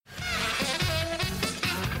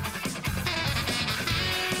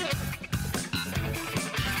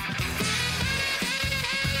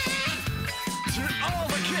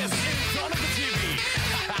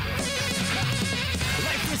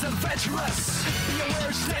dangerous. Be aware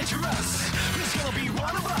it's dangerous. There's gonna be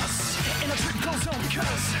one of us in a trip goes on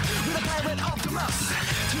because we're the pirate Optimus.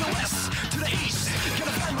 To the west, to the east,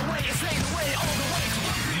 gonna find my way and stay the way all the way to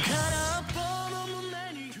one piece.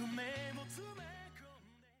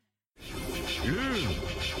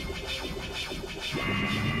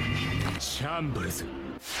 Shambles.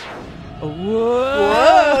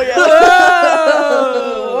 Whoa!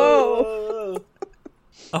 Whoa!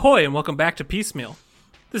 Ahoy, and welcome back to Piecemeal.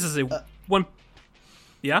 This is a one...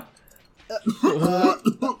 Yeah? No,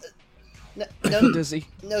 Dizzy.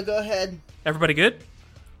 no, go ahead. Everybody good?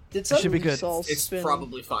 Did something Should be good. It's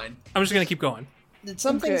probably fine. I'm just gonna keep going. Did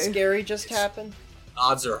something Okay. scary just happen?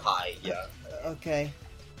 Odds are high, yeah. Okay.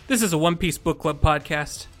 This is a One Piece Book Club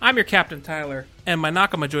podcast. I'm your Captain Tyler, and my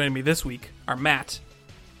Nakama joining me this week are Matt,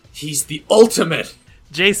 He's the ultimate!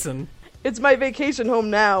 Jason, It's my vacation home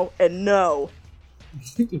now, and no.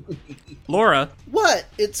 Laura, What?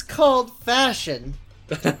 It's called fashion.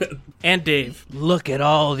 and Dave. Look at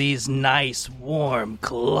all these nice warm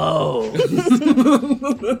clothes.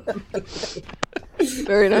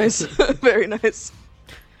 Very nice. Very nice.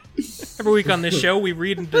 Every week on this show, we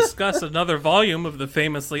read and discuss another volume of the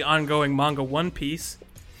famously ongoing manga One Piece.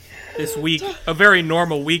 This week, a very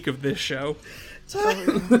normal week of this show.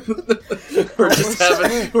 We're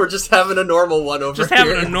just having a normal one over Just here.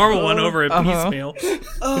 having a normal one over at Piecemeal.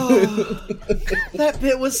 Oh, that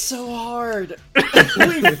bit was so hard. We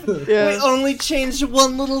Yeah. only changed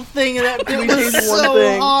one little thing, and that bit We was changed one so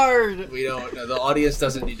thing. hard. We don't know. The audience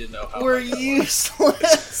doesn't need to know how. We're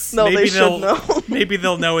useless. No, they they'll should know. Maybe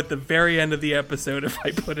they'll know at the very end of the episode if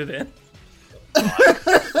I put it in.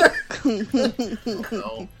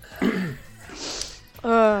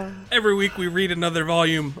 No. Every week we read another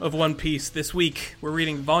volume of One Piece. This week we're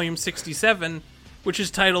reading volume 67, which is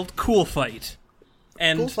titled Cool Fight.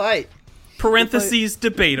 And Cool fight. parentheses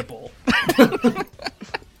debatable.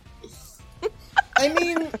 I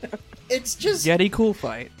mean, it's just Yeti cool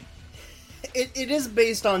fight. it is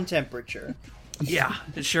based on temperature. Yeah,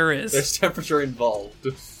 it sure is. There's temperature involved.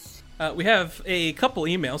 We have a couple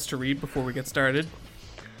emails to read before we get started.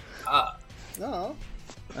 Oh.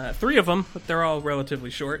 3 of them, but they're all relatively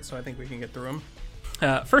short, so I think we can get through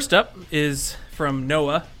them. First up is from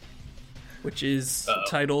Noah, which is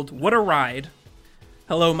titled, What a Ride.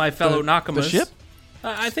 Hello, my fellow Nakamas. The ship?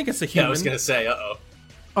 I think it's a Yeah, human. I was gonna say, uh-oh.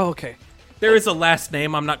 Oh, okay. There is a last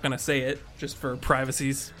name. I'm not going to say it, just for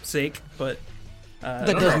privacy's sake, but That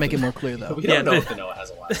does make it more clear, though. We don't Yeah, know the- if the Noah has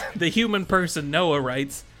a last name. the human person Noah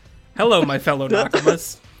writes, Hello, my fellow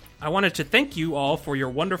Nakamas. I wanted to thank you all for your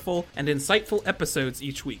wonderful and insightful episodes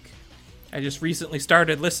each week. I just recently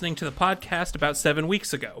started listening to the podcast about 7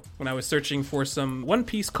 weeks ago, when I was searching for some One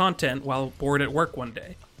Piece content while bored at work one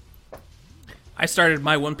day. I started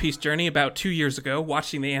my One Piece journey about 2 years ago,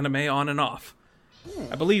 watching the anime on and off.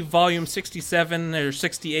 I believe volume 67 or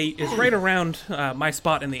 68 is right around my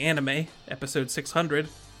spot in the anime, episode 600.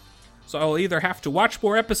 So I'll either have to watch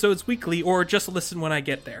more episodes weekly or just listen when I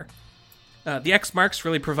get there. The X marks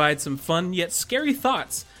really provide some fun yet scary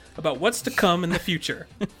thoughts about what's to come in the future.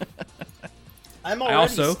 I'm already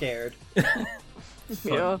also- scared.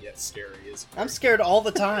 Yeah. Yet scary is. I'm scared all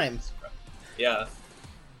the time. Yeah.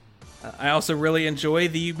 I also really enjoy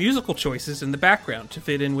the musical choices in the background to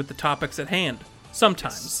fit in with the topics at hand.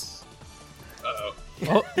 Sometimes.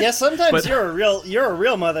 Uh-oh. Yeah, sometimes But- you're a real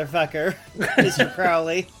motherfucker, Mr.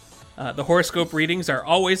 Crowley. The horoscope readings are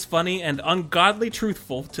always funny and ungodly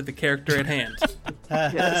truthful to the character at hand.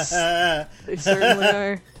 Yes. They certainly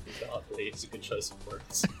are. Godly is a good choice of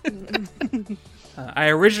words. I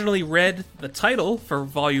originally read the title for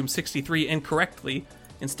volume 63 incorrectly.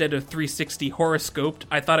 Instead of 360 horoscoped,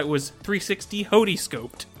 I thought it was 360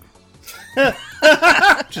 hodiscoped.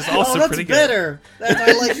 Which is also Oh, that's pretty good. better.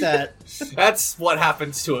 I like that. That's what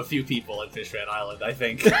happens to a few people in Fishman Island, I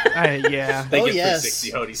think. Yeah. They Oh, get yes.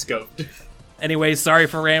 360 Hody scoped. Anyways, sorry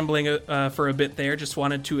for rambling for a bit there. Just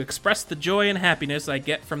wanted to express the joy and happiness I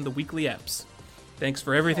get from the weekly eps. Thanks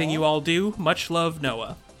for everything you all do. Much love,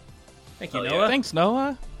 Noah. Thank you, Oh, yeah. Noah. Thanks,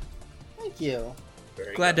 Noah. Thank you.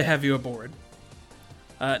 Very Glad good. to have you aboard.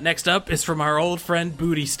 Next up is from our old friend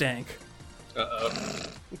Booty Stank. Uh-oh.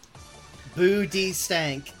 Boo-dee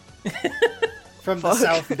stank. From the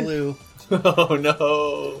South Blue. Oh,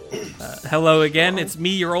 no. Hello again, it's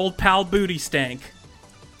me, your old pal Booty Stank.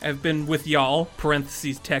 I've been with y'all,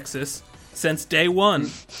 parentheses Texas, since day one.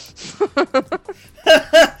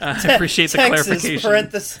 I appreciate the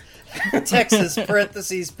clarification. Texas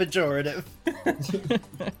parentheses pejorative.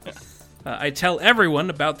 I tell everyone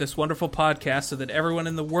about this wonderful podcast so that everyone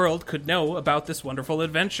in the world could know about this wonderful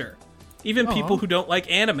adventure. Even people who don't like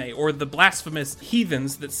anime, or the blasphemous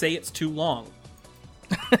heathens that say it's too long.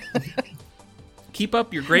 Keep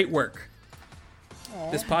up your great work.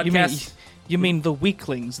 This podcast... You mean the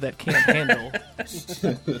weaklings that can't handle?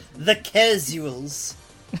 The casuals.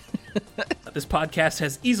 This podcast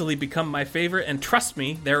has easily become my favorite, and trust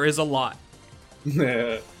me, there is a lot.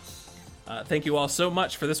 Thank you all so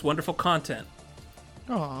much for this wonderful content.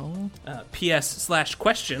 Oh.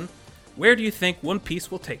 PS/question, where do you think One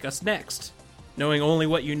Piece will take us next? Knowing only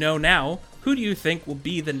what you know now, who do you think will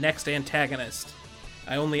be the next antagonist?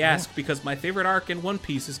 I only ask because my favorite arc in One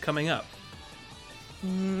Piece is coming up.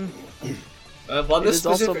 On It this is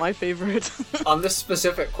also specific, my favorite. on this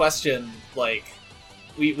specific question, like,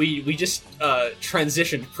 we just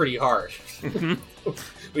transitioned pretty hard.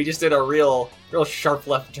 We just did a real sharp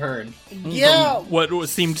left turn. Yeah. What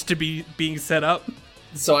seemed to be being set up?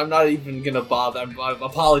 So I'm not even gonna bother.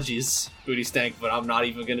 Apologies, Booty Stank, but I'm not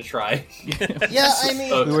even gonna try. Yeah, I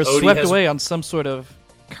mean, We were Odie swept has- away on some sort of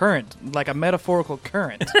current, like a metaphorical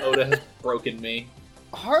current. Oda has broken me.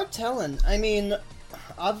 hard telling. I mean,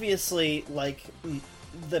 obviously, like,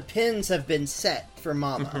 the pins have been set for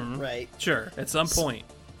Mama, right? Sure, at some point.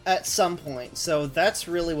 At some point. So that's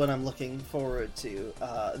really what I'm looking forward to.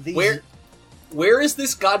 Where is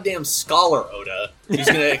this goddamn scholar, Oda? Who's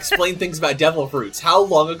gonna explain things about devil fruits? How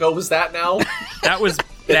long ago was that now? That was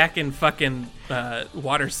back in fucking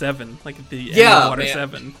Water 7, like at the end Yeah, of Water man.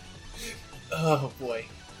 7. Oh boy.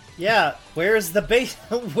 Yeah, where's the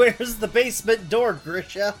basement door,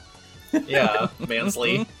 Grisha? Yeah,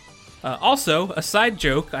 Mansley. Also, a side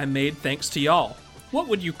joke I made thanks to y'all. What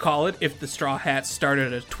would you call it if the Straw Hats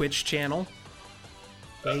started a Twitch channel?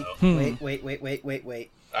 Wait.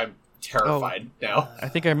 I'm terrified now. I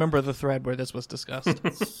think I remember the thread where this was discussed.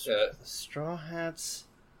 Straw Hats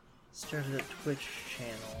started a Twitch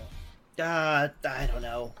channel. I don't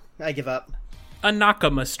know. I give up. A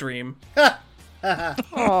Nakama stream.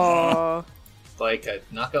 Aww. Like a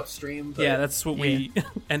knock-up stream? But Yeah, that's what we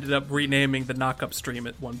ended up renaming the Knock-Up stream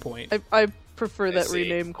at one point. I prefer that see.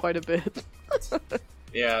 rename quite a bit.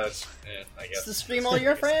 Yeah, that's... I guess. It's the stream all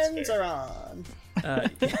your I guess that's friends fair. are on.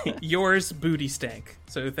 Yours, Booty Stank.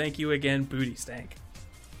 So thank you again, Booty Stank.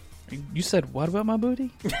 You said what about my booty?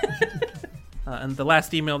 And the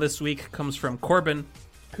last email this week comes from Corbin,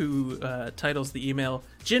 who titles the email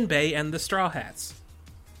Jinbei and the Straw Hats.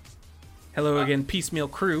 Hello again, Piecemeal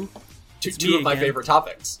Crew. Two of my again. favorite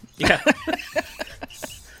topics. Yeah.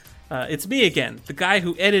 It's me again, the guy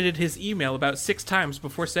who edited his email about 6 times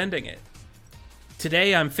before sending it.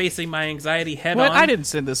 Today I'm facing my anxiety head What? on. I didn't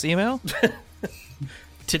send this email.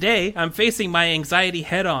 Today I'm facing my anxiety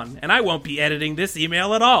head on, and I won't be editing this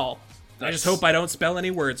email at all. I just hope I don't spell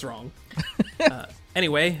any words wrong.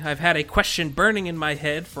 Anyway, I've had a question burning in my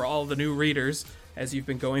head for all the new readers as you've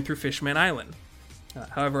been going through Fishman Island.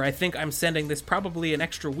 However, I think I'm sending this probably an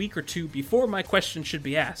extra week or two before my question should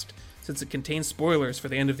be asked, since it contains spoilers for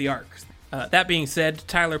the end of the arc. That being said,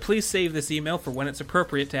 Tyler, please save this email for when it's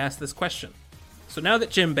appropriate to ask this question. So now that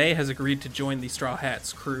Jinbei has agreed to join the Straw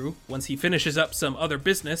Hats crew, once he finishes up some other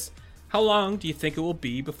business, how long do you think it will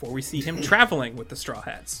be before we see him traveling with the Straw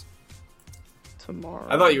Hats? Tomorrow.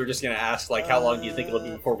 I thought you were just gonna ask, like, how long do you think it'll be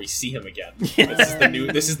before we see him again?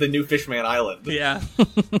 This is the new Fishman Island. Yeah.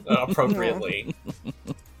 Appropriately.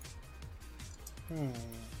 Oh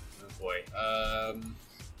boy.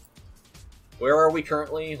 Where are we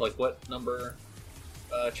currently? Like, what number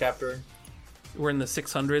chapter? We're in the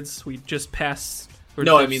 600s. We just passed...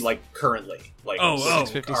 No, I mean, like, currently. Like, Oh, that are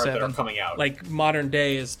 657. coming out. Like, modern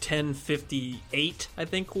day is 1058, I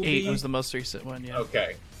think will 8 be. was the most recent one, yeah.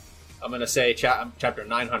 Okay. I'm gonna say chapter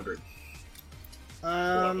 900.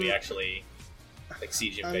 When we actually, like,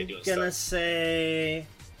 see Jinbei I'm doing gonna stuff. say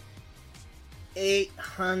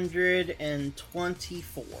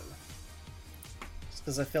 824. Just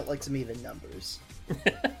because I felt like some even numbers.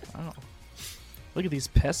 Wow. Look at these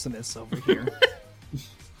pessimists over here.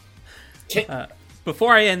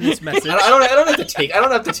 Before I end this message... I don't have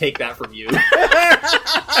to take that from you.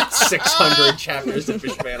 600 chapters of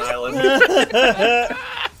Fishman Island.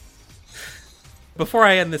 Before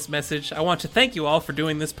I end this message, I want to thank you all for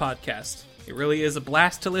doing this podcast. It really is a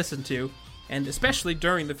blast to listen to, and especially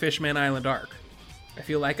during the Fishman Island arc. I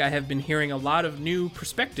feel like I have been hearing a lot of new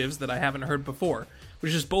perspectives that I haven't heard before,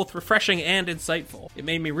 which is both refreshing and insightful. It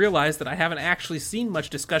made me realize that I haven't actually seen much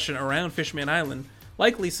discussion around Fishman Island,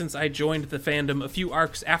 likely since I joined the fandom a few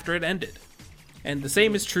arcs after it ended. And the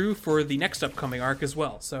same is true for the next upcoming arc as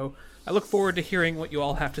well, so I look forward to hearing what you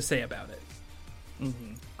all have to say about it.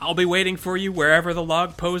 I'll be waiting for you wherever the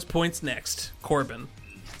log pose points next. Corbin.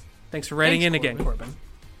 Thanks for writing in again, Corbin.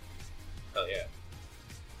 Oh yeah.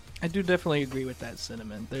 I do definitely agree with that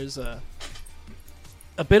sentiment. There's a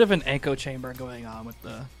bit of an echo chamber going on with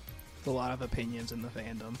a lot of opinions in the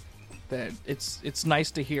fandom. That it's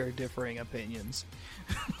nice to hear differing opinions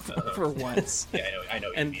for once. Yeah, I know.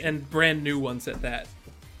 What you mean. And brand new ones at that.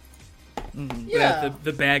 Yeah. Without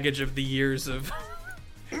the baggage of the years of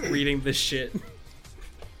reading this shit.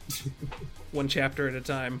 One chapter at a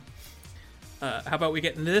time. How about we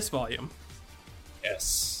get into this volume?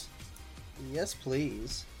 Yes. Yes,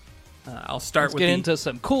 please. I'll start Let's with get the into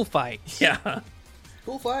some cool fights. yeah.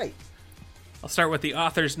 Cool fight. I'll start with the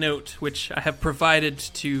author's note, which I have provided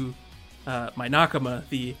to my Nakama,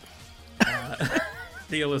 the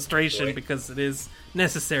illustration, Boy. because it is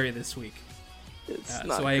necessary this week. It's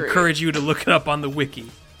not So I great. encourage you to look it up on the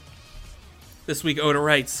wiki. This week, Oda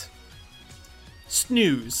writes,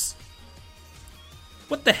 snooze.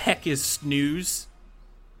 What the heck is snooze?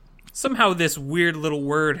 Somehow this weird little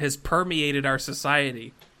word has permeated our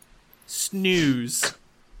society. Snooze.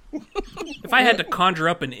 If I had to conjure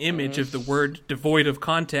up an image of the word devoid of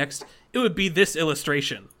context, it would be this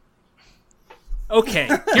illustration. Okay,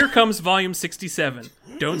 here comes volume 67.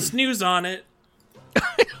 Don't snooze on it.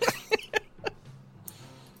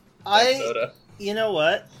 Soda. You know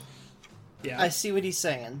what? Yeah. I see what he's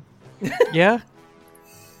saying. Yeah?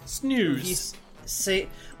 Snooze. He's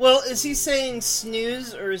well, is he saying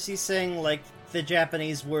snooze, or is he saying like the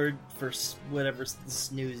Japanese word for whatever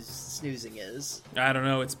snoozing is? I don't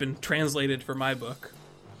know. It's been translated for my book.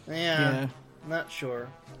 Yeah, not sure.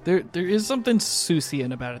 There is something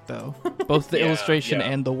Seussian about it, though. Both the Yeah, illustration yeah.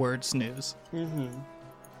 and the word snooze.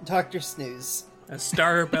 Dr. Snooze. A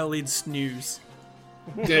star-bellied snooze.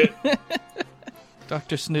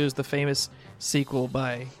 Dr. Snooze, the famous sequel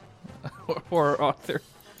by a horror author.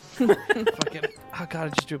 Fucking, oh god, I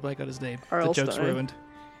just drew a blank on his name. R.L. The joke's Stein. ruined.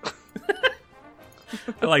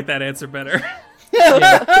 I like that answer better.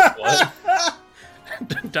 Yeah. What?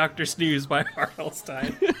 Dr. Snooze by R.L.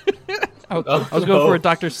 Stein. I was going for a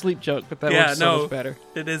Dr. Sleep joke, but that Yeah, works so no. much better.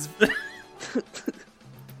 It is...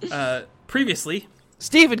 previously,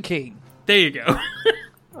 Stephen King. there you go.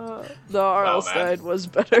 The R.L. man. Stein was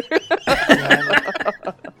better.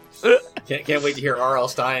 Can't wait to hear R.L.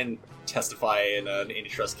 Stein testify in an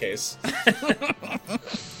antitrust case.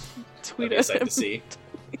 Tweet That'd be a at sight him. to see.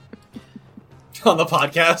 On the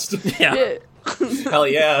podcast. Yeah. Yeah. Hell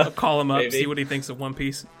yeah. Call him up, Maybe. see what he thinks of One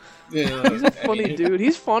Piece. Yeah, He's a funny dude.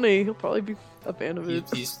 He's funny. He'll probably be a fan of it.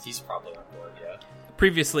 He's probably on board, yeah.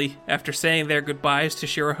 Previously, after saying their goodbyes to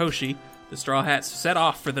Shirahoshi, the Straw Hats set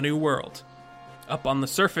off for the New World. Up on the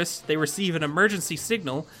surface, they receive an emergency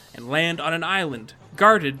signal and land on an island,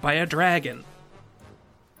 guarded by a dragon.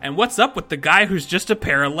 And what's up with the guy who's just a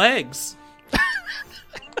pair of legs?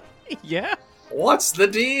 Yeah? What's the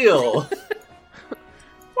deal?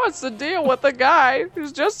 What's the deal with the guy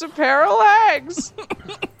who's just a pair of legs?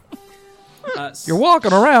 You're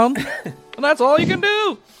walking around, and that's all you can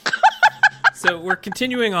do. So we're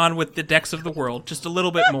continuing on with the Decks of the World, just a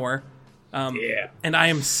little bit more. Yeah. And I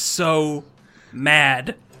am so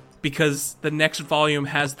mad because the next volume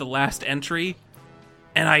has the last entry,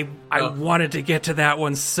 and I wanted to get to that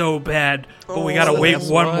one so bad, but we gotta the wait last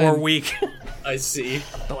one one. more week. I see.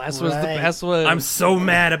 The last was the Right. best one. I'm so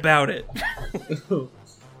mad about it.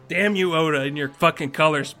 Damn you, Oda, and your fucking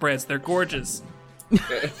color spreads. They're gorgeous.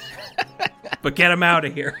 But get them out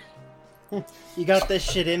of here. You got this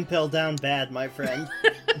shit impel down bad, my friend.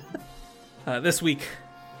 This week,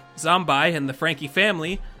 Zombai and the Frankie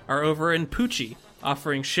family are over in Pucci,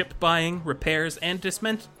 offering ship buying, repairs, and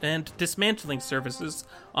dismantling services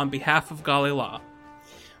on behalf of Galila.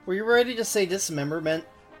 Were you ready to say dismemberment?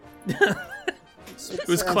 It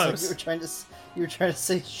was Sounds close. Like you were trying to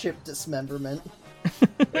say ship dismemberment.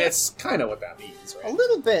 It's kind of what that means, A right?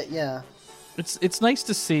 little bit, yeah. It's nice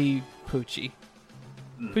to see Poochie.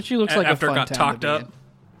 Poochie looks like After a it fun got town talked to be up. in.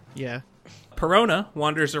 Yeah. Perona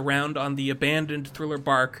wanders around on the abandoned Thriller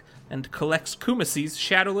bark and collects Kumasi's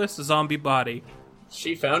shadowless zombie body.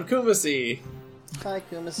 She found Kumasi. Hi,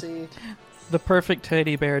 Kumasi. The perfect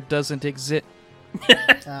teddy bear doesn't exist.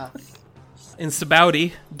 Ah, In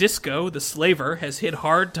Sabaudi, Disco, the slaver, has hit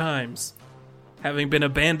hard times, having been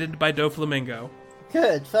abandoned by Doflamingo.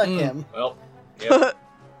 good. Fuck him. Well, yep.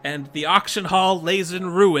 And the auction hall lays in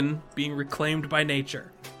ruin, being reclaimed by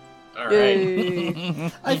nature. Alright.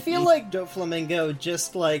 Yay. I feel like Doflamingo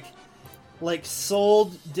just like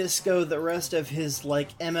sold Disco the rest of his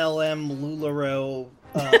like MLM Lularoe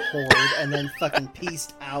hoard and then fucking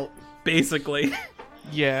pieced out. Basically.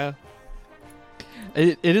 Yeah.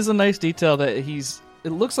 It is a nice detail that it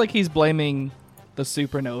looks like he's blaming the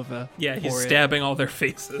supernova. Yeah, he's for it. stabbing all their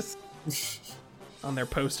faces on their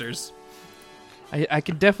posters. I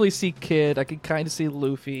can definitely see Kid. I can kind of see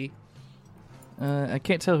Luffy. I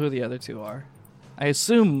can't tell who the other two are. I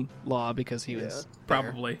assume Law because he was there.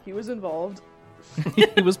 Probably. He was involved.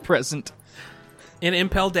 He was present. In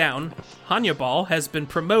Impel Down, Hannibal has been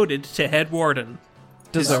promoted to head warden.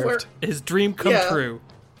 Deserved. His dream come Yeah. true.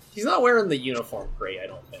 He's not wearing the uniform great, I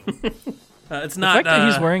don't think. It's The not. fact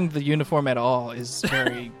that he's wearing the uniform at all is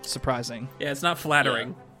very surprising. Yeah, it's not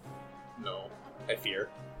flattering. No, I fear.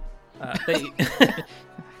 They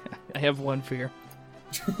I have one fear.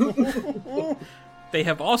 they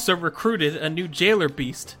have also recruited a new jailer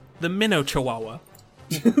beast, the Minnow Chihuahua.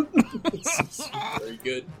 Very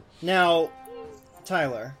good. Now,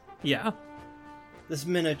 Tyler, Yeah. this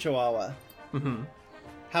Minnow Chihuahua, Mm-hmm.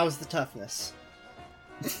 how's the toughness?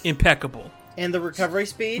 Impeccable. And the recovery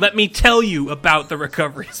speed? Let me tell you about the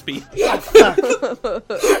recovery speed. Fuck.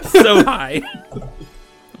 So high.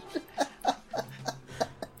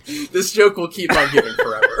 This joke will keep on giving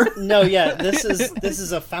forever. No, yeah, this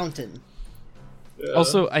is a fountain.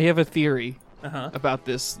 Also, I have a theory Uh-huh. about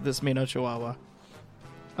this Minnow Chihuahua.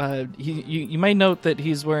 You may note that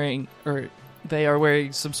he's wearing, or they are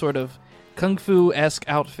wearing some sort of kung fu-esque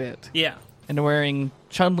outfit, Yeah. and wearing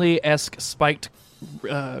Chun-Li-esque spiked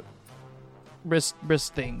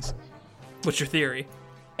wrist things, What's your theory?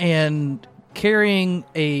 and carrying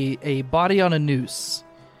a body on a noose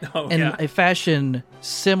Oh, in yeah. a fashion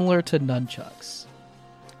similar to nunchucks.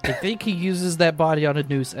 I think he uses that body on a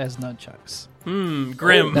noose as nunchucks.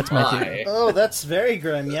 Grim. That's my theory. Oh, that's very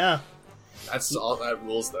grim, yeah. That's all that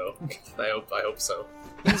rules, though. I hope so.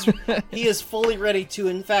 He is fully ready to,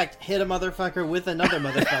 in fact, hit a motherfucker with another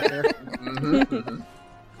motherfucker.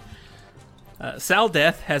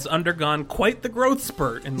 Saldeth has undergone quite the growth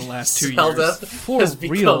spurt in the last 2 years. Saldeth For has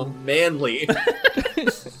become real. manly.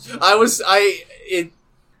 This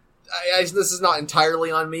is not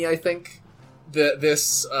entirely on me, I think.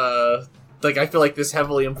 I feel like this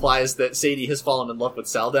heavily implies that Sadie has fallen in love with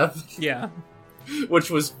Saldeth, Yeah.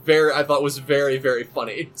 which I thought was very, very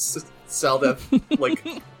funny.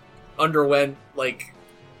 Saldeth, underwent,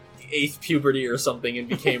 8th puberty or something and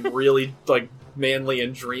became really, manly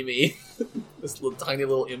and dreamy. This tiny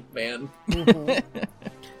little imp man.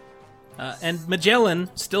 And Magellan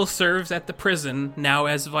still serves at the prison, now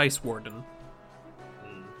as vice warden.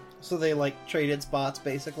 So they, traded spots,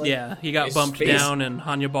 basically. Yeah, he got His bumped face- down and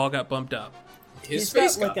Hannibal got bumped up. His He's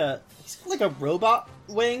face got, a robot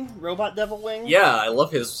devil wing. Yeah, I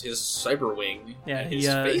love his cyber wing. Yeah, And his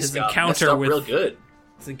face his got encounter messed up with- real good.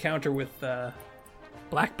 His encounter with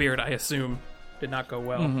Blackbeard, I assume, did not go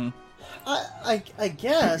well. I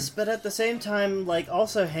guess, but at the same time,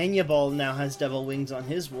 also Hannibal now has devil wings on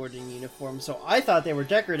his warden uniform, so I thought they were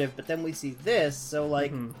decorative, but then we see this, so,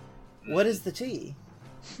 what is the tea?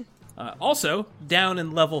 Also, down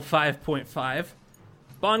in level 5.5,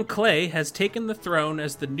 Bon Clay has taken the throne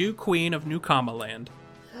as the new queen of New Kamaland.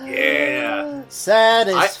 Yeah.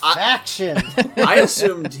 Satisfaction! I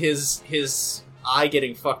assumed his eye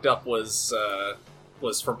getting fucked up was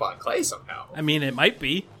from Bon Clay somehow. I mean, it might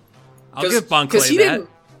be. I'll give Bon Clay he that.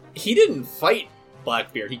 he didn't fight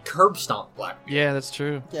Blackbeard. He curb stomped Blackbeard. Yeah, that's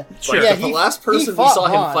true. Yeah, Sure. Like, the last person we fought saw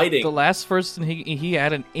him Bon. fighting. The last person he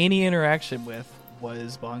had any interaction with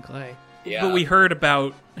was Bon Clay. Yeah. But we heard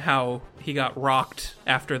about how he got rocked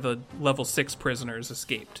after the level 6 prisoners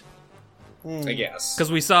escaped. I guess.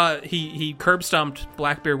 Because we saw he curb stomped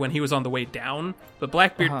Blackbeard when he was on the way down, but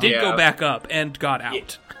Blackbeard did Yeah. go back up and got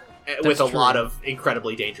out. With a true. lot of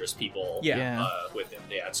incredibly dangerous people Yeah. with him.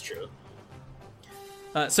 Yeah, it's true.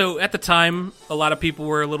 So at the time, a lot of people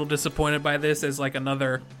were a little disappointed by this as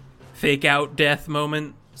another fake out death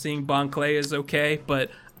moment. Seeing Bon Clay is okay, but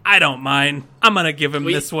I don't mind. I'm gonna give him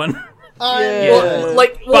this one.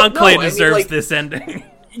 Bon Clay deserves this ending.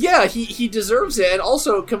 Yeah, he deserves it, and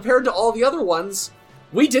also compared to all the other ones,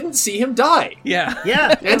 we didn't see him die. Yeah.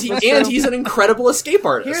 Yeah, And he's an incredible escape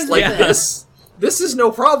artist. Here's Like the thing. this is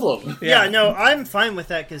no problem Yeah, no, I'm fine with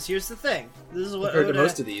that, because here's the thing. This is what compared to Oda-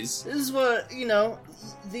 most of these. This is what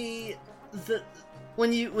the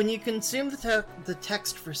when you consume the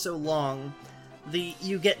text for so long,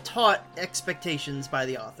 you get taught expectations by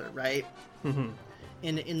the author, right? Mm-hmm.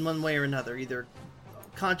 In one way or another, either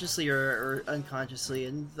consciously or unconsciously.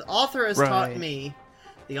 And the author has Right. taught me.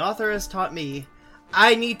 The author has taught me.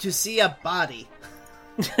 I need to see a body,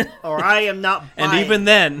 or I am not. And buying. even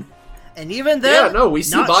then, then, Yeah, no, we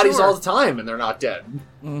see not bodies sure. all the time, and they're not dead.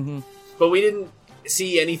 Mm-hmm. But we didn't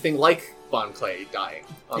see anything like Bon Clay dying.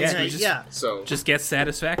 On Yeah, screen. we just- yeah, So just get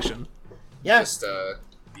satisfaction. yeah. just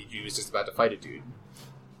he was just about to fight a dude.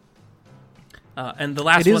 And the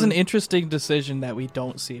last It is one, an interesting decision that we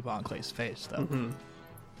don't see Bon Clay's face, though. Mm-hmm.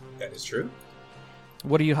 That is true.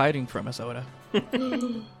 What are you hiding from us, Oda?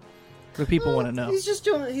 The people want to know. He's just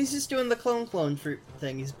doing the clone fruit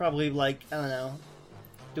thing. He's probably like, I don't know,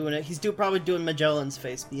 doing it. He's probably doing Magellan's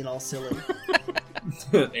face, being all silly.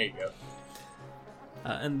 There you go.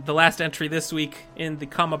 And the last entry this week in the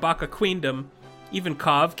Kamabaka Queendom,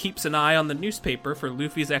 Ivankov keeps an eye on the newspaper for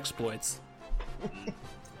Luffy's exploits.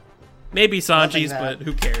 Maybe Sanji's, Nothing that- but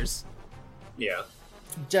who cares? Yeah.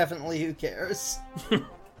 Definitely, who cares?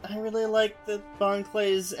 I really like the Bon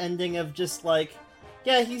Clay's ending of just like,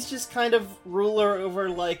 yeah, he's just kind of ruler over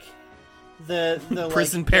like the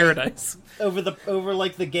Prison like, paradise. over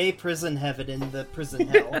like the gay prison heaven in the prison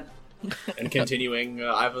hell. And continuing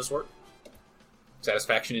Iva's work.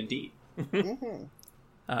 Satisfaction indeed.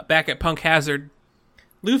 Back at Punk Hazard,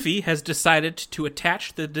 Luffy has decided to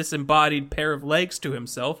attach the disembodied pair of legs to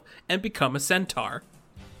himself and become a centaur.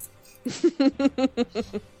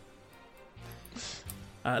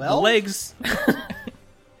 The legs...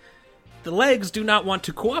 The legs do not want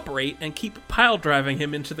to cooperate and keep pile driving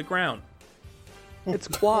him into the ground. It's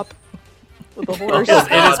Quap with a Oh, horse.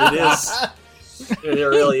 God, it is. It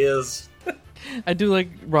really is. I do like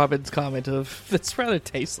Robin's comment of, it's rather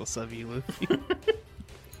tasteless of you, Luffy.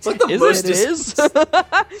 It's like the most. It is.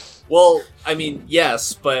 Well, I mean,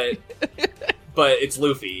 yes, but it's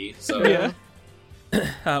Luffy, so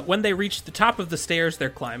Yeah. When they reach the top of the stairs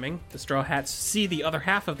they're climbing, the Straw Hats see the other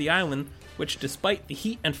half of the island, which, despite the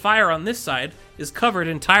heat and fire on this side, is covered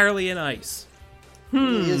entirely in ice.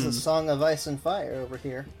 He is a song of ice and fire over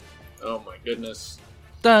here. Oh my goodness.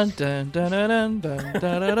 Dun dun dun dun dun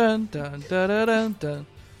dun dun dun dun dun dun.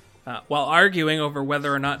 While arguing over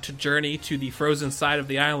whether or not to journey to the frozen side of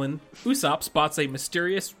the island, Usopp spots a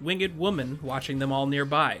mysterious winged woman watching them all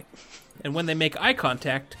nearby. And when they make eye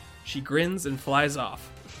contact, she grins and flies off.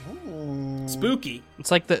 Spooky. It's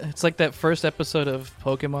like that first episode of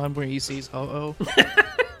Pokemon where he sees Ho-Oh.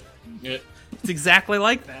 Yeah. It's exactly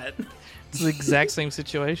like that. It's the exact same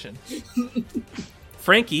situation.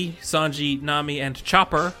 Frankie, Sanji, Nami, and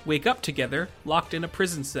Chopper wake up together, locked in a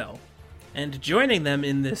prison cell. And joining them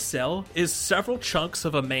in this cell is several chunks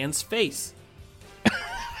of a man's face.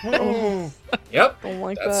 Yep. Don't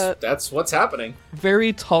like that's, that. That's what's happening.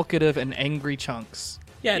 Very talkative and angry chunks.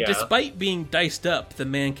 Yeah, Yeah. despite being diced up, the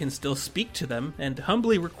man can still speak to them and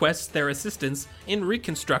humbly requests their assistance in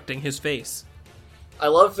reconstructing his face. I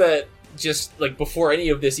love that just, like, before any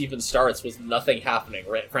of this even starts, with nothing happening,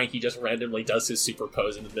 Frankie just randomly does his super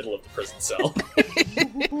pose in the middle of the prison cell.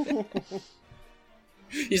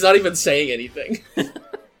 He's not even saying anything.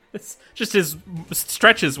 It's just his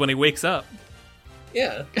stretches when he wakes up.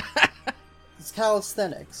 Yeah. It's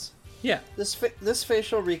calisthenics. Yeah. This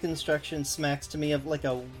facial reconstruction smacks to me of like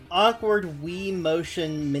a awkward Wii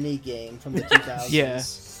Motion mini game from the 2000s. Yeah.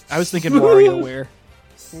 I was thinking WarioWare.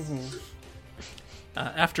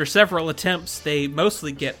 After several attempts, they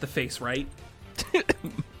mostly get the face right.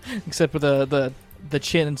 Except for the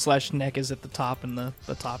chin / neck is at the top and the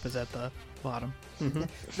top is at the bottom.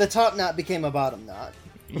 The top knot became a bottom knot.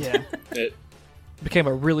 Yeah. It, Became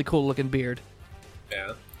a really cool looking beard.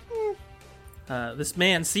 yeah. This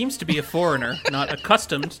man seems to be a foreigner, not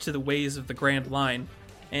accustomed to the ways of the Grand Line,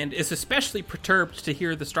 and is especially perturbed to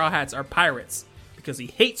hear the Straw Hats are pirates, because he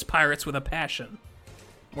hates pirates with a passion.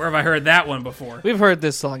 Where have I heard that one before? We've heard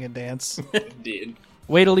this song and dance. Indeed.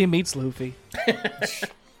 Wait till he meets Luffy.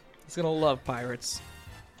 He's gonna love pirates.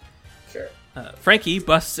 Sure. Frankie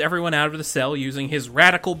busts everyone out of the cell using his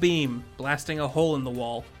radical beam, blasting a hole in the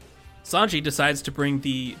wall. Sanji decides to bring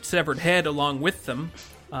the severed head along with them,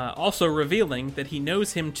 also revealing that he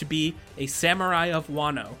knows him to be a samurai of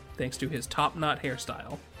Wano, thanks to his top-knot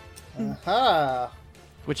hairstyle. Ha!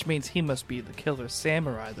 Which means he must be the killer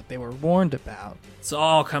samurai that they were warned about. It's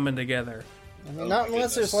all coming together. I mean, Oh not my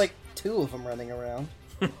unless there's goodness. like two of them running around.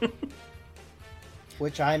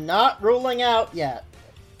 Which I'm not ruling out yet.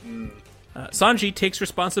 Sanji takes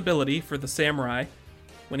responsibility for the samurai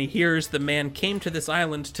when he hears the man came to this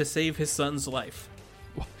island to save his son's life.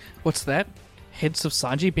 What's that? Hints of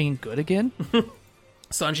Sanji being good again?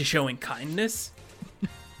 Sanji showing kindness.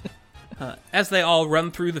 As they all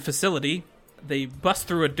run through the facility, they bust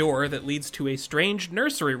through a door that leads to a strange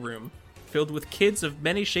nursery room filled with kids of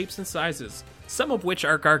many shapes and sizes, some of which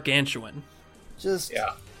are gargantuan. Just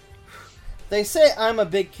Yeah. they say I'm a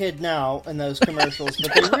big kid now in those commercials,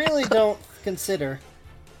 but they really don't consider.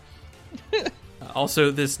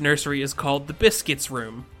 Also, this nursery is called the Biscuits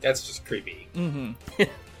Room. That's just creepy.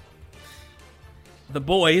 The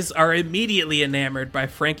boys are immediately enamored by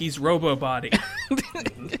Frankie's robo-body.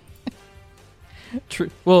 True.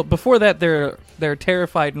 Well, before that, they're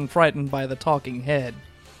terrified and frightened by the talking head.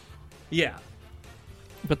 Yeah.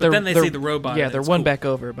 But then they they're- see the robot. Yeah, and they're it's won cool. back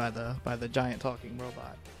over by the giant talking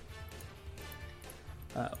robot.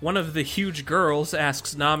 One of the huge girls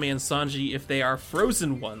asks Nami and Sanji if they are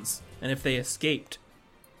frozen ones and if they escaped.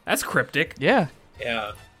 That's cryptic. Yeah.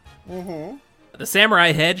 Yeah. The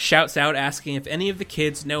samurai head shouts out asking if any of the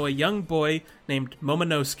kids know a young boy named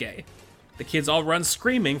Momonosuke. The kids all run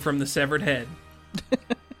screaming from the severed head.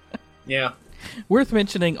 Yeah. Worth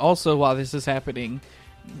mentioning also while this is happening,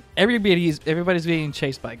 everybody's being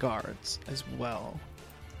chased by guards as well,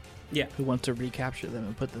 Yeah. who want to recapture them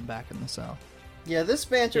and put them back in the cell. Yeah, this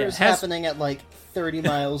banter Yeah, is has- happening at like 30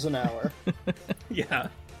 miles an hour. Yeah.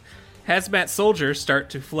 Hazmat soldiers start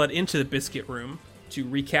to flood into the biscuit room to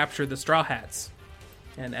recapture the Straw Hats.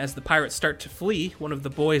 And as the pirates start to flee, one of the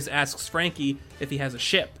boys asks Frankie if he has a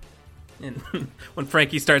ship. And when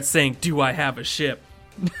Frankie starts saying, "Do I have a ship?"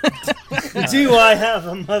 Do I have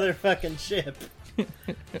a motherfucking ship?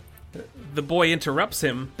 The boy interrupts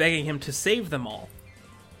him, begging him to save them all.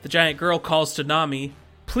 The giant girl calls to Nami,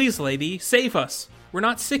 "Please, lady, save us. We're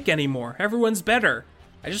not sick anymore. Everyone's better.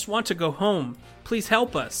 I just want to go home. Please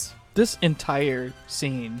help us." This entire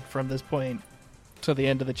scene from this point to the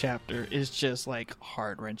end of the chapter is just like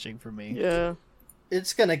heart-wrenching for me. Yeah.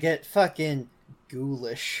 It's gonna get fucking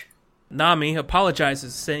ghoulish. Nami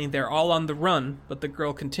apologizes, saying they're all on the run, but the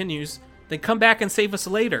girl continues, "Then come back and save us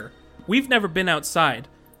later. We've never been outside,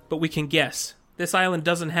 but we can guess. This island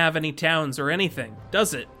doesn't have any towns or anything,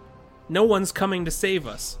 does it? No one's coming to save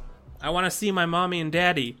us. I want to see my mommy and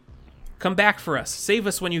daddy. Come back for us. Save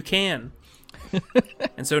us when you can."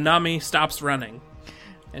 And so Nami stops running,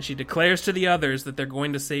 and she declares to the others that they're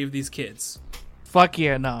going to save these kids. Fuck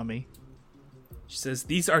yeah, Nami. She says,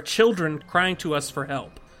 "These are children crying to us for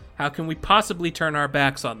help. How can we possibly turn our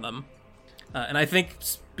backs on them?" And I think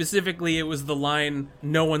specifically it was the line,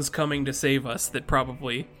 "No one's coming to save us," that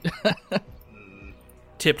probably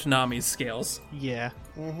tipped Nami's scales. Yeah.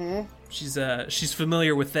 She's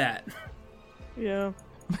familiar with that. Yeah.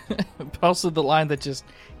 But also the line that just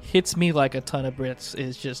hits me like a ton of bricks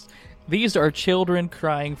is just, "These are children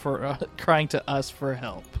crying to us for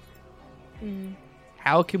help."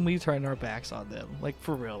 How can we turn our backs on them? Like,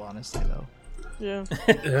 for real, honestly, though. Yeah.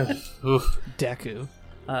 Oof. Deku.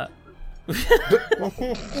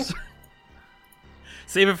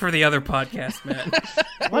 Save it for the other podcast, Matt.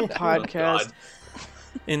 What Oh, podcast? God.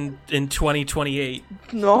 In 2028.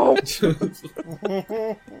 No.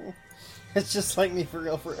 It's just like me, for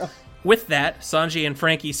real, for real. With that, Sanji and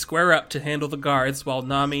Frankie square up to handle the guards while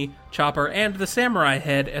Nami, Chopper, and the samurai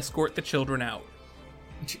head escort the children out.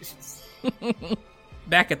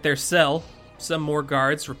 Back at their cell, some more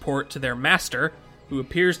guards report to their master, who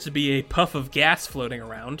appears to be a puff of gas floating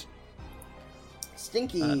around.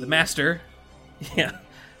 Stinky. The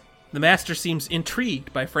master seems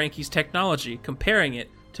intrigued by Frankie's technology, comparing it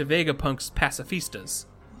to Vegapunk's pacifistas.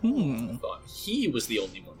 Thought he was the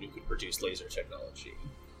only one who could produce laser technology.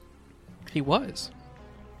 He was.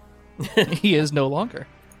 He is no longer.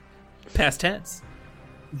 Past tense.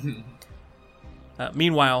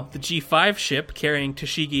 Meanwhile, the G5 ship carrying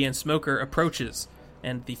Tashigi and Smoker approaches,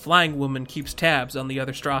 and the flying woman keeps tabs on the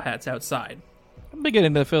other Straw Hats outside. I'm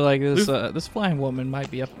beginning to feel like this flying woman might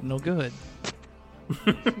be up to no good.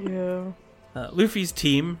 Yeah. Luffy's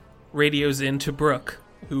team radios in to Brook,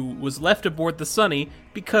 who was left aboard the Sunny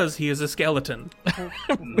because he is a skeleton.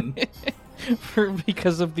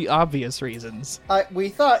 Because of the obvious reasons. We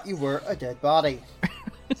thought you were a dead body.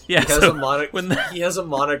 Yeah, He has, so he has a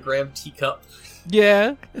monogram teacup.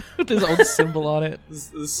 Yeah, with his own symbol on it.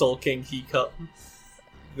 The Soul King teacup.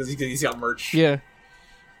 Because he's got merch. Yeah.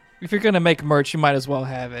 If you're gonna make merch, you might as well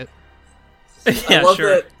have it. yeah,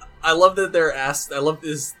 sure. I love that they're asked. I love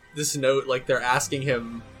this note. Like, they're asking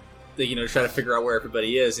him, try to figure out where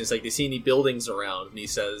everybody is. And it's like, "They see any buildings around?" And he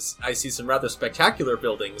says, "I see some rather spectacular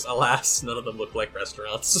buildings. Alas, none of them look like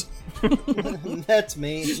restaurants." That's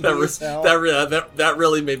me. that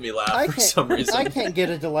really made me laugh I for some reason. I can't get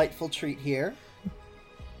a delightful treat here.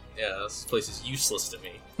 Yeah, this place is useless to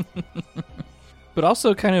me. But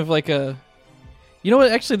also kind of like a... You know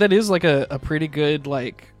what? Actually, that is like a pretty good,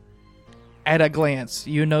 like... At a glance,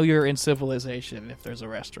 you know you're in civilization if there's a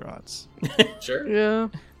restaurant. Sure. Yeah.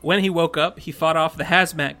 When he woke up, he fought off the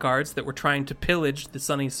hazmat guards that were trying to pillage the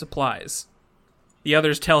Sunny's supplies. The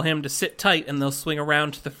others tell him to sit tight and they'll swing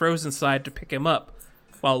around to the frozen side to pick him up,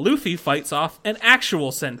 while Luffy fights off an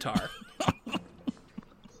actual centaur.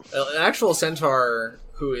 An actual centaur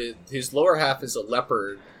whose lower half is a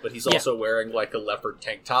leopard, but he's also wearing like a leopard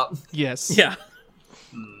tank top. Yes. Yeah.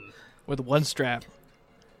 With one strap.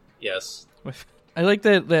 Yes. I like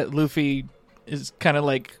that Luffy is kind of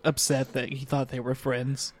like upset that he thought they were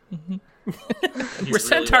friends. We're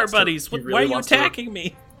centaur buddies. He really Why are you wants to- attacking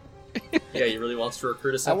me? Yeah, he really wants to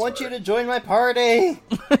recruit a I centaur. want you to join my party.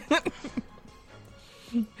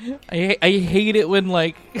 I hate it when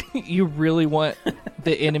like you really want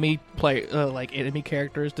the enemy enemy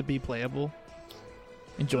characters to be playable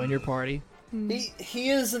and join your party. He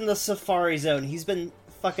is in the Safari Zone. He's been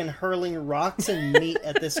fucking hurling rocks and meat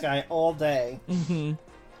at this guy all day. Mm-hmm.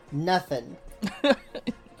 Nothing.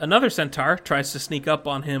 Another centaur tries to sneak up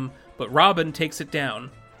on him, but Robin takes it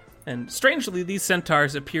down. And strangely, these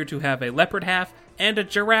centaurs appear to have a leopard half and a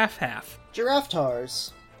giraffe half. Giraffe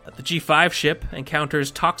tars. The G5 ship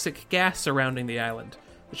encounters toxic gas surrounding the island,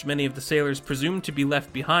 which many of the sailors presume to be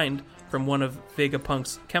left behind from one of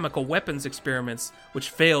Vegapunk's chemical weapons experiments, which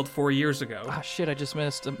failed 4 years ago. Ah, shit, I just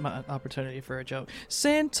missed my opportunity for a joke.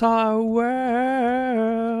 Centaur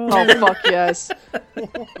World! Oh, fuck yes.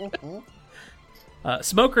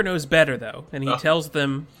 Smoker knows better, though, and he tells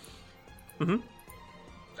them...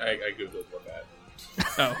 I googled what that.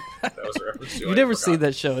 Oh. That was a reference to. You never see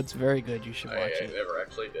that show. It's very good. You should watch I it. never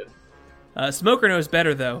actually did. Smoker knows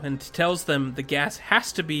better, though, and tells them the gas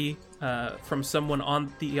has to be from someone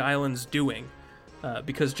on the island's doing.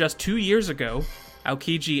 Because just 2 years ago,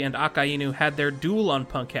 Aokiji and Akainu had their duel on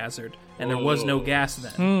Punk Hazard, and there was no gas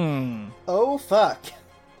then. Oh, fuck.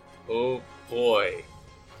 Oh, boy.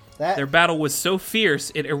 Their battle was so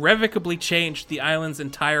fierce, it irrevocably changed the island's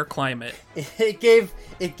entire climate. It gave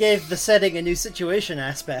the setting a new situation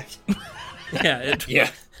aspect. Yeah, it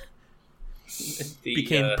Yeah.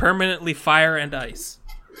 became permanently fire and ice.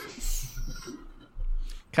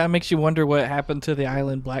 Kind of makes you wonder what happened to the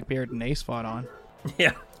island Blackbeard and Ace fought on.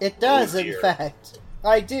 Yeah. It does, in dear. fact.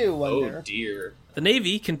 I do Oh, wonder. dear. The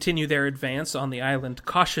Navy continue their advance on the island,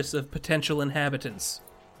 cautious of potential inhabitants.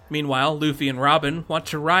 Meanwhile, Luffy and Robin want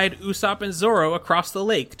to ride Usopp and Zoro across the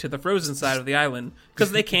lake to the frozen side of the island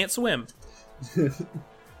because they can't swim.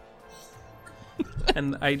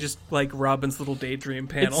 And I just like Robin's little daydream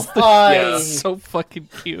panel. Yeah. So fucking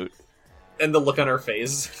cute. And the look on her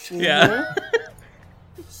face. Yeah.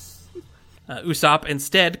 Usopp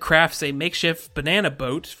instead crafts a makeshift banana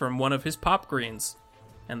boat from one of his pop greens.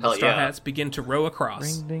 And the Hell Straw yeah. Hats begin to row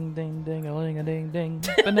across. Ding, ding, ding, a ling, a ding, ding.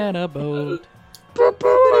 Banana boat.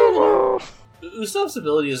 Usopp's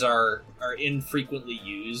abilities are infrequently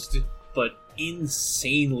used, but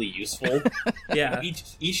insanely useful. Yeah.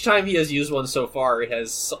 Each time he has used one so far, it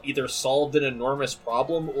has either solved an enormous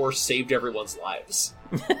problem or saved everyone's lives.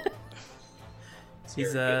 It's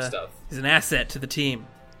He's very good stuff. he's an asset to the team.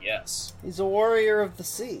 Yes. He's a warrior of the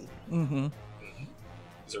sea.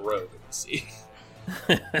 He's a rogue. See.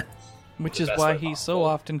 Which The is best why way he's so possible.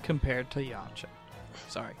 often compared to Yamcha.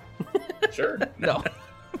 Sorry. Sure. No.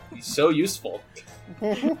 He's so useful.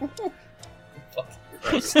 Fucking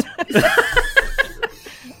Christ.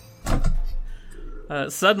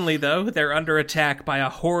 Suddenly, though, they're under attack by a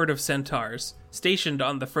horde of centaurs stationed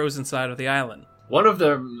on the frozen side of the island. One of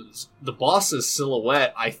them, the boss's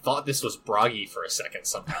silhouette, I thought this was Bragi for a second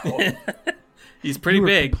somehow. He's pretty You were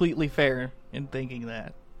big. completely fair in thinking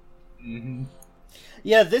that.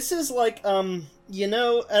 Yeah, this is like, you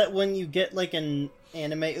know, when you get like an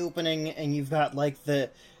anime opening and you've got like the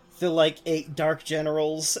like 8 dark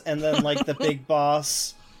generals and then like the big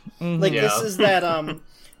boss. Like Yeah.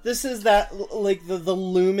 this is that like the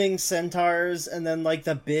looming centaurs and then like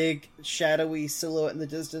the big shadowy silhouette in the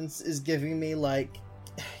distance is giving me like,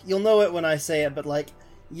 you'll know it when I say it, but like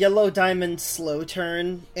Yellow Diamond slow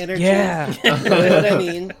turn energy. Yeah. You know what I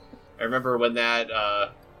mean? I remember when that,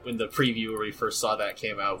 when the preview where we first saw that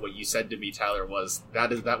came out, what you said to me, Tyler, was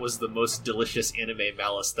that was the most delicious anime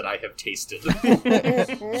malice that I have tasted.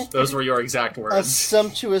 Those were your exact A words.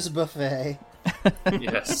 sumptuous buffet.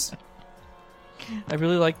 Yes. I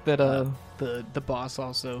really like that the boss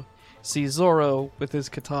also sees Zoro with his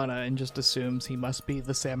katana and just assumes he must be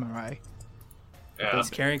the samurai. Yeah, He's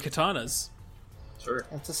carrying katanas. sure.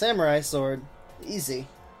 It's a samurai sword. Easy.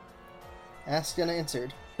 Asked and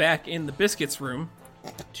answered. Back in the Biscuits room,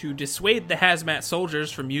 to dissuade the hazmat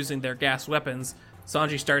soldiers from using their gas weapons,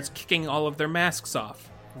 Sanji starts kicking all of their masks off.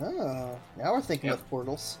 Oh, now we're thinking Yeah. with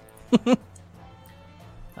portals.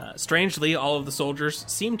 Strangely, all of the soldiers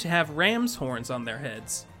seem to have ram's horns on their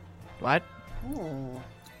heads. What?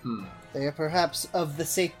 They are perhaps of the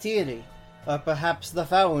Satyri, or perhaps the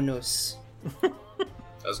Faunus. I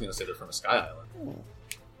was going to say they're from a Sky Island.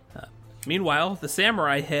 Meanwhile, the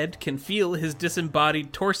samurai head can feel his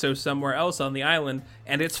disembodied torso somewhere else on the island,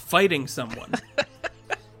 and it's fighting someone.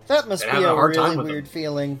 That must They're be having a a hard really time with weird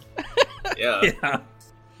feeling. Yeah. Yeah.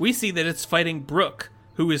 We see that it's fighting Brook,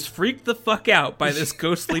 who is freaked the fuck out by this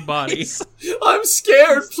ghostly body. I'm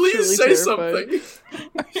scared. Please truly say terrifying.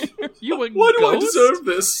 something. You a Why do I ghost? deserve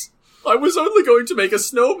this? I was only going to make a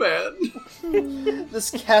snowman. This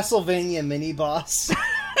Castlevania mini boss.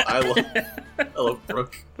 I love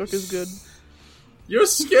Brooke. Book is good. You're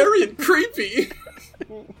scary and creepy.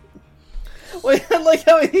 Wait, I like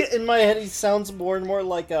how in my head he sounds more and more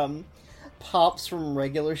like Pops from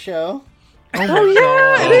Regular Show. Oh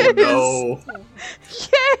yeah, it is. Oh no.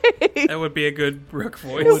 Yay! That would be a good Brooke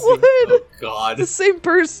voice. It would. Oh god. The same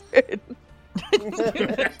person.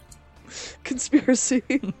 Conspiracy.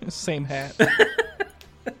 Same hat.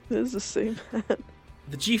 It is the same hat.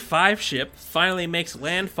 The G5 ship finally makes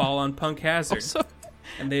landfall on Punk Hazard. So,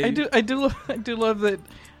 and they I do love that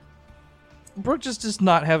Brooke just does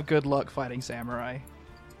not have good luck fighting samurai.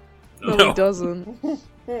 No, No. he doesn't.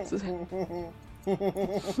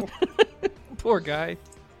 Poor guy.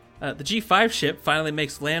 The G5 ship finally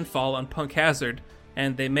makes landfall on Punk Hazard,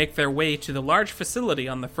 and they make their way to the large facility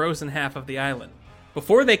on the frozen half of the island.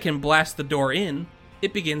 Before they can blast the door in,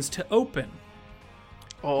 it begins to open,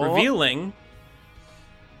 revealing...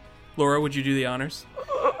 Laura, would you do the honors?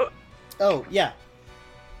 Oh, yeah.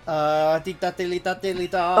 Tita tilita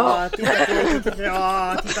tilita. Tita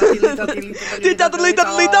tilita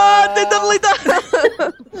tilita.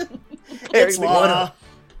 It's Law.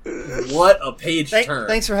 What a page turn.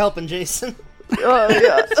 Thanks for helping, Jason. Oh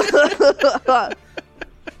yeah.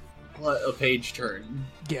 What a page turn.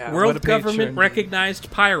 Yeah. what a World page government turn. recognized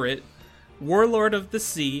pirate, warlord of the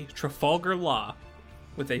sea, Trafalgar Law,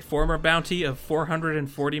 with a former bounty of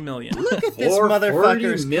 440 million. Look at this 440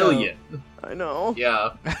 motherfucker's million. I know.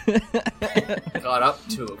 Yeah. Got up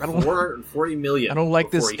to 440 million. I don't like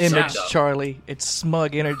this before he image, signed up. Charlie. Its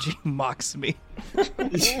smug energy mocks me.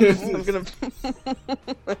 I'm gonna.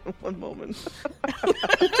 One moment.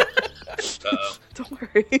 Uh-oh. Don't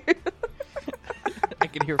worry. I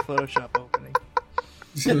can hear Photoshop opening.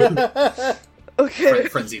 Okay.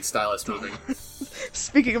 Frenzied stylus moving.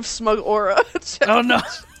 Speaking of smug aura. Oh no!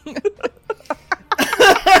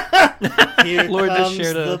 Here Lord just comes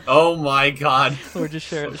shared a- the... Oh my god. We're just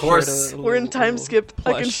sharing. Of course. We're in time skip.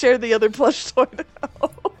 I can share the other plush toy now.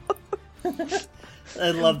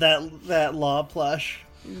 I love that Law plush.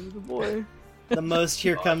 The boy. The most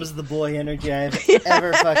Here Comes the Boy energy I've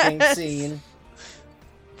ever fucking seen.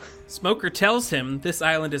 Smoker tells him this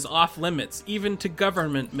island is off limits, even to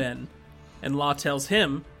government men. And Law tells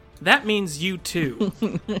him, that means you too.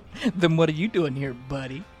 Then what are you doing here,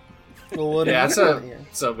 buddy? Well, what Yeah, are you doing here?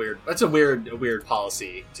 that's a weird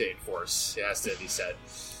policy to enforce. It has to be said.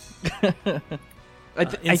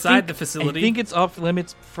 Inside the facility- I think it's off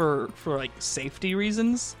limits for like safety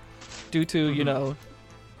reasons, due to you know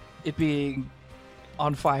it being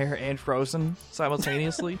on fire and frozen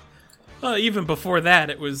simultaneously. Even before that,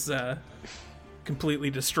 it was completely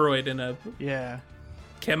destroyed in a Yeah,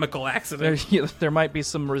 chemical accident. there might be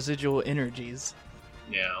some residual energies.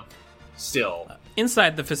 Yeah. Still.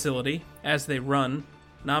 Inside the facility, as they run,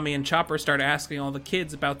 Nami and Chopper start asking all the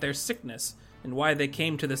kids about their sickness and why they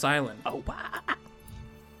came to this island. Oh wow!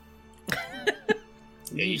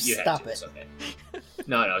 Yeah, you had stop to, it. it's okay.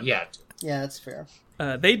 No, you had to. Yeah, that's fair.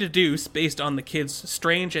 They deduce, based on the kids'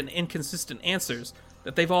 strange and inconsistent answers,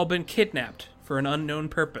 that they've all been kidnapped for an unknown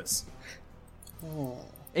purpose.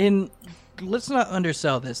 And let's not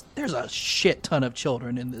undersell this. There's a shit ton of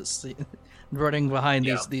children in this scene, running behind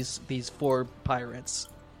Yeah. these four pirates.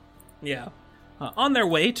 Yeah. On their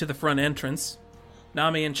way to the front entrance,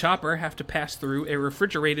 Nami and Chopper have to pass through a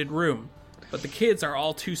refrigerated room, but the kids are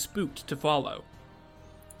all too spooked to follow.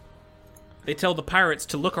 They tell the pirates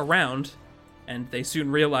to look around, and they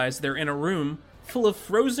soon realize they're in a room full of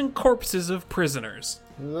frozen corpses of prisoners.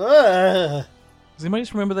 Ugh. Does anybody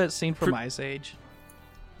just remember that scene from Ice Age?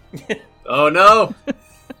 Oh no!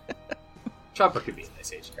 Chopper could be an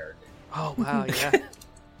Ice Age character. Oh wow, yeah.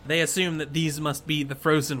 They assume that these must be the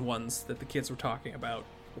frozen ones that the kids were talking about.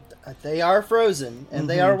 They are frozen, and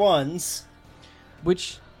they are ones.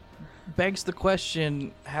 Which begs the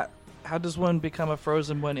question: how does one become a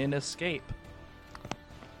frozen one in Escape?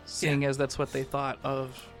 Seeing as that's what they thought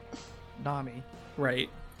of Nami. Right.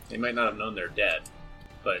 They might not have known they're dead,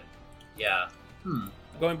 but yeah.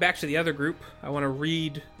 Going back to the other group, I want to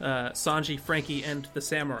read Sanji, Frankie, and the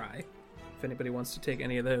Samurai. If anybody wants to take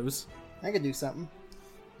any of those. I could do something.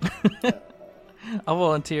 I'll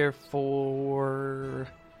volunteer for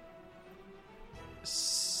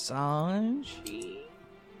Sanji.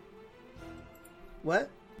 What?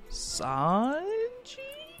 Sanji?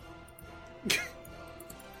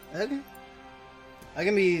 Okay. I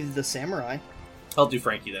can be the samurai. I'll do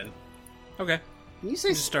Frankie then. Okay. Can you say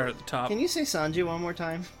Just start at the top. Can you say Sanji one more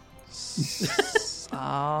time?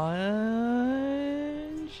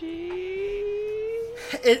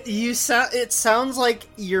 It sounds like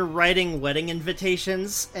you're writing wedding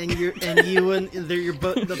invitations, and you and your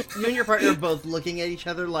partner are both looking at each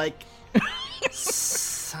other like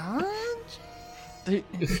Sanji.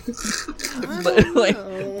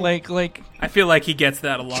 like I feel like he gets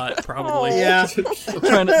that a lot, probably. Yeah.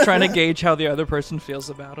 trying to gauge how the other person feels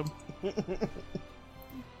about him.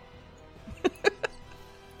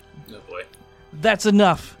 Oh boy. That's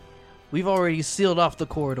enough. We've already sealed off the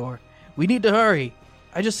corridor. We need to hurry.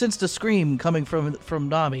 I just sensed a scream coming from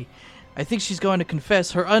Nami. I think she's going to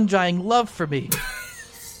confess her undying love for me.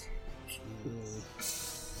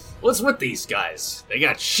 What's with these guys? They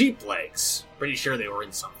got sheep legs. Pretty sure they were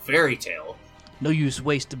in some fairy tale. No use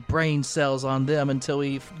wasting brain cells on them until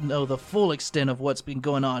we know the full extent of what's been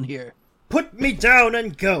going on here. Put me down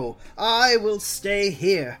and go. I will stay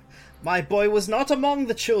here. My boy was not among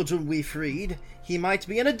the children we freed. He might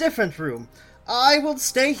be in a different room. I will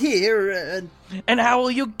stay here and... And how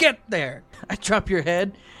will you get there? I chop your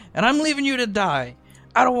head, and I'm leaving you to die.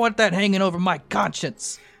 I don't want that hanging over my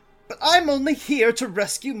conscience. But I'm only here to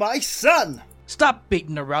rescue my son. Stop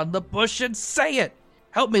beating around the bush and say it.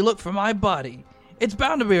 Help me look for my body. It's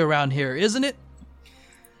bound to be around here, isn't it?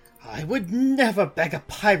 I would never beg a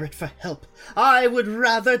pirate for help. I would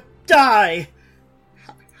rather die.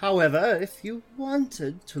 However, if you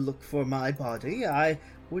wanted to look for my body, I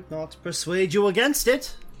would not persuade you against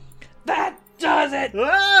it. That does it!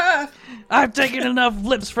 Ah! I've taken enough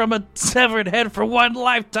lips from a severed head for one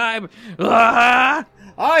lifetime. Ah!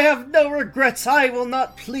 I have no regrets. I will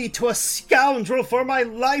not plead to a scoundrel for my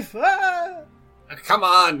life. Ah! Come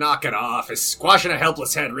on, knock it off. Is squashing a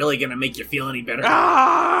helpless head really gonna make you feel any better?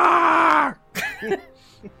 Ah!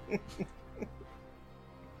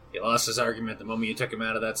 He lost his argument the moment you took him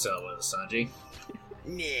out of that cell with us, Sanji.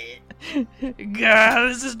 God,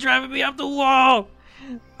 this is driving me up the wall.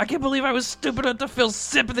 I can't believe I was stupid enough to feel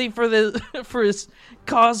sympathy for his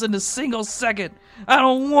cause in a single second. I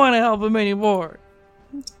don't want to help him anymore.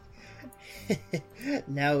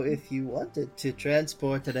 Now, if you wanted to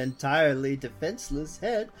transport an entirely defenseless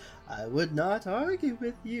head, I would not argue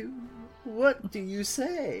with you. What do you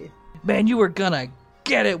say? Man, you were gonna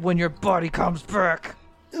get it when your body comes back.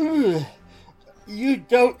 Ugh. You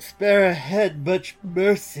don't spare a head much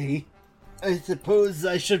mercy. I suppose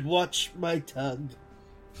I should watch my tongue.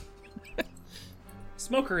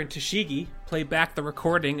 Smoker and Tashigi play back the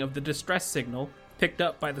recording of the distress signal picked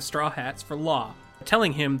up by the Straw Hats for Law,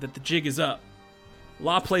 telling him that the jig is up.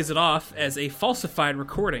 Law plays it off as a falsified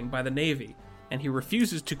recording by the Navy, and he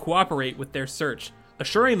refuses to cooperate with their search,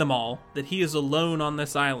 assuring them all that he is alone on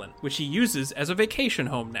this island, which he uses as a vacation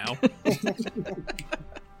home now.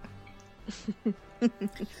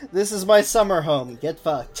 This is my summer home. Get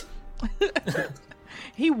fucked.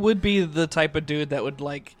 He would be the type of dude that would,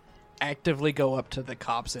 like, actively go up to the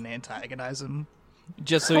cops and antagonize him.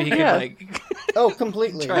 Just so he could, yeah. like... Oh,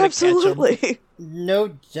 completely. Try to catch him. Absolutely. No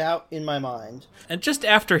doubt in my mind. And just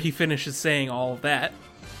after he finishes saying all of that,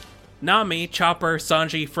 Nami, Chopper,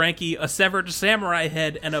 Sanji, Frankie, a severed samurai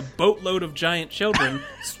head, and a boatload of giant children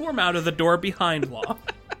swarm out of the door behind Law.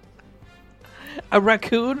 A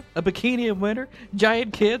raccoon, a bikini in winter,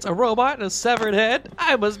 giant kids, a robot, and a severed head?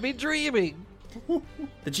 I must be dreaming.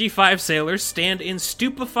 The G5 sailors stand in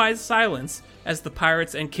stupefied silence as the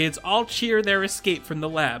pirates and kids all cheer their escape from the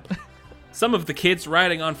lab. Some of the kids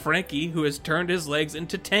riding on Frankie, who has turned his legs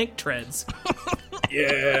into tank treads.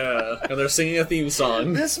 Yeah, and they're singing a theme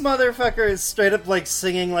song. This motherfucker is straight up like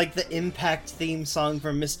singing like the Impact theme song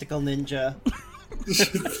from Mystical Ninja.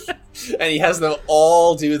 And he has them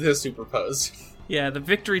all do his super pose. Yeah, the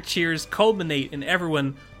victory cheers culminate in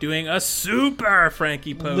everyone doing a super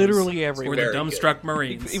Frankie pose. Literally everyone. For the Very dumbstruck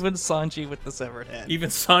Marines. Even Sanji with the severed head. Even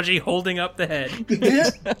Sanji holding up the head.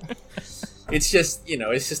 It's just,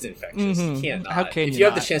 it's just infectious. Mhm. You can't not. How can if you you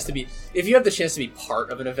have the not? chance to be, if you have the chance to be part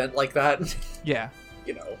of an event like that, Yeah.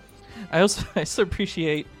 I also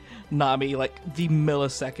appreciate Nami, like, the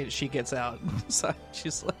millisecond she gets out. So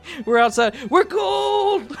she's like, we're outside. We're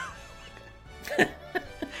cold!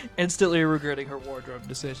 Instantly regretting her wardrobe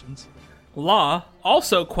decisions. Law,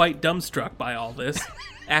 also quite dumbstruck by all this,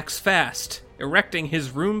 acts fast, erecting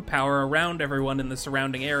his room power around everyone in the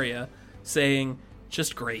surrounding area, saying,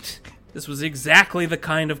 "Just great. This was exactly the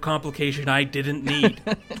kind of complication I didn't need."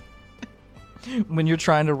 When you're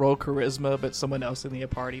trying to roll charisma, but someone else in the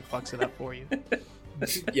party fucks it up for you.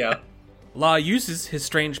 yeah. Law uses his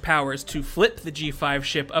strange powers to flip the G5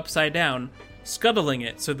 ship upside down, scuttling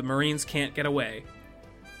it so the Marines can't get away.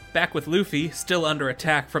 Back with Luffy, still under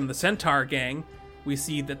attack from the Centaur gang, we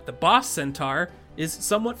see that the boss centaur is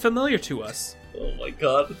somewhat familiar to us. Oh my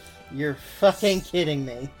god. You're fucking kidding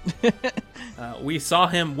me. We saw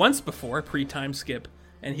him once before, pre-time skip,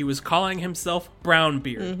 and he was calling himself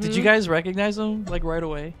Brownbeard. Did you guys recognize him like right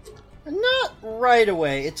away? Not right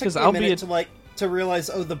away. It took 'Cause me I'll a be minute to realize,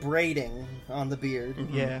 the braiding on the beard.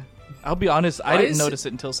 Yeah. I'll be honest, I Why didn't is notice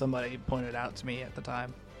it until somebody pointed it out to me at the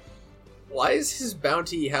time. Why does his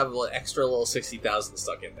bounty have an extra little 60,000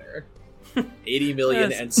 stuck in there? 80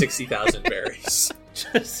 million and 60,000 berries.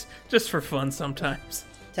 Just for fun sometimes.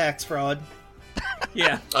 Tax fraud.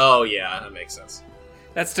 Yeah, Oh yeah, that makes sense.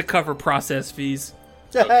 that's to cover process fees.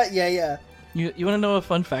 Yeah. You want to know a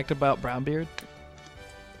fun fact about Brownbeard?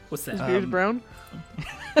 What's that? Beard's brown.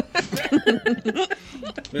 It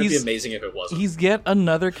would be He's- amazing if it wasn't. He's yet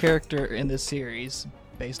another character in this series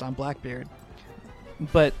based on Blackbeard.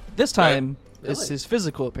 But this time, it's Really? his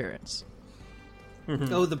physical appearance.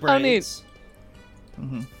 Oh, the Oh, neat. braids.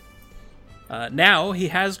 Now he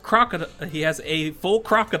has He has a full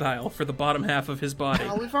crocodile for the bottom half of his body.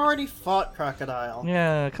 Oh, we've already fought Crocodile.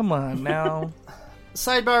 Yeah, come on now.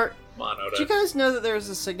 Sidebar, Mono did you guys know that there's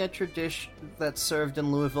a signature dish that's served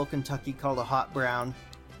in Louisville, Kentucky called a hot brown?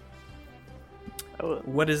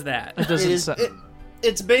 What is that? It doesn't It is, sound...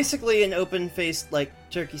 it's basically an open-faced,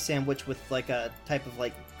 turkey sandwich with, a type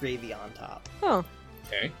of, gravy on top. Oh,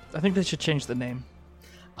 Okay. I think they should change the name.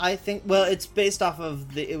 I think, it's based off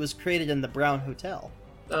of it was created in the Brown Hotel.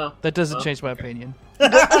 Oh, That doesn't well, change my opinion.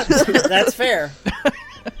 That's fair.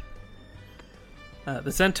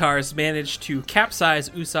 The centaurs manage to capsize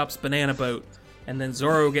Usopp's banana boat, and then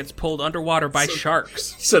Zoro gets pulled underwater by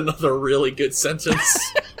sharks. It's another really good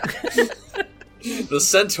sentence. The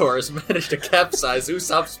centaurs managed to capsize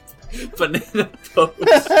Usopp's banana boat.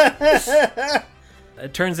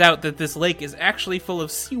 It turns out that this lake is actually full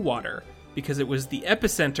of seawater, because it was the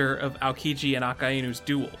epicenter of Aokiji and Akainu's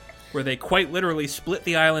duel, where they quite literally split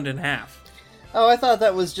the island in half. Oh, I thought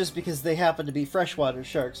that was just because they happen to be freshwater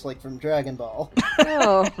sharks, like from Dragon Ball.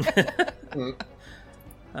 oh.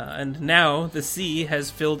 And now the sea has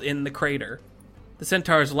filled in the crater. The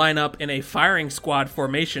centaurs line up in a firing squad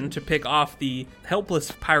formation to pick off the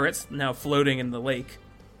helpless pirates now floating in the lake.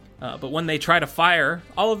 But when they try to fire,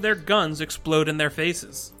 all of their guns explode in their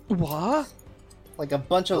faces. What? Like a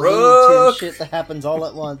bunch of Brooke! Looney Tunes shit that happens all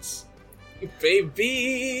at once.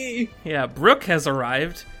 Baby! Yeah, Brook has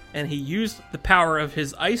arrived, and he used the power of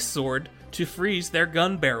his ice sword to freeze their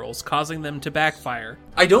gun barrels, causing them to backfire.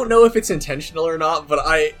 I don't know if it's intentional or not, but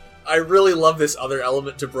I really love this other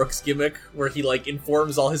element to Brook's gimmick, where he,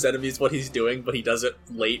 informs all his enemies what he's doing, but he does it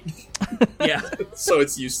late, Yeah. so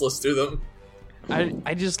it's useless to them.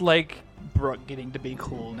 I just like Brooke getting to be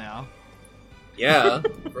cool now. Yeah,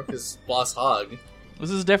 Brook is Boss Hog. This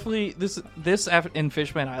is definitely this and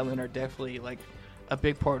Fishman Island are definitely a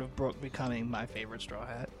big part of Brooke becoming my favorite Straw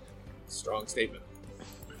Hat, Strong statement.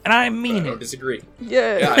 and I But I mean don't it. disagree.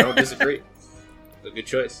 Yeah. Yeah, I don't disagree. A good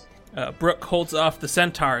choice. Brook holds off the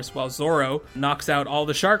centaurs while Zoro knocks out all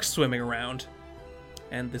the sharks swimming around.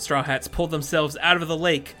 And the Straw Hats pull themselves out of the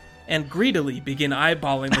lake and greedily begin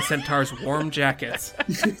eyeballing the centaurs' warm jackets.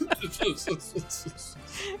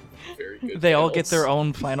 Very good. They all get channels. their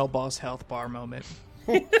own final boss health bar moment.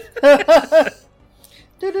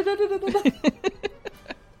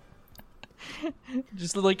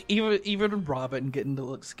 Just even Robin getting to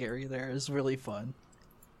look scary there is really fun.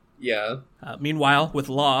 Yeah. Meanwhile, with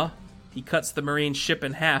Law, he cuts the Marine ship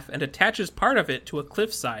in half and attaches part of it to a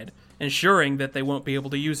cliffside, ensuring that they won't be able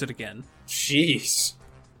to use it again. Jeez.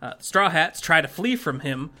 The Straw Hats try to flee from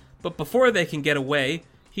him, but before they can get away,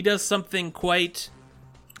 he does something quite,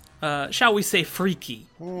 shall we say, freaky.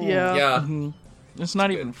 Yeah. Yeah. It's not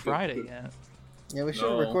Good, even good, Friday good. yet. Yeah, we should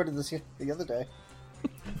have No. recorded this the other day.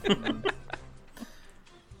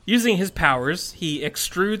 Using his powers, he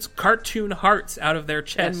extrudes cartoon hearts out of their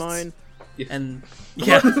chests. And mine. And,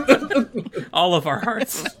 yeah, all of our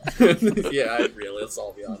hearts. Yeah, really, let's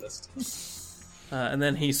all be honest. And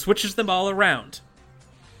then he switches them all around.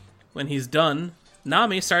 When he's done,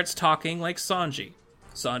 Nami starts talking like Sanji.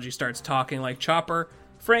 Sanji starts talking like Chopper.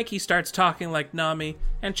 Frankie starts talking like Nami.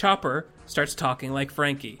 And Chopper starts talking like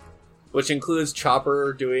Frankie. Which includes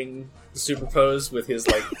Chopper doing the super pose with his,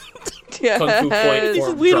 Yes. Kung Fu point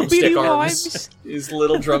form little bitty drumstick arms. arms. His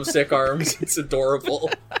little drumstick arms. It's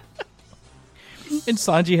adorable. And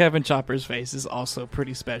Sanji having Chopper's face is also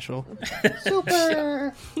pretty special.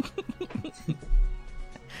 Super!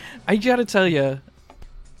 I gotta tell you,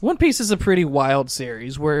 One Piece is a pretty wild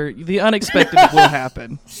series where the unexpected will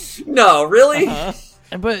happen. No, really?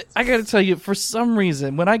 But I gotta tell you, for some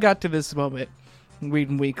reason, when I got to this moment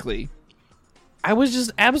reading Weekly, I was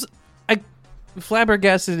just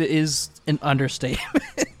flabbergasted is an understatement.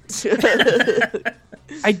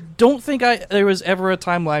 I don't think there was ever a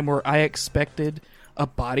timeline where I expected a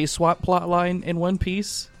body swap plotline in One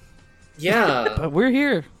Piece, Yeah. but we're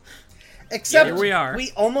here. Except Here we are.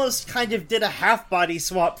 we almost kind of did a half body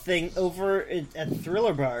swap thing over at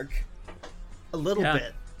Thriller Bark. A little Yeah.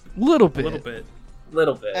 bit. Little A bit. little bit.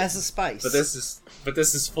 Little bit. As a spice. But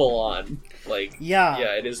this is full on. Like, Yeah.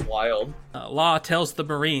 yeah, it is wild. Law tells the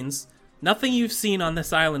Marines, nothing you've seen on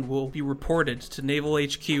this island will be reported to Naval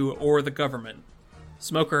HQ or the government.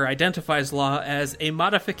 Smoker identifies Law as a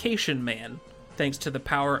modification man, thanks to the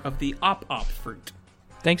power of the Op-Op fruit.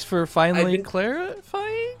 Thanks for finally I've been-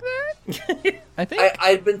 clarifying that. I think.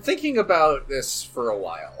 I've been thinking about this for a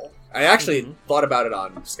while. I actually thought about it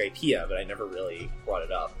on Skypiea, but I never really brought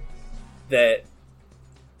it up. That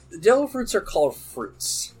the devil fruits are called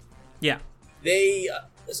fruits. Yeah. They,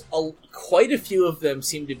 quite a few of them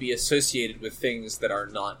seem to be associated with things that are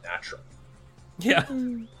not natural. Yeah.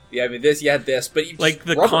 Yeah, I mean, you had this, but you Like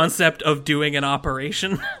the rubber. concept of doing an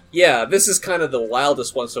operation. Yeah, this is kind of the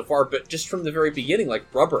wildest one so far, but just from the very beginning, like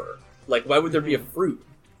rubber. Like, why would there be a fruit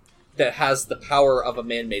that has the power of a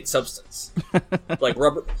man-made substance? Like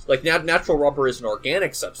rubber, like natural rubber is an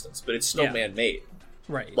organic substance, but it's still Yeah. man-made.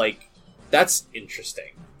 Right. Like, that's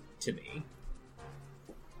interesting to me.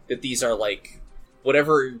 That these are like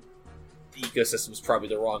whatever ecosystem is probably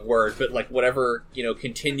the wrong word, but like whatever,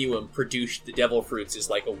 continuum produced the devil fruits is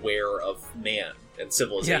like aware of man and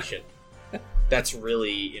civilization. That's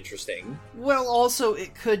really interesting. Well, also,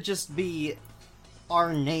 it could just be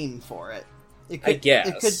our name for it. It could, I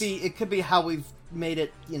guess. It could be how we've made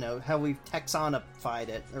it, how we've taxonified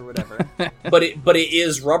it, or whatever. But it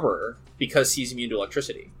is rubber because he's immune to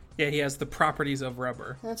electricity. Yeah, he has the properties of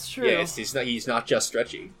rubber. That's true. Yeah, he's not just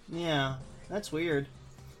stretchy. Yeah, that's weird.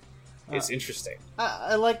 It's interesting.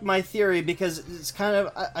 I like my theory because it's kind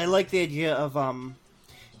of... I like the idea of, kind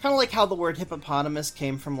of like how the word hippopotamus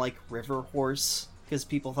came from, like, river horse, because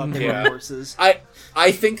people thought they Yeah. were horses.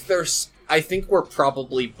 I think we're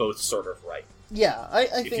probably both sort of right. Yeah, I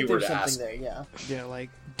you think were there's to something ask. there, yeah. Yeah, like,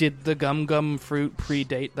 did the gum fruit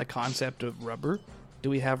predate the concept of rubber? Do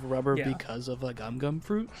we have rubber Yeah. because of a gum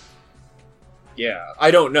fruit? Yeah,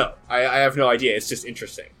 I don't know. I have no idea. It's just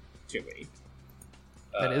interesting to me.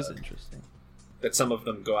 That is interesting. That some of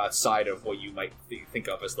them go outside of what you might think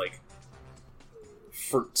of as like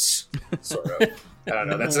fruits, sort of. I don't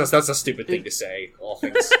know. That's a stupid thing to say, all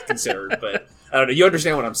things considered. But I don't know. You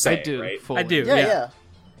understand what I'm saying, I do. right? Fully. I do. Yeah, Yeah.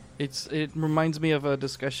 yeah. It reminds me of a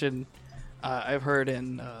discussion I've heard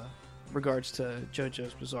in regards to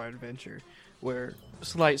JoJo's Bizarre Adventure, where,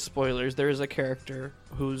 slight spoilers, there is a character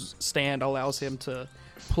whose stand allows him to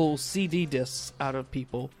pull CD discs out of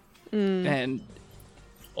people, and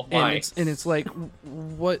Oh my! it's like,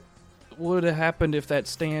 what would have happened if that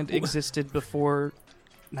stand existed before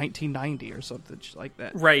 1990 or something like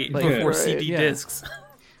that? Right, Like, before Right. CD yeah. discs.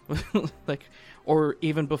 Like, or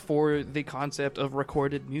even before the concept of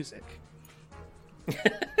recorded music.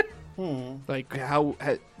 Like, how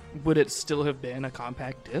would it still have been a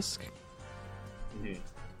compact disc?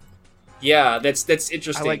 Yeah, that's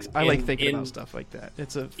interesting. I like thinking in, about stuff like that.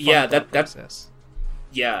 It's a fun Yeah, thought that- process.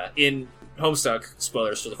 Yeah, in Homestuck,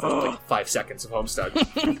 spoilers for the first like 5 seconds of Homestuck.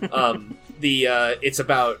 It's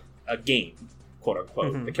about a game, quote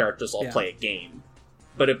unquote. The characters all Yeah. play a game,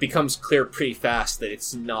 but it becomes clear pretty fast that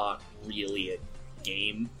it's not really a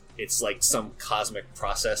game. It's like some cosmic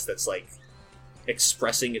process that's like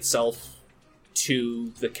expressing itself to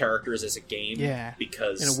the characters as a game. Yeah.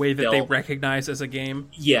 because In a way that they they'll- recognize as a game.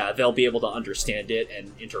 yeah, they'll be able to understand it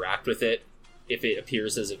and interact with it if it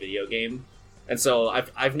appears as a video game. And so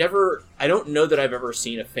I don't know that I've ever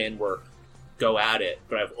seen a fan work go at it,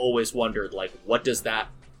 but I've always wondered, like, what does that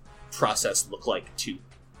process look like to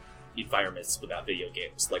environments without video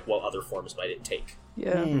games? Like, what other forms might it take?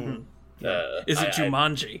 Yeah. Is it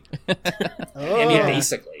Jumanji? I mean,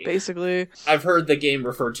 Basically. I've heard the game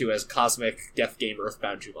referred to as Cosmic Death Game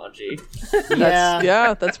Earthbound Jumanji. Yeah,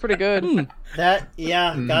 Yeah, that's pretty good. got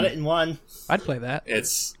it in one. I'd play that.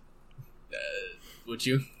 It's... would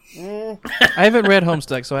you? I haven't read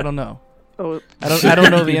Homestuck, so I don't know. Oh, I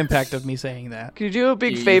don't know the impact of me saying that. could you do a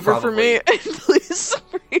big You favor for me? Please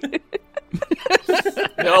read it.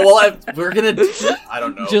 No, well, we're gonna... I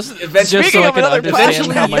don't know. Just so Speaking I of can another understand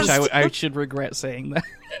podcast. how much I should regret saying that.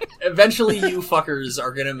 Eventually, you fuckers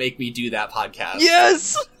are gonna make me do that podcast.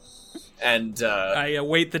 Yes! And, I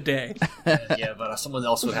await the day. yeah, but someone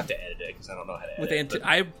else would have to edit it, because I don't know how to edit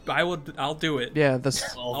With it. I'll do it. Yeah,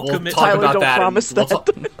 I'll We'll commit- talk Tyler, about don't that. promise We'll,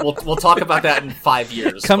 that. we'll talk about that in 5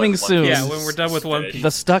 years. Coming when soon. Piece Yeah, when we're done with One finished. Piece.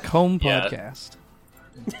 the Stuck Home Yeah. podcast.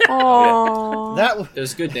 Aww. That It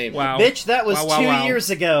was a good name. Wow. bitch. That was Wow, 2 wow. years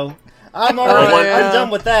ago. I'm already. Oh, yeah. I'm done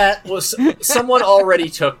with that. Well, someone already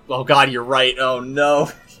took. Oh God, you're right. Oh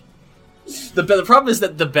no. The problem is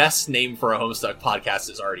that the best name for a Homestuck podcast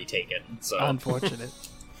is already taken. So, Unfortunate.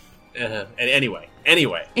 and anyway,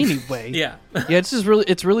 Anyway, Yeah. yeah,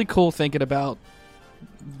 it's really cool thinking about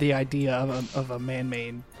the idea of a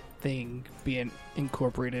man-made thing being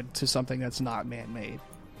incorporated to something that's not man-made.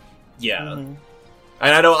 yeah. Mhm.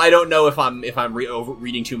 And I don't know if I'm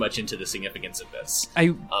reading too much into the significance of this.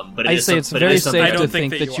 But I say it's very something- safe I to don't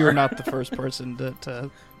think think that that you you're are. not the first person to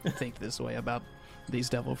think this way about these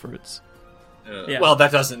devil fruits. Yeah. Well,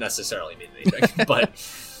 that doesn't necessarily mean anything, but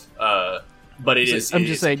it is. I'm it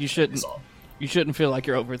just is- saying you is shouldn't all. you shouldn't feel like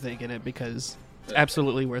you're overthinking it because it's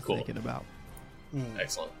absolutely worth Cool. thinking about.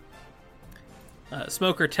 Excellent.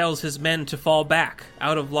 Smoker tells his men to fall back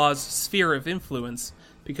out of Law's sphere of influence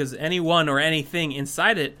because anyone or anything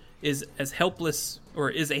inside it is a helpless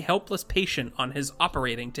patient on his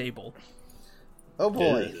operating table, Oh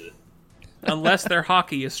boy. unless their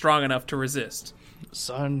hockey is strong enough to resist.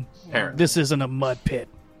 Son, Apparently. this isn't a mud pit.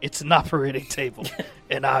 It's an operating table,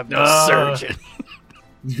 and I'm the surgeon.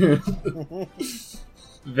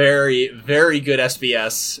 Very, very good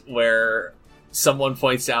SBS where someone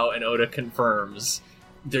points out and Oda confirms.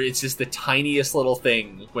 It's just the tiniest little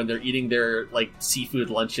thing when they're eating their like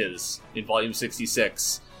seafood lunches in Volume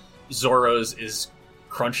 66. Zoro's is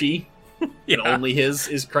crunchy, and only his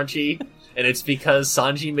is crunchy, and it's because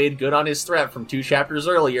Sanji made good on his threat from 2 chapters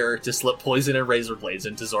earlier to slip poison and razor blades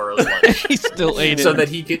into Zoro's lunch, He still ate it. so that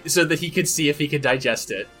he could see if he could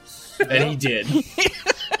digest it, and he did.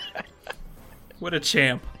 What a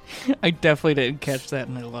champ. I definitely didn't catch that,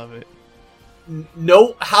 and I love it.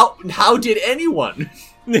 No, how did anyone?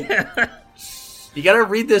 You gotta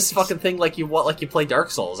read this fucking thing like you play Dark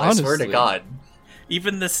Souls. I swear to Honestly. God.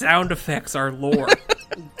 Even the sound effects are lore.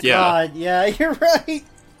 Yeah. God, yeah, you're right.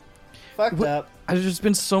 Fucked up. There's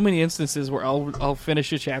been so many instances where I'll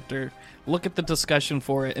finish a chapter, look at the discussion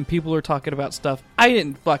for it, and people are talking about stuff I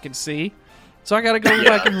didn't fucking see. So I gotta go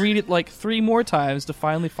back and read it like 3 more times to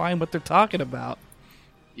finally find what they're talking about.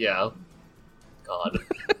 Yeah. God.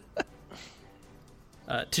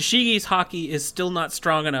 Tashigi's hockey is still not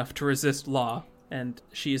strong enough to resist Law, and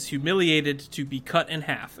she is humiliated to be cut in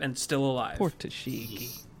half and still alive. Poor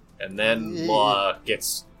Tashigi. And then Law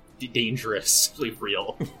gets dangerously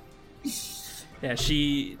real. Yeah,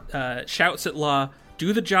 she shouts at Law,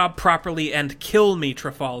 "Do the job properly and kill me,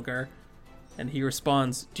 Trafalgar." And he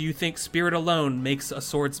responds, "Do you think spirit alone makes a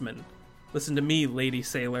swordsman? Listen to me, Lady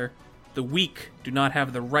Sailor. The weak do not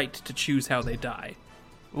have the right to choose how they die."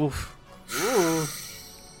 Oof.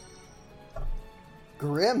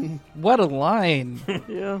 Grim. What a line.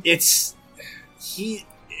 Yeah. It's He's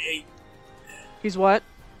what?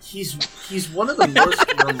 he's one of the most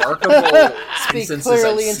remarkable Speak instances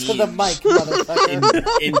clearly I've into seen the mic,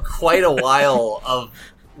 motherfucker. in quite a while of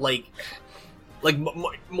like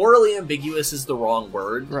morally ambiguous is the wrong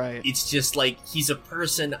word. Right. It's just like he's a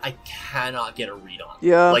person I cannot get a read on.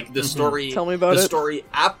 Yeah. Like the story. Tell me about the it. story.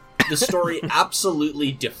 The story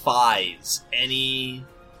absolutely defies any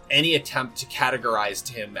attempt to categorize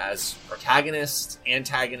him as protagonist,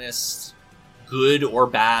 antagonist, good or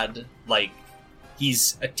bad. Like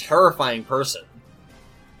he's a terrifying person.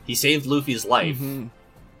 He saved Luffy's life. Mhm.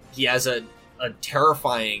 He has a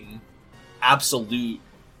terrifying, absolute,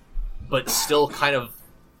 but still kind of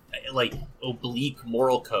like oblique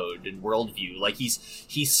moral code and worldview. Like he's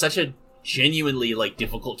such a genuinely like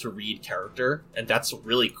difficult to read character, and that's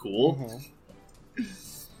really cool.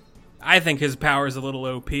 I think his power is a little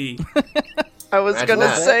OP. I was Imagine gonna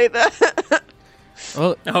that. say that.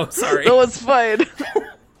 Well, Oh, sorry. That was fine.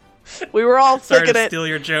 We were all Sorry thinking to it. steal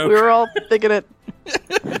your joke. We were all thinking it.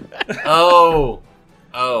 Oh,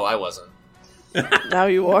 I wasn't. Now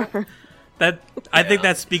you are. I think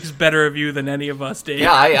that speaks better of you than any of us, Dave.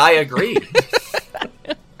 Yeah, I agree.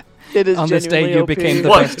 It is On this day, genuinely you OP. became the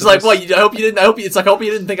What? best It's of like us. what? I hope you didn't. I hope you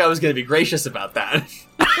didn't think I was going to be gracious about that.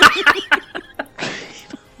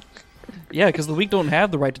 yeah, because the weak don't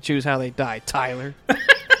have the right to choose how they die, Tyler.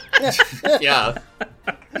 Yeah.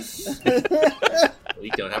 We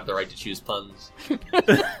don't have the right to choose puns.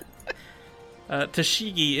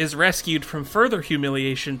 Tashigi is rescued from further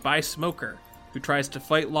humiliation by Smoker, who tries to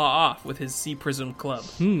fight Law off with his Sea Prism club.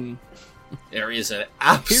 There is an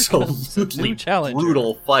comes a absolutely new challenger.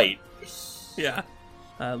 brutal fight. Yeah.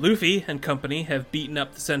 Luffy and company have beaten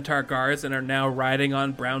up the Centaur guards and are now riding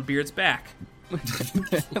on Brownbeard's back.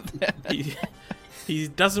 He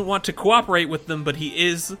doesn't want to cooperate with them, but he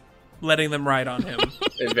is letting them ride on him.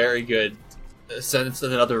 Very good. Since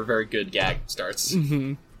another very good gag starts.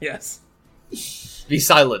 Yes. Be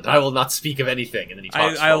silent. I will not speak of anything. And then he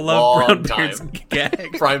talks for I a love long Brownbeard's time.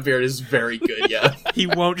 gag. Brownbeard is very good, yeah. He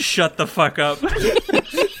won't shut the fuck up.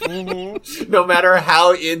 No matter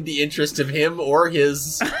how in the interest of him or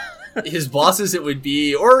his bosses it would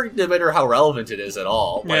be, or no matter how relevant it is at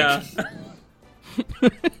all. Like, Yeah.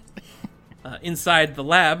 Inside the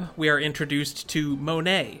lab, we are introduced to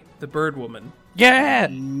Monet, the bird woman. Yeah.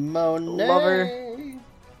 Monet. Love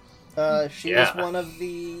her. She Yeah. was one of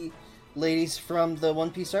the ladies from the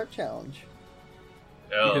One Piece Art Challenge.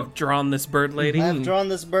 You oh. have drawn this bird lady. I've drawn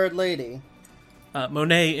this bird lady.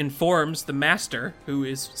 Monet informs the master, who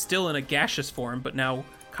is still in a gaseous form, but now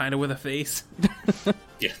kind of with a face,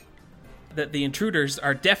 Yeah. that the intruders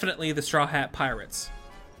are definitely the Straw Hat Pirates.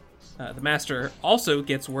 The master also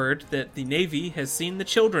gets word that the Navy has seen the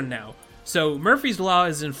children now, so Murphy's Law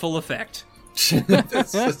is in full effect.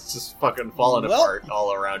 it's just fucking falling Well- apart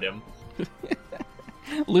all around him.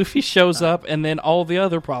 Luffy shows up, and then all the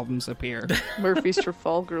other problems appear. Murphy's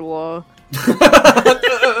Trafalgar Law.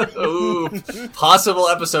 Ooh, possible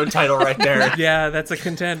episode title right there. Yeah, that's a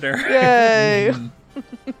contender. Yay!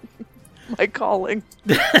 My calling.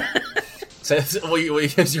 So,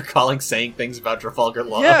 is your calling saying things about Trafalgar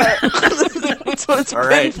Law? Yeah! That's what it's All been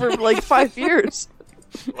right. for like 5 years.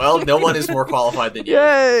 Well, no one is more qualified than you.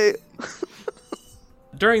 Yay!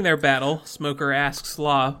 During their battle, Smoker asks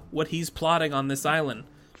Law what he's plotting on this island.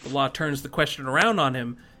 The Law turns the question around on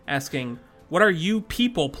him, asking, "What are you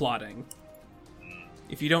people plotting?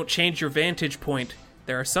 If you don't change your vantage point,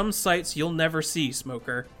 there are some sights you'll never see,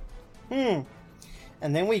 Smoker." And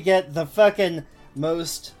then we get the fucking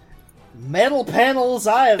most metal panels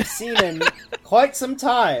I have seen in quite some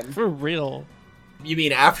time. For real. You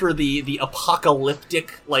mean after the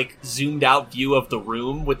apocalyptic, like, zoomed out view of the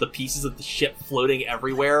room with the pieces of the ship floating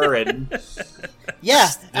everywhere and... Yeah,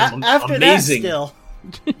 after that amazing. still.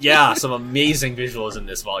 Yeah, some amazing visuals in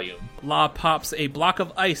this volume. Law pops a block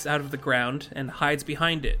of ice out of the ground and hides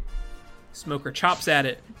behind it. Smoker chops at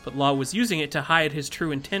it, but Law was using it to hide his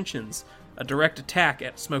true intentions, a direct attack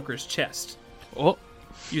at Smoker's chest. Oh,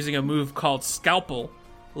 Using a move called Scalpel,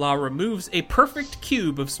 Law removes a perfect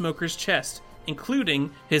cube of Smoker's chest,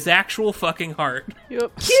 including his actual fucking heart.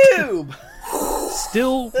 Yep. Cube!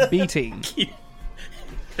 still beating.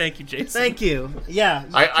 Thank you, Jason. Thank you. Yeah.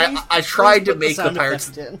 I tried to put make the sound pirates...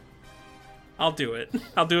 effect in. I'll do it.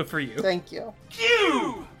 I'll do it for you. Thank you.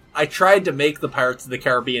 I tried to make the Pirates of the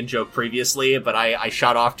Caribbean joke previously, but I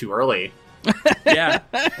shot off too early. Yeah.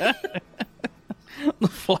 The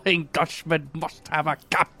Flying Dutchman must have a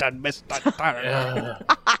captain, Mr. Turner.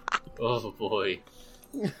 Oh boy.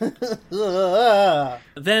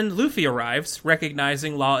 Then Luffy arrives,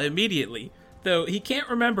 recognizing Law immediately, though he can't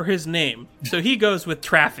remember his name, so he goes with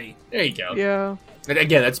Traffy. There you go. Yeah. And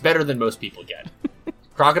again, that's better than most people get.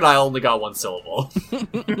 Crocodile only got one syllable.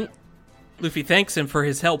 Luffy thanks him for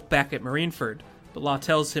his help back at Marineford, but Law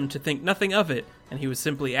tells him to think nothing of it, and he was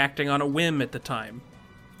simply acting on a whim at the time.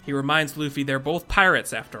 He reminds Luffy they're both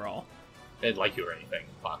pirates after all. Didn't like you or anything,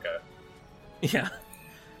 Baka. Yeah.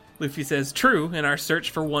 Luffy says, "True, in our search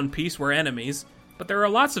for One Piece we're enemies, but there are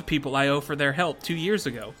lots of people I owe for their help 2 years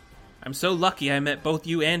ago. I'm so lucky I met both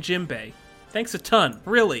you and Jinbei. Thanks a ton,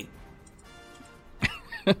 really."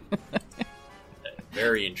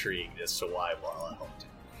 Very intrigued as to why Walla helped.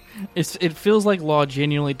 It feels like Law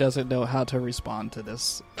genuinely doesn't know how to respond to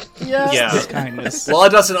this Yeah. this kindness. Walla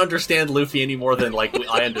doesn't understand Luffy any more than, like,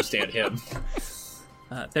 I understand him.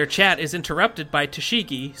 Their chat is interrupted by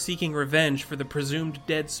Tashigi seeking revenge for the presumed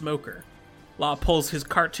dead Smoker. Law pulls his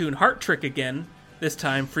cartoon heart trick again, this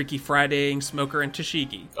time Freaky Fridaying Smoker and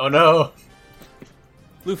Tashigi. Oh no!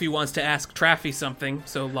 Luffy wants to ask Traffy something,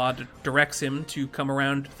 so Law directs him to come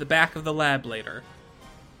around the back of the lab later.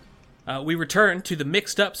 We return to the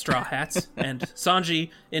mixed-up Straw Hats, and Sanji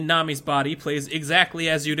in Nami's body plays exactly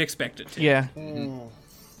as you'd expect it to. Yeah. And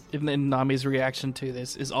then Nami's reaction to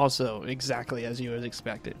this is also exactly as you would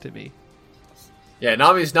expect it to be. Yeah,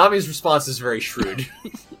 Nami's response is very shrewd.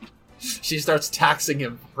 She starts taxing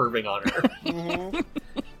him for perving on her.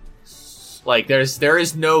 Like there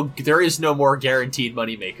is no more guaranteed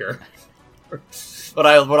moneymaker. What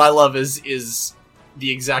I love is the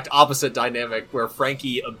exact opposite dynamic where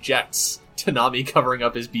Frankie objects to Nami covering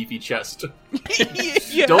up his beefy chest.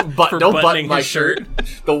 Yeah. Don't For button buttoning my his shirt.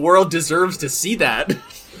 The world deserves to see that.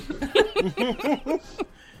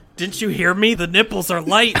 Didn't you hear me? The nipples are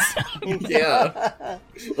light. Yeah.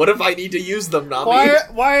 What if I need to use them, Nami?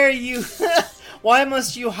 Why are you... Why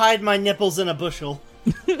must you hide my nipples in a bushel?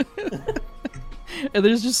 And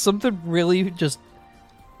there's just something really just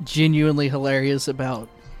genuinely hilarious about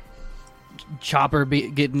Chopper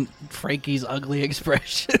getting Frankie's ugly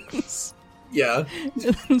expressions. Yeah, And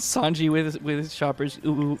then Sanji with Chopper's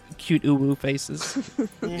cute uwu faces.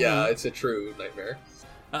 yeah, it's a true nightmare.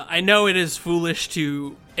 I know it is foolish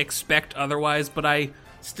to expect otherwise, but I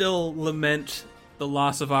still lament the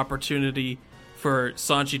loss of opportunity for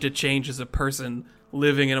Sanji to change as a person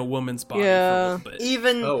living in a woman's body for a little bit.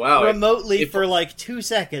 Even Oh, wow. remotely It- for like 2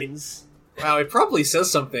 seconds. Wow, it probably says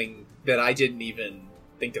something that I didn't even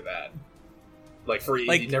think of that. Like,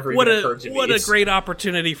 Like, it never what even a occurred to me. what a It's- great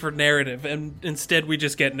opportunity for narrative, and instead we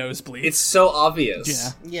just get nosebleeds. It's so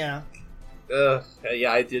obvious. Yeah. Yeah.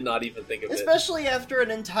 Yeah, I did not even think of it. Especially after an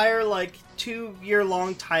entire, like,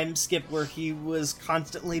 2-year-long time skip where he was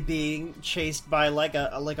constantly being chased by, like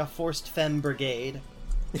a forced femme brigade.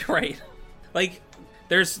 Right. Like,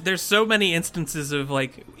 there's so many instances of,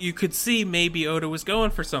 like, you could see maybe Oda was going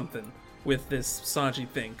for something with this Sanji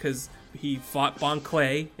thing, because he fought Bon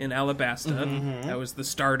Clay in Alabasta. That was the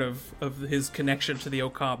start of his connection to the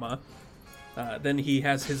Okama. Then he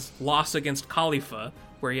has his loss against Khalifa,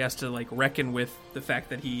 where he has to, like, reckon with the fact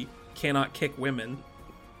that he cannot kick women.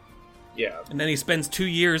 Yeah. And then he spends 2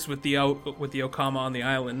 years with the Okama on the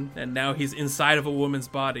island, and now he's inside of a woman's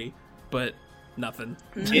body, but nothing.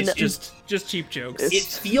 It's just cheap jokes. It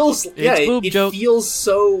feels... Yeah, boob it joke. feels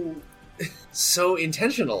so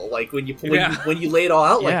intentional, like, when you lay it all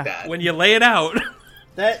out Yeah. like that. When you lay it out,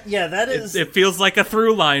 That is... it feels like a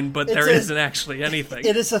through line, but there a- isn't actually anything.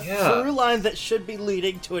 It is a Yeah. through line that should be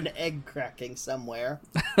leading to an egg cracking somewhere.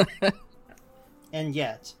 And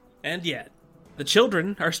yet... And yet, the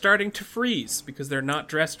children are starting to freeze because they're not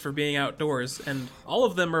dressed for being outdoors, and all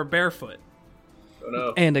of them are barefoot. Oh,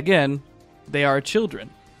 no. And again, they are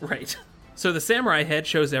children. Right. So the samurai head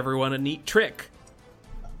shows everyone a neat trick.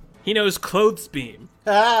 He knows Clothes Beam.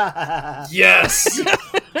 Yes!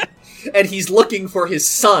 And he's looking for his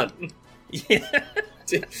son. Yeah.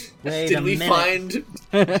 Did Wait a we minute.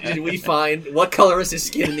 find what color is his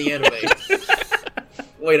skin in the anime?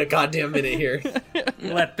 Wait a goddamn minute here.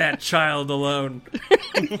 Let that child alone.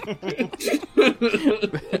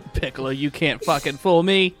 Piccolo, you can't fucking fool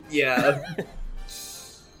me. Yeah.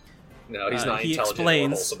 No, he's not he intelligent or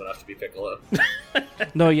explains- wholesome enough to be Piccolo.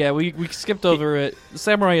 No, yeah, we skipped over it.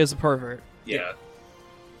 Samurai is a pervert. Yeah.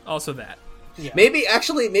 Also that. Maybe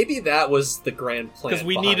that was the grand plan. 'Cause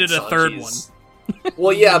we behind needed a third Sanji's-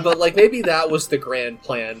 Well, yeah, but like maybe that was the grand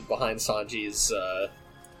plan behind Sanji's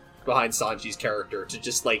character, to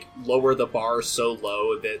just like lower the bar so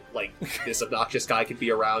low that like this obnoxious guy could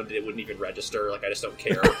be around and it wouldn't even register. Like, I just don't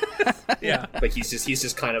care. Yeah. Like he's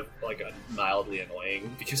just kind of like a mildly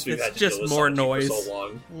annoying because we've It's had to just deal with more Sanji noise. for so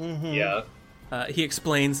long. Yeah. He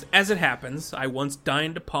explains, as it happens, I once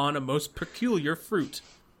dined upon a most peculiar fruit,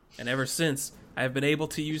 and ever since I have been able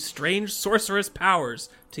to use strange sorcerous powers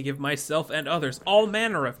to give myself and others all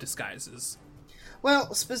manner of disguises.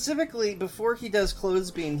 Well, specifically, before he does Clothes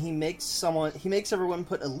Beam, he makes everyone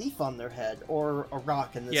put a leaf on their head, or a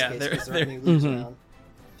rock in this Yeah, case, there- because there are any leaves around.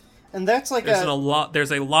 And that's like There's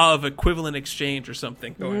a law of equivalent exchange or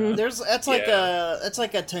something going on. that's like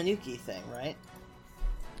a Tanuki thing, right?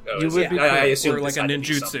 Oh, You is would it? be I Or assume like a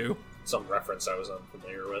ninjutsu. some reference I was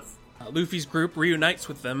unfamiliar with. Luffy's group reunites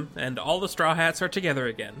with them, and all the Straw Hats are together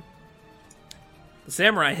again. The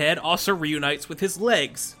samurai head also reunites with his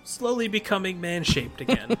legs, slowly becoming man-shaped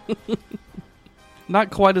again. Not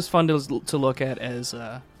quite as fun to look at as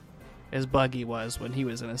Buggy was when he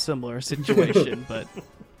was in a similar situation, but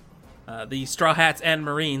The Straw Hats and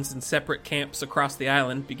Marines in separate camps across the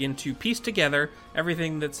island begin to piece together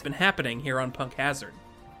everything that's been happening here on Punk Hazard.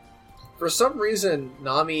 For some reason,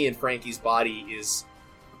 Nami in Frankie's body is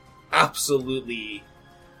absolutely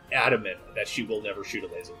adamant that she will never shoot a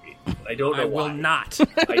laser beam. I don't know I why. will not.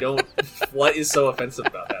 I don't. What is so offensive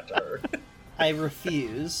about that to her? I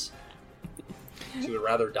refuse. She would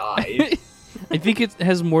rather die. I think it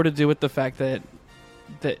has more to do with the fact that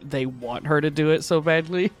they want her to do it so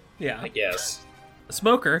badly. Yeah. I guess.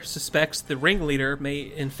 Smoker suspects the ringleader may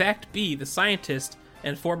in fact be the scientist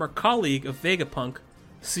and former colleague of Vegapunk,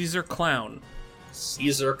 Caesar Clown,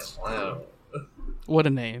 Caesar Clown. What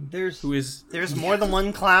a name! There's who is more than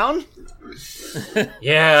one clown.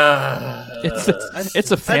 Yeah.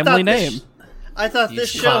 It's a family name. I thought These this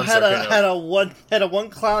show clowns had are a gonna- one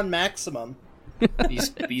clown maximum.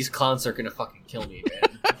 These clowns are gonna fucking kill me,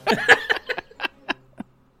 man.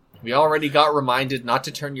 We already got reminded not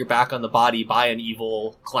to turn your back on the body by an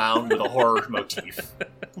evil clown with a horror motif.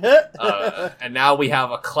 And now we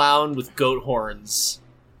have a clown with goat horns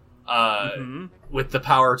with the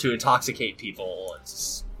power to intoxicate people.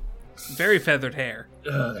 It's Very feathered hair.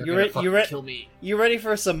 They're You gonna re- fucking you re- kill me. You ready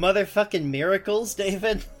for some motherfucking miracles,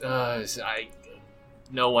 David?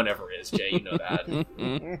 No one ever is, Jay. You know that.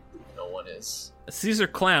 No one is. Caesar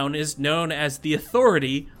Clown is known as the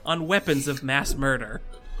authority on weapons of mass murder.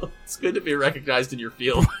 It's good to be recognized in your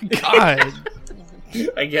field. God.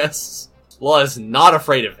 I guess. Law is not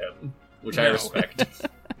afraid of him, which I No. respect.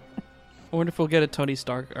 I wonder if we'll get a Tony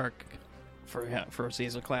Stark arc for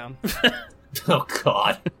Caesar Clown. Oh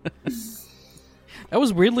God. That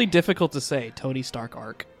was weirdly difficult to say, Tony Stark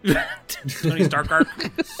arc. Tony Stark arc.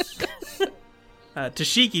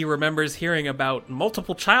 Tashiki remembers hearing about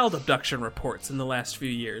multiple child abduction reports in the last few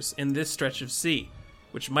years in this stretch of sea,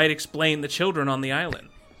 which might explain the children on the island.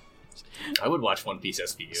 I would watch One Piece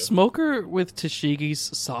SVU. Smoker with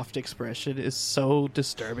Tashigi's soft expression is so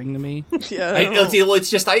disturbing to me. Yeah. It's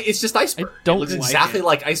just Iceberg. I don't it looks like exactly it.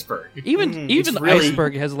 like Iceberg. Even really-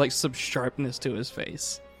 Iceberg has like some sharpness to his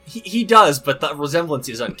face. He does, but the resemblance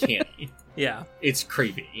is uncanny. Yeah. It's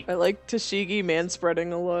creepy. I like Tashigi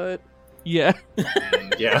manspreading a lot. Yeah.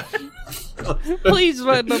 Yeah. Please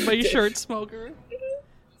button up my shirt, Smoker.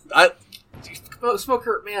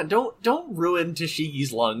 Smoker, man, don't ruin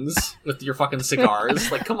Tashigi's lungs with your fucking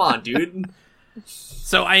cigars. Like, come on, dude.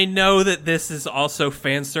 So I know that this is also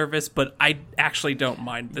fan service, but I actually don't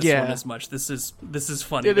mind this Yeah. one as much. This is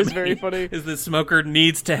funny. It to is me, very funny. Is that Smoker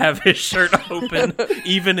needs to have his shirt open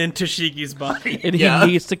even in Tashigi's body. And Yeah.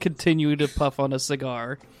 he needs to continue to puff on a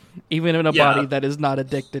cigar, even in a Yeah. body that is not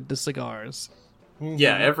addicted to cigars.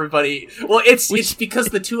 Yeah, everybody. Well, it's because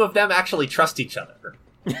the two of them actually trust each other.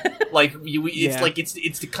 Like Yeah.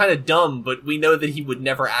 it's kind of dumb, but we know that he would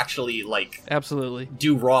never actually like Absolutely.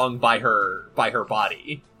 do wrong by her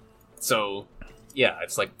body. So yeah,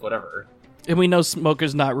 it's like whatever. And we know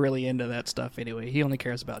Smoker's not really into that stuff anyway. He only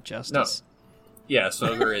cares about justice. Yeah,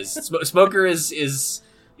 Smoker is Smoker is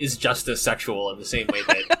justice sexual in the same way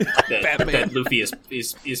that Luffy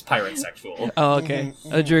is pirate sexual. Oh, okay. I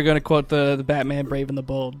thought you were going to quote the Batman Brave and the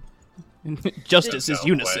Bold. Justice is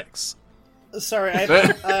No, unisex. Sorry,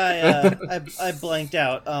 I blanked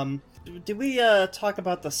out. Did we talk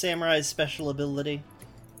about the samurai's special ability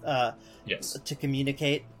Yes. to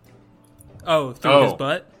communicate? Oh, through his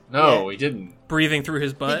butt? No, Yeah. we didn't. Breathing through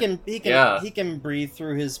his butt? Yeah. He can breathe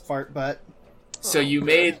through his fart butt. So you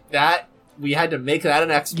made that. We had to make that an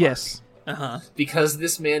X mark. Yes. Uh-huh. Because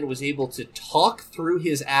this man was able to talk through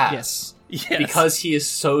his ass. Yes. Because he is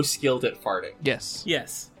so skilled at farting. Yes.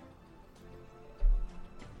 Yes.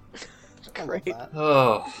 I love Great. that.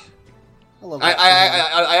 Oh. I love that.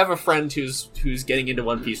 I have a friend who's getting into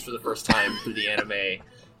One Piece for the first time through the anime,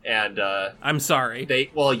 and I'm sorry.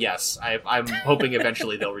 yes, I'm hoping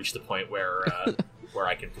eventually they'll reach the point where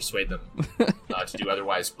I can persuade them to do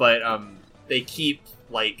otherwise. But they keep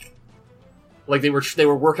like they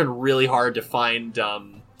were working really hard to find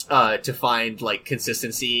like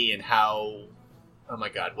consistency in how. Oh my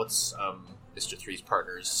God, what's Mr. Three's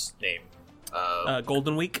partner's name?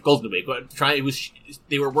 Golden Week? Golden Week, but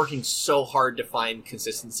they were working so hard to find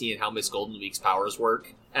consistency in how Miss Golden Week's powers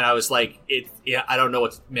work, and I was like, I don't know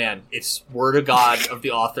it's word of God of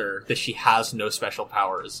the author that she has no special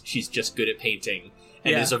powers. She's just good at painting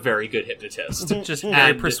and Yeah. is a very good hypnotist. Just very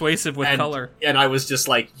And- persuasive with color. And I was just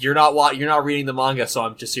like, you're not reading the manga,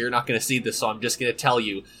 so you're not going to see this, so I'm just going to tell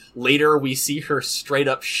you. Later, we see her straight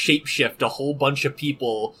up shapeshift a whole bunch of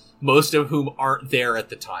people, most of whom aren't there at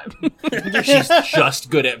the time. She's just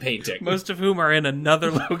good at painting. Most of whom are in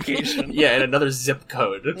another location. Yeah, in another zip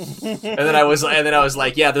code. And then I was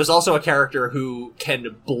like, yeah, there's also a character who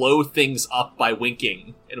can blow things up by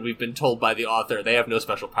winking, and we've been told by the author they have no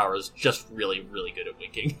special powers, just really, really good at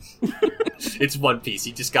winking. It's One Piece.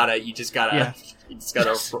 You just gotta Yeah.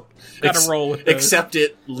 Gotta roll with those. accept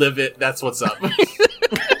it, live it. That's what's up.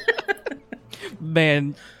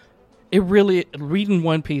 Man, it really reading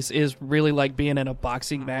One Piece is really like being in a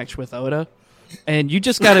boxing match with Oda, and you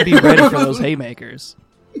just got to be ready for those haymakers.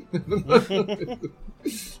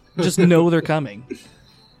 Just know they're coming.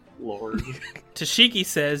 Lord. Tashiki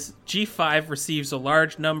says G5 receives a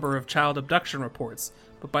large number of child abduction reports,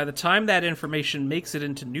 but by the time that information makes it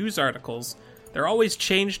into news articles, they're always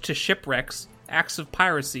changed to shipwrecks, acts of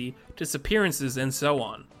piracy, disappearances, and so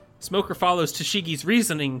on. Smoker follows Tashigi's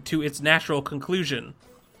reasoning to its natural conclusion.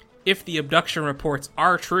 If the abduction reports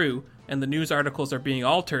are true, and the news articles are being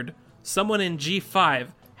altered, someone in G5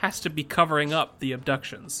 has to be covering up the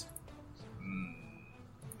abductions.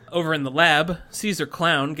 Over in the lab, Caesar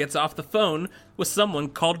Clown gets off the phone with someone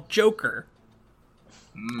called Joker.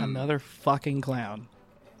 Another fucking clown.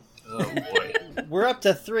 Oh boy. We're up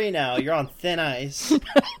to 3 now. You're on thin ice.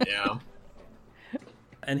 Yeah.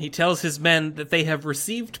 And he tells his men that they have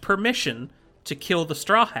received permission to kill the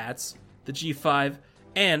Straw Hats, the G5,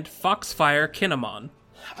 and Foxfire Kinemon.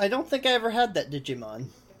 I don't think I ever had that Digimon.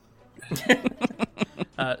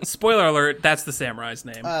 Spoiler alert, that's the samurai's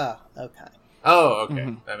name. Okay. Oh,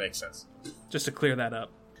 okay. That makes sense. Just to clear that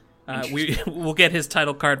up. We'll get his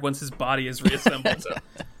title card once his body is reassembled.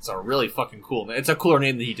 It's a really fucking cool name. It's a cooler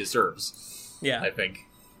name than he deserves, Yeah. I think.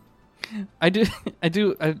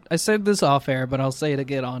 I said this off air, but I'll say it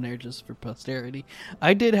again on air just for posterity.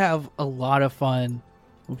 I did have a lot of fun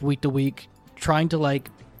week to week trying to like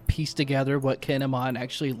piece together what Kinemon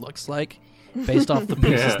actually looks like based off the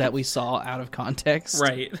pieces that we saw out of context.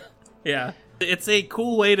 Right. Yeah. It's a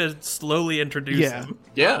cool way to slowly introduce him.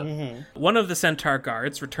 Yeah. One of the Centaur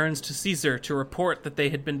guards returns to Caesar to report that they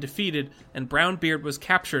had been defeated and Brownbeard was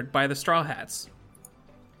captured by the Straw Hats.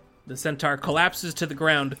 The Centaur collapses to the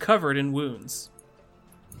ground, covered in wounds.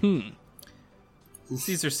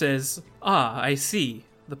 Caesar says, I see,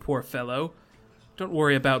 the poor fellow. Don't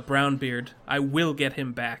worry about Brownbeard. I will get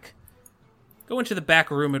him back. Go into the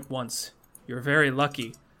back room at once. You're very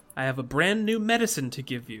lucky. I have a brand new medicine to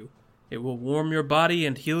give you. It will warm your body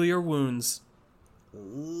and heal your wounds.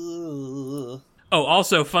 Ooh. Oh,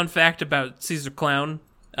 also, fun fact about Caesar Clown.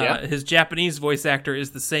 Yeah. His Japanese voice actor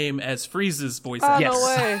is the same as Frieza's voice Oh, actor. no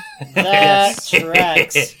way. That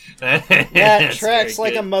tracks. That That's tracks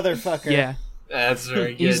very like a good. motherfucker. Yeah, That's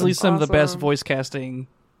very good. easily some of the best Awesome. voice casting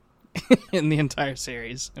in the entire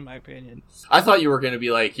series, in my opinion. I thought you were going to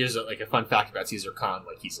be like, here's a fun fact about Caesar Khan,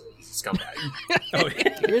 like he's a scumbag. Oh,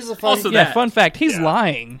 Here's a fun. Also Yeah, that. fun fact, he's Yeah.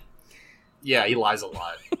 lying. Yeah, he lies a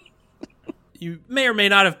lot. You may or may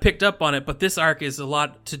not have picked up on it, but this arc is a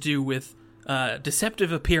lot to do with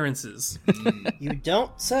deceptive appearances. You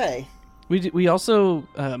don't say. We also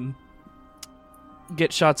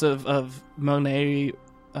get shots of Monet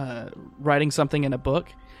writing something in a book,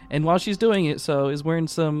 and while she's doing it, so is wearing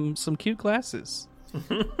some cute glasses.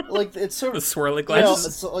 Like it's sort The of swirly you know,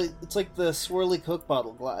 glasses. it's like the swirly Coke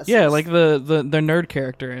bottle glasses. Yeah, like the nerd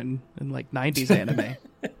character in like 90s anime.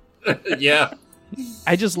 Yeah.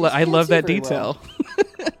 I can't love see that very detail.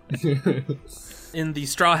 In the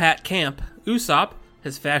Straw Hat camp, Usopp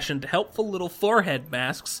has fashioned helpful little forehead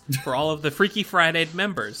masks for all of the Freaky Friday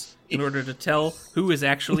members in order to tell who is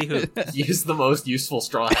actually who. He's the most useful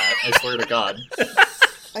straw hat, I swear to God.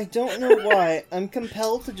 I don't know why. I'm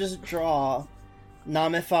compelled to just draw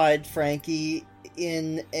Namified Frankie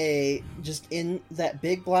in that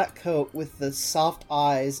big black coat with the soft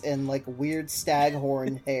eyes and like weird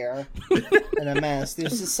staghorn hair and a mask.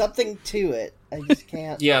 There's just something to it. I just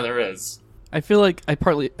can't. Yeah, there is. I feel like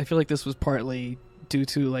this was partly due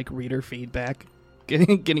to like reader feedback,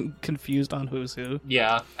 getting confused on who's who.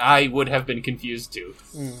 Yeah, I would have been confused too.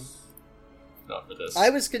 Not for this. I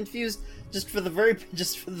was confused just for the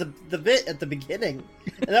bit at the beginning,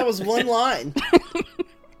 and that was one line.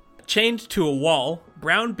 Chained to a wall,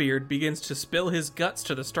 Brownbeard begins to spill his guts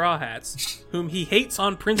to the Straw Hats, whom he hates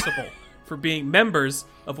on principle for being members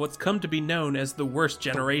of what's come to be known as the Worst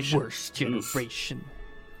Generation. Worst generation.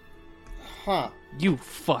 Huh. You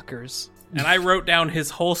fuckers. And I wrote down his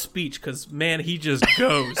whole speech because, man, he just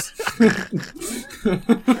goes.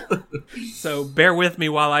 So bear with me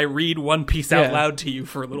while I read One Piece out Yeah. loud to you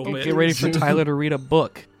for a little bit. Get ready for Tyler to read a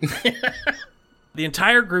book. The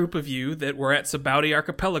entire group of you that were at Sabaudi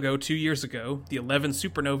Archipelago 2 years ago, the 11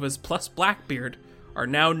 supernovas plus Blackbeard, are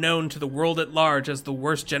now known to the world at large as the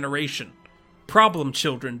Worst Generation. Problem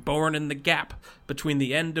children born in the gap between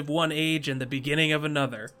the end of one age and the beginning of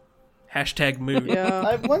another. #mood. Yeah.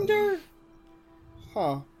 I wonder.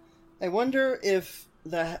 I wonder if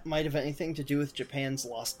that might have anything to do with Japan's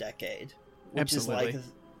lost decade, which Absolutely. is like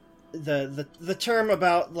the term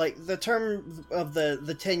about like the term of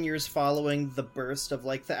the 10 years following the burst of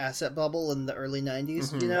like the asset bubble in the early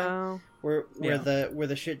 90s. You know, Wow. where Yeah.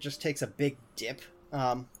 the shit just takes a big dip,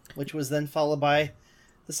 which was then followed by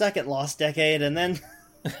the second lost decade, and then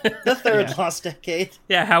the third lost decade.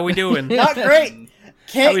 Yeah, how we doing? Not great.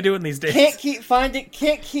 How we doing these days? Can't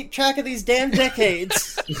keep track of these damn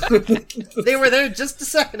decades. They were there just a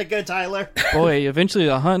second ago, Tyler. Boy, eventually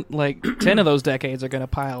like 10 of those decades are going to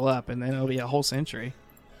pile up, and then it'll be a whole century.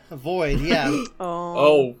 A void, yeah.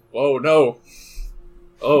 Oh. Oh no.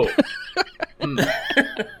 Oh.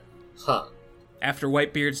 Huh. After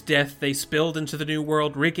Whitebeard's death, they spilled into the New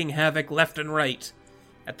World, wreaking havoc left and right.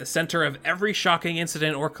 At the center of every shocking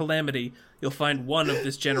incident or calamity, you'll find one of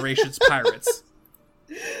this generation's pirates.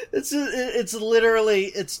 It's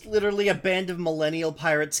literally a band of millennial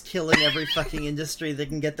pirates killing every fucking industry they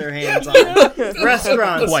can get their hands on.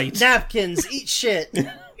 Restaurants, Quite. napkins, eat shit.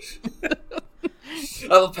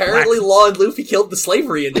 Apparently, Law and Luffy killed the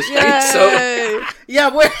slavery industry, so... Yay! Yeah,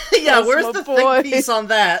 where's my the boy. thick piece on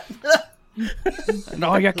that? And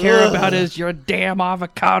all you care about is your damn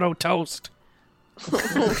avocado toast.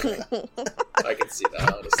 I can see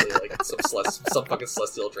that, honestly. Like, some fucking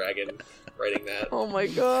celestial dragon writing that. Oh my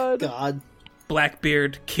god. God.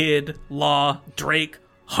 Blackbeard, Kid, Law, Drake,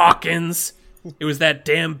 Hawkins. It was that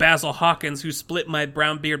damn Basil Hawkins who split my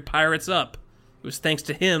Brownbeard pirates up. It was thanks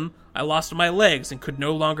to him I lost my legs and could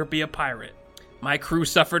no longer be a pirate. My crew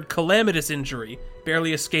suffered calamitous injury,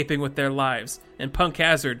 barely escaping with their lives, and Punk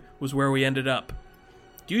Hazard was where we ended up.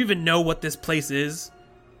 Do you even know what this place is?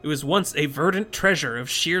 It was once a verdant treasure of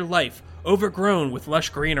sheer life, overgrown with lush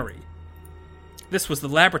greenery. This was the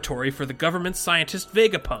laboratory for the government scientist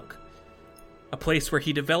Vegapunk, a place where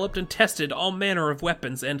he developed and tested all manner of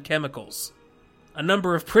weapons and chemicals. A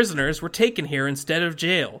number of prisoners were taken here instead of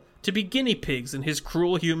jail, to be guinea pigs in his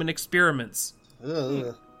cruel human experiments.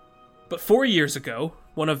 Ugh. But 4 years ago,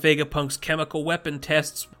 one of Vegapunk's chemical weapon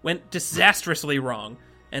tests went disastrously wrong,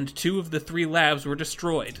 and 2 of the 3 labs were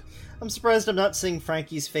destroyed. I'm surprised I'm not seeing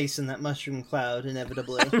Frankie's face in that mushroom cloud,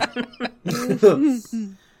 inevitably.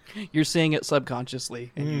 You're seeing it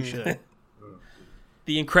subconsciously, and you should.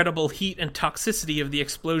 The incredible heat and toxicity of the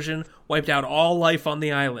explosion wiped out all life on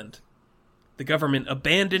the island. The government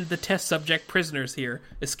abandoned the test subject prisoners here,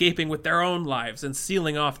 escaping with their own lives and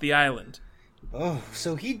sealing off the island. Oh,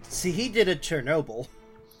 so he did a Chernobyl.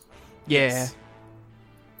 Yeah.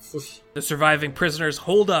 The surviving prisoners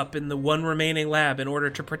holed up in the one remaining lab in order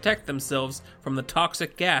to protect themselves from the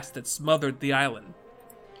toxic gas that smothered the island.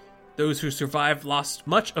 Those who survived lost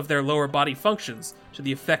much of their lower body functions to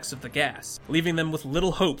the effects of the gas, leaving them with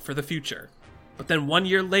little hope for the future. But then 1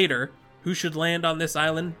 year later, who should land on this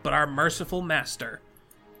island but our merciful master?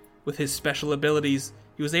 With his special abilities,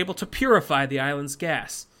 he was able to purify the island's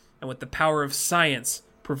gas, and with the power of science,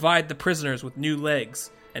 provide the prisoners with new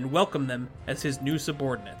legs, and welcome them as his new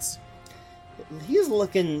subordinates. He's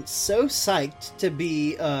looking so psyched to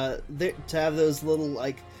be there, to have those little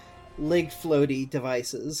like leg floaty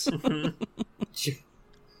devices.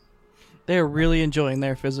 They're really enjoying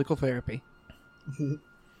their physical therapy.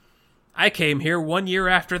 I came here 1 year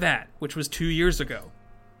after that, which was 2 years ago.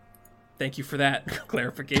 Thank you for that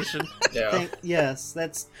clarification. Yeah. Yes,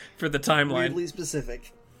 that's For the timeline. weirdly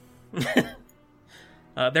specific.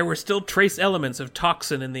 There were still trace elements of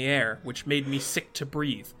toxin in the air, which made me sick to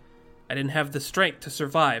breathe. I didn't have the strength to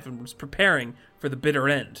survive and was preparing for the bitter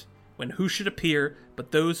end, when who should appear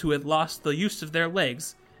but those who had lost the use of their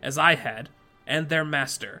legs, as I had, and their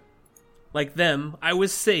master. Like them, I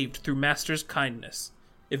was saved through Master's kindness.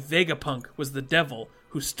 If Vegapunk was the devil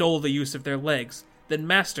who stole the use of their legs, then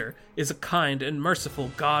Master is a kind and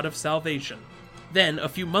merciful god of salvation. Then, a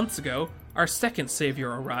few months ago, our second savior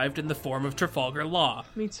arrived in the form of Trafalgar Law,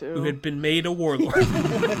 Me too. who had been made a warlord.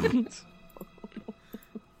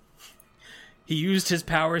 He used his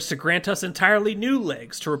powers to grant us entirely new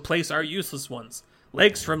legs to replace our useless ones,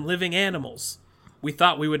 legs from living animals. We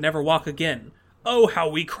thought we would never walk again. Oh, how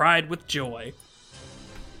we cried with joy.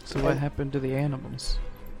 So what happened to the animals?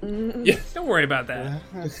 Don't worry about that.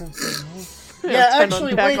 Yeah, Time to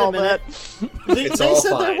actually, unpack wait a all minute. that. They It's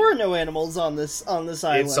said all there fine. were no animals on this island.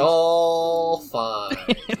 It's all fine.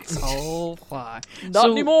 It's all fine.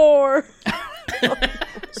 Not anymore.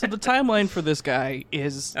 So the timeline for this guy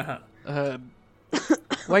is Uh-huh.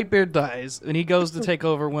 Whitebeard dies, and he goes to take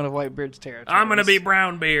over one of Whitebeard's territories. I'm gonna be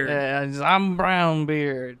Brownbeard. And I'm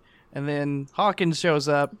Brownbeard. And then Hawkins shows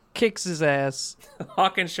up, kicks his ass,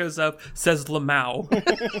 Hawkins shows up, says Lamau.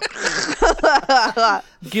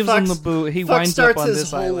 gives him the boot. He Fuck winds up starts on his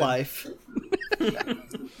this whole island. life.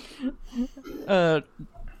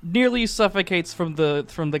 Nearly suffocates from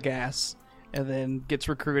the gas, and then gets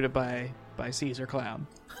recruited by Caesar Clown.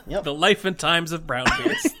 The life and times of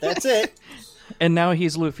Brownbeard. That's it. And now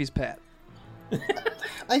he's Luffy's pet.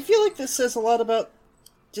 I feel like this says a lot about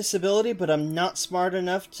disability, but I'm not smart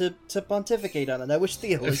enough to pontificate on it. I wish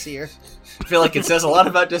Theo was here. I feel like it says a lot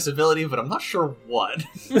about disability, but I'm not sure what.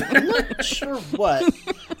 I'm not sure what.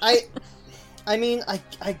 I mean,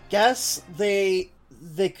 I guess they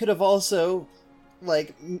could have also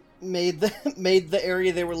like made the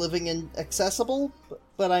area they were living in accessible,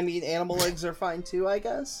 but I mean, animal legs are fine too, I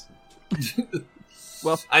guess.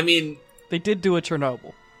 Well, I mean, they did do a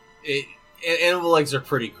Chernobyl. animal legs are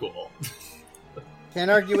pretty cool. Can't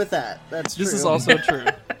argue with that. That's true. This is also true.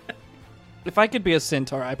 If I could be a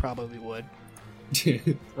centaur, I probably would.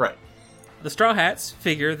 Right. The Straw Hats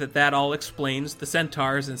figure that all explains the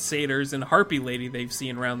centaurs and satyrs and harpy lady they've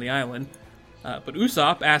seen around the island, but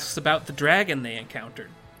Usopp asks about the dragon they encountered.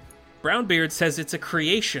 Brownbeard says it's a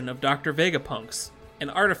creation of Dr. Vegapunk's, an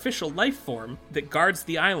artificial life form that guards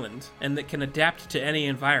the island and that can adapt to any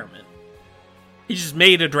environment. He just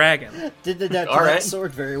made a dragon. Didn't adapt to All that right.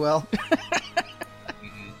 sword very well.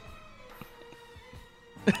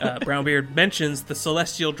 Brownbeard mentions the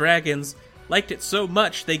celestial dragons liked it so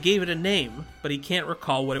much they gave it a name, but he can't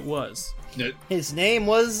recall what it was. His name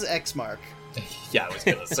was X-Mark. Yeah, I was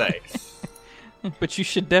gonna say. But you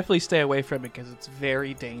should definitely stay away from it because it's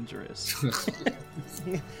very dangerous.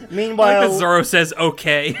 I like Meanwhile, that Zoro says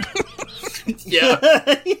okay. Yeah.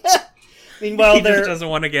 meanwhile, He just they're doesn't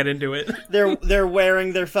want to get into it. they're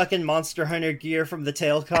wearing their fucking Monster Hunter gear from the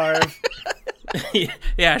tail carve.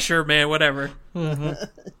 Yeah, sure, man, whatever.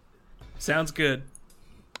 Sounds good.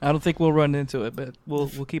 I don't think we'll run into it, but we'll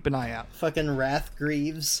keep an eye out. Fucking Wrath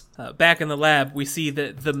Greaves. Back in the lab, we see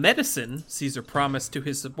that the medicine Caesar promised to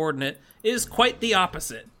his subordinate is quite the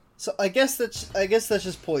opposite. So I guess that's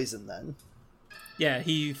just poison then. Yeah,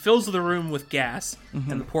 he fills the room with gas,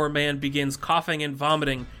 and the poor man begins coughing and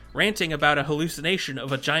vomiting, ranting about a hallucination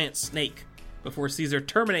of a giant snake, before Caesar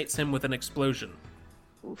terminates him with an explosion.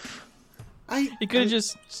 You could have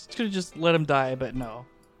just let him die, but no.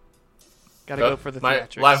 Gotta go for the my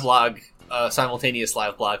theatrics. live vlog, simultaneous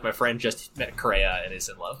live vlog. My friend just met Correa and is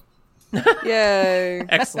in love. Yay.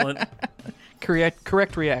 Excellent.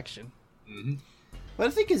 Correct reaction. What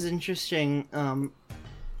I think is interesting,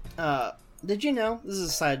 did you know, this is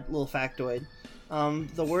a side little factoid,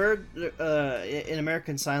 the word, in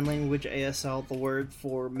American Sign Language, ASL, the word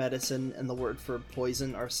for medicine and the word for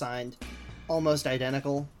poison are signed almost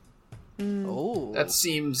identical. Oh. That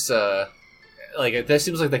seems like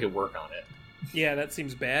they could work on it. Yeah, that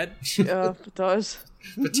seems bad. Yeah, it does.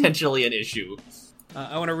 Potentially an issue.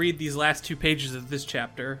 I want to read these last 2 pages of this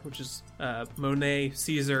chapter, which is Monet,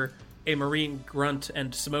 Caesar, a Marine Grunt,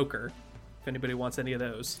 and Smoker, if anybody wants any of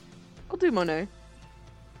those. I'll do Monet.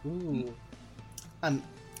 Ooh. I'm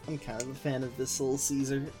kind of a fan of this little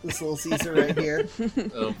Caesar right here.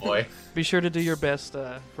 Oh boy. Be sure to do your best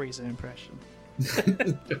Frieza impression.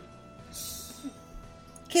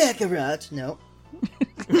 Kakarot, no.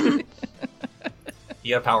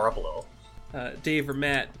 You gotta power up a little. Dave or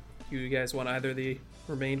Matt, you guys want either of the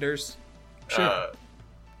remainders?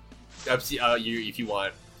 If you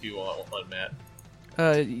want one, Matt,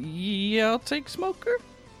 Yeah, I'll take Smoker.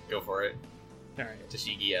 go for it. All right.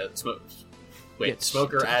 Tashigi, Yeah,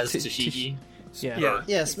 Smoker as Tashigi. Yeah. Yeah.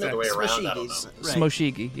 Yeah, The other way around, I don't know. Right.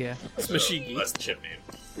 Smoshigi, yeah. Smashigi. That's the chip name.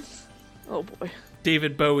 Oh boy.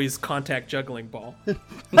 David Bowie's contact juggling ball.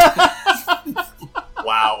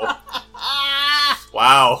 Wow.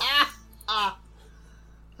 Wow.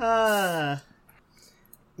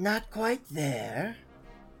 Not quite there.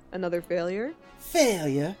 Another failure?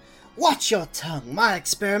 Failure? Watch your tongue. My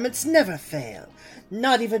experiments never fail.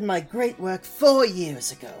 Not even my great work 4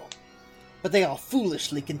 years ago. But they all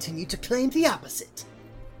foolishly continue to claim the opposite.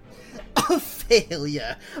 A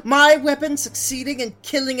failure! My weapon succeeding in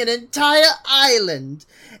killing an entire island!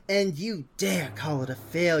 And you dare call it a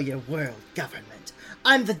failure, world government.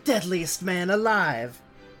 I'm the deadliest man alive.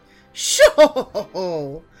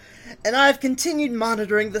 Sure! And I've continued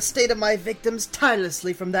monitoring the state of my victims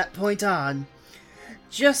tirelessly from that point on.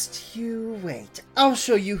 Just you wait. I'll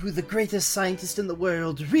show you who the greatest scientist in the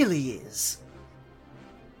world really is.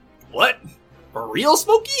 What? For real,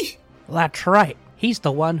 Smokey? That's right. He's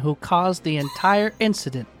the one who caused the entire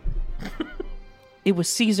incident. It was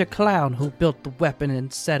Caesar Clown who built the weapon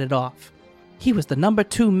and set it off. He was the number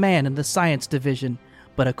 2 man in the science division,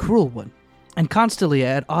 but a cruel one, and constantly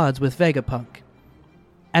at odds with Vegapunk.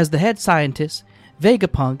 As the head scientist,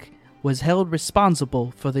 Vegapunk was held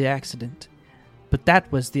responsible for the accident, but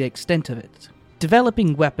that was the extent of it.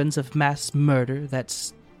 Developing weapons of mass murder that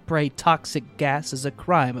spray toxic gas is a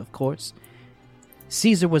crime, of course.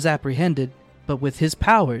 Caesar was apprehended, but with his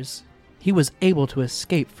powers, he was able to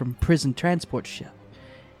escape from prison transport ship,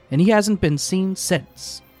 and he hasn't been seen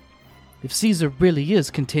since. If Caesar really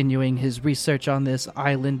is continuing his research on this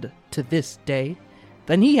island to this day,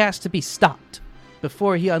 then he has to be stopped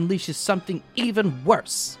before he unleashes something even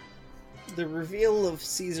worse. The reveal of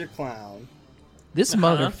Caesar Clown. This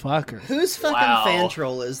motherfucker. Whose fucking Wow. fan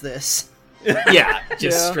troll is this? Yeah,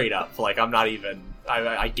 just Yeah. straight up. Like, I'm not even.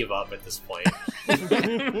 I give up at this point.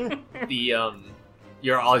 Your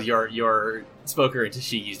Smoker and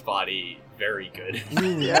Tashigi's body, very good.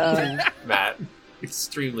 Yeah. Matt,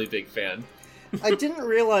 extremely big fan. I didn't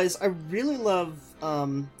realize. I really love.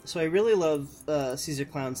 I really love Caesar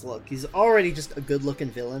Clown's look. He's already just a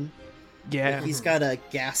good-looking villain. Yeah. Like, he's got a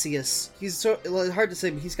gaseous. He's so hard to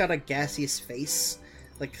say, but he's got a gaseous face.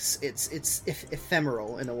 Like it's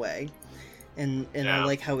ephemeral in a way, and I Yeah.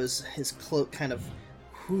 like how his cloak kind of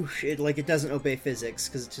whoosh, it doesn't obey physics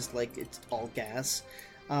because it's just like it's all gas.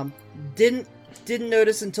 Didn't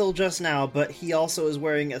notice until just now, but he also is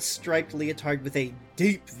wearing a striped leotard with a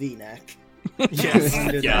deep V-neck. Yes.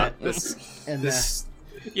 Under Yeah,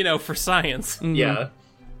 that. For science. yeah.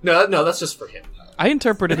 No, that's just for him. I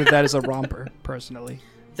interpreted that as a romper, personally.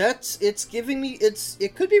 It's giving me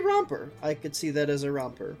it could be romper. I could see that as a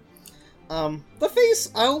romper. The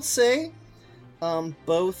face, I'll say,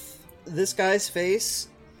 both this guy's face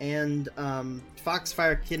and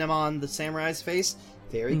Foxfire Kinemon the samurai's face,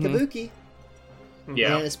 very kabuki.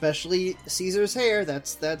 Yeah. And especially Caesar's hair,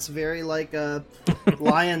 that's very like a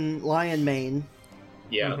lion mane.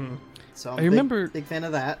 Yeah. So I'm I remember- big fan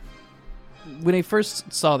of that. When I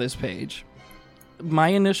first saw this page, my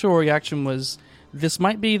initial reaction was, this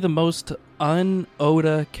might be the most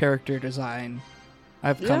un-Oda character design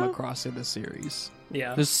I've come across in the series.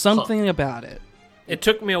 Yeah. There's something about it. It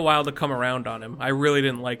took me a while to come around on him. I really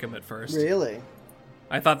didn't like him at first. Really?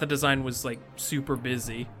 I thought the design was like super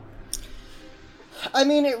busy. I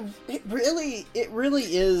mean, it really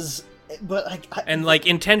is. But And like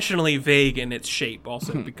intentionally vague in its shape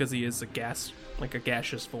also because he is a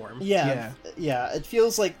gaseous form. yeah. It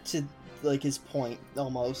feels like his point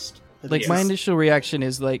almost. Like, my initial reaction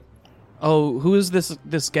is like, oh, who is this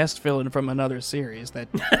guest villain from another series? That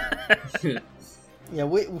Yeah,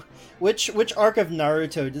 which arc of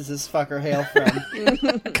Naruto does this fucker hail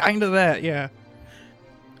from? kind of that, yeah.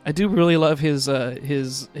 I do really love his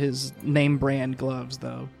name brand gloves,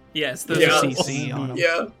 though. Yes, those Yeah. are CC on them.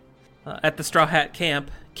 Yeah. At the Straw Hat camp,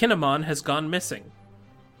 Kinemon has gone missing.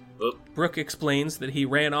 Oop. Brooke explains that he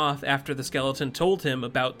ran off after the skeleton told him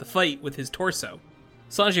about the fight with his torso.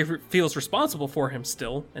 Sanji feels responsible for him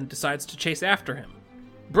still and decides to chase after him.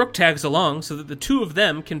 Brooke tags along so that the two of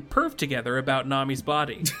them can perv together about Nami's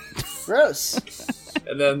body. Gross.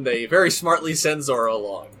 And then they very smartly send Zoro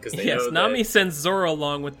along because they Yes, know Nami sends Zoro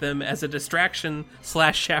along with them as a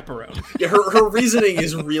distraction/chaperone. that her reasoning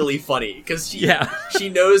is really funny because she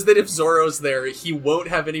knows that if Zoro's there, he won't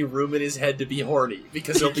have any room in his head to be horny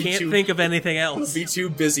because he'll be Can't think of anything else. be too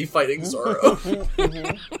busy fighting Zoro.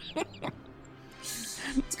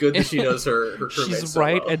 It's good that she knows her crewmates She's so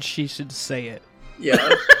right, well. and she should say it.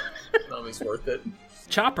 Yeah, Nami's worth it.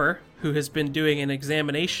 Chopper, who has been doing an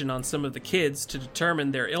examination on some of the kids to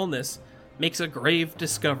determine their illness, makes a grave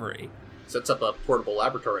discovery. Sets up a portable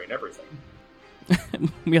laboratory and everything.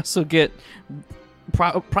 We also get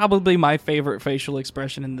probably my favorite facial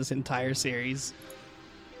expression in this entire series,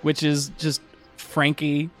 which is just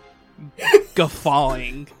Frankie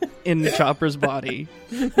guffawing in Chopper's body.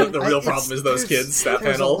 The real problem is those kids. That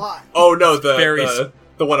there's a panel. lot. Oh no, Very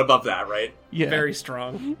the one above that, right? Yeah, Very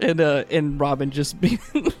strong. and Robin just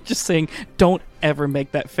saying, "Don't ever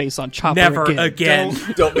make that face on Chopper Never again."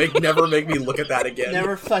 again. Never make me look at that again.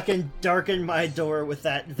 Never fucking darken my door with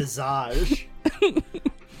that visage.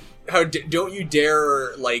 Don't you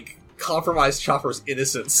dare like compromise Chopper's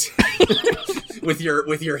innocence with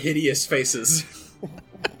your hideous faces.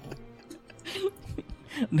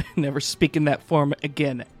 Never speak in that form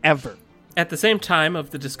again, ever. At the same time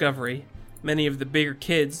of the discovery, many of the bigger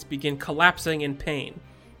kids begin collapsing in pain.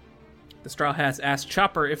 The Straw Hats ask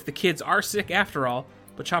Chopper if the kids are sick after all,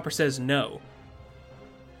 but Chopper says no.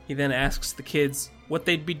 He then asks the kids what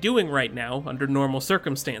they'd be doing right now under normal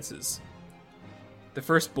circumstances. The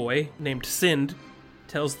first boy, named Sind,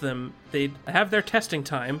 tells them they'd have their testing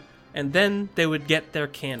time, and then they would get their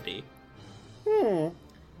candy. Oh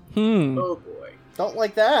boy. Don't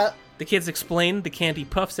like that. The kids explain the candy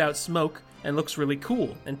puffs out smoke and looks really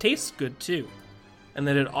cool, and tastes good too, and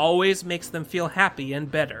that it always makes them feel happy and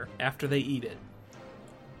better after they eat it.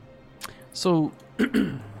 So,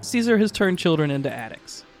 Caesar has turned children into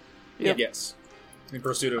addicts. Yes. In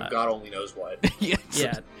pursuit of God only knows what. Yes.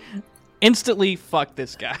 Yeah, Instantly, fuck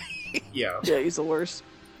this guy. Yeah. Yeah, he's the worst.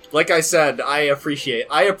 Like I said, I appreciate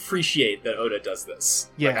that Oda does this.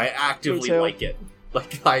 Yeah. Like, I actively Me too. like it.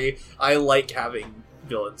 Like, I like having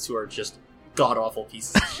villains who are just god-awful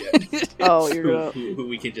pieces of shit. Oh, you're who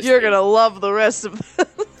we can just... You're gonna love the rest of them.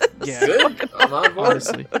 Yeah, Good. I'm on board.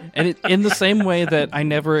 honestly. And in the same way that I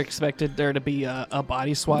never expected there to be a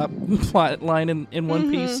body swap plot line in One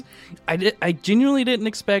Piece, I genuinely didn't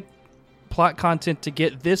expect plot content to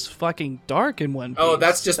get this fucking dark in One Piece. Oh,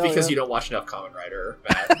 that's just Oh, because yeah. you don't watch enough Kamen Rider,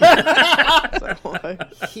 Matt.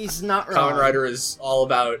 He's not wrong. Kamen Rider is all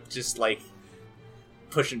about just, like,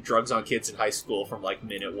 pushing drugs on kids in high school from, like,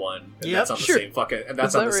 minute one. And Yep, that's on the sure. same fucking... And that's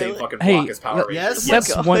Is on that the same really? fucking Hey, block as Power Rangers. yes.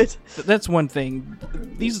 that's God. one thing.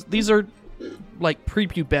 These are like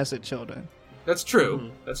prepubescent children. That's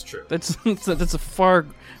true. That's true. That's a far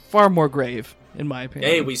more grave, in my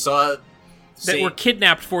opinion. Hey, we saw that were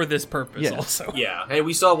kidnapped for this purpose. Yes. Also, Yeah, hey,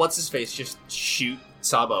 we saw what's his face just shoot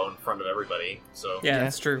Sabo in front of everybody. So yeah,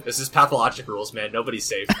 that's true. this is pathologic rules, man. Nobody's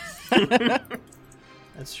safe.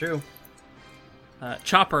 That's true.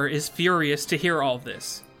 Chopper is furious to hear all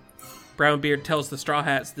this. Brownbeard tells the Straw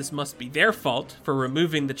Hats this must be their fault for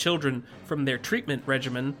removing the children from their treatment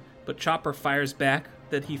regimen, but Chopper fires back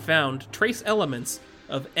that he found trace elements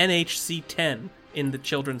of NHC-10 in the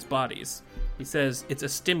children's bodies. He says it's a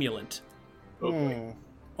stimulant. Oh, boy.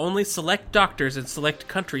 Only select doctors in select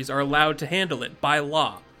countries are allowed to handle it by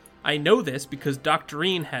law. I know this because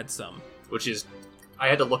Doctorine had some. Which is, I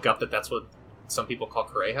had to look up that that's what some people call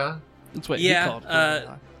Kureha. That's what he called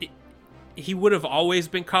her. He would have always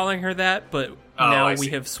been calling her that, but Oh, now I we see.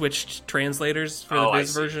 have switched translators for Oh, the I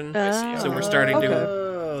Viz see. version. I see. So we're starting to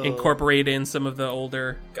Oh. incorporate in some of the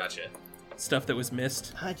older Gotcha. stuff that was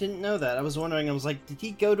missed. I didn't know that. I was wondering. I was like, did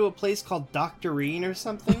he go to a place called Doctorine or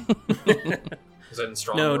something? Is that in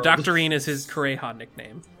Strong No, World? Doctorine is his Kureha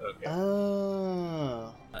nickname. Okay.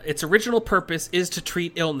 Oh. Its original purpose is to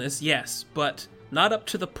treat illness, yes, but not up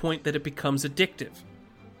to the point that it becomes addictive.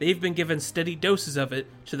 They've been given steady doses of it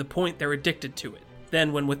to the point they're addicted to it.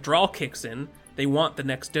 Then, when withdrawal kicks in, they want the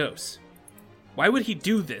next dose. Why would he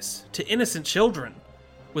do this to innocent children?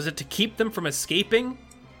 Was it to keep them from escaping?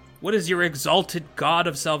 What is your exalted God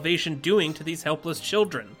of salvation doing to these helpless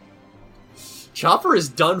children? Chopper is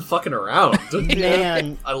done fucking around.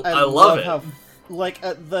 Man, I love it. How, like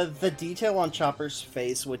the detail on Chopper's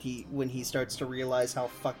face when he starts to realize how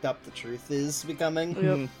fucked up the truth is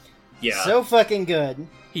becoming. Yeah. So fucking good.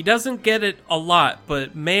 He doesn't get it a lot,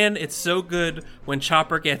 but man, it's so good when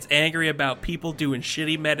Chopper gets angry about people doing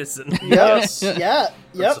shitty medicine. Yes. Yeah.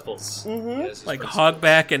 Yep. Principles. Mhm. Yes, Like principles.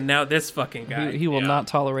 Hogback and now this fucking guy. He will Yeah. not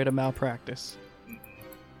tolerate a malpractice.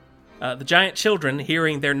 The giant children,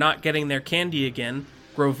 hearing they're not getting their candy again,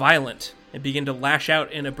 grow violent and begin to lash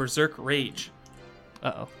out in a berserk rage.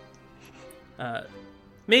 Uh-oh.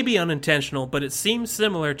 Maybe unintentional, but it seems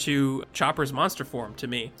similar to Chopper's monster form to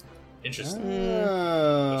me. Interesting.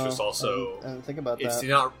 Oh. Which was also- I didn't think about It's that.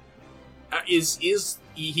 not. Is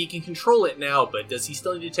he can control it now? But does he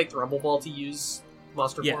still need to take the Rumble Ball to use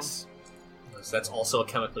monster Yes. form? So that's also a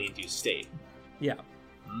chemically induced state. Yeah.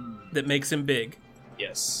 That makes him big.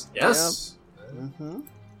 Yes. Yes. Mhm.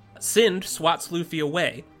 Sind swats Luffy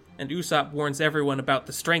away, and Usopp warns everyone about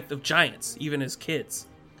the strength of giants, even as kids.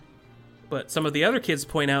 But some of the other kids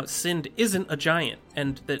point out Sind isn't a giant,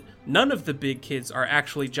 and that none of the big kids are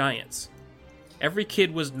actually giants. Every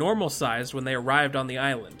kid was normal-sized when they arrived on the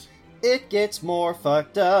island. It gets more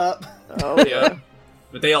fucked up. Oh yeah.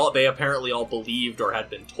 But they apparently all believed or had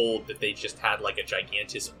been told that they just had like a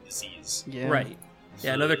gigantism disease. Yeah. Right.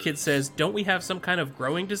 Yeah, another kid says, don't we have some kind of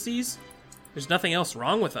growing disease? There's nothing else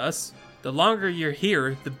wrong with us. The longer you're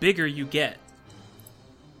here, the bigger you get.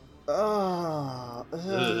 Oh.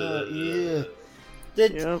 Yeah.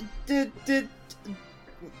 Did Yep.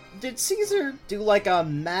 did Caesar do like a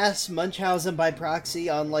mass Munchausen by proxy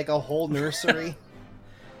on like a whole nursery?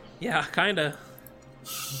 Yeah, kinda.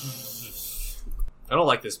 I don't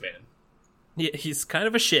like this man. Yeah, he's kind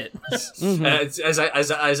of a shit. As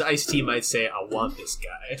Ice-T might say, I want this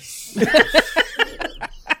guy.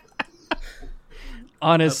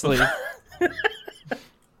 Honestly.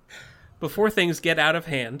 Before things get out of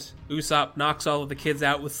hand, Usopp knocks all of the kids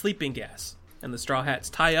out with sleeping gas, and the Straw Hats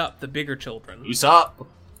tie up the bigger children, Usopp.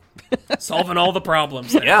 solving all the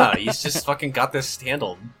problems. Then. Yeah, he's just fucking got this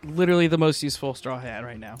handled. Literally the most useful Straw Hat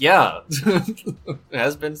right now. Yeah. It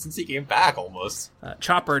has been since he came back, almost.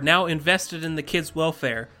 Chopper, now invested in the kids'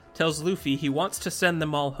 welfare, tells Luffy he wants to send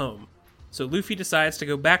them all home. So Luffy decides to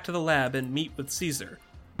go back to the lab and meet with Caesar.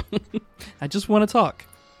 I just want to talk.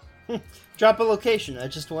 Drop a location. I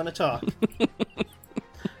just want to talk.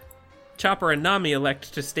 Chopper and Nami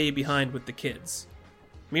elect to stay behind with the kids.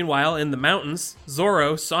 Meanwhile, in the mountains,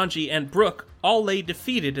 Zoro, Sanji, and Brook all lay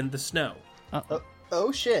defeated in the snow.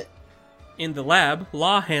 Oh shit. In the lab,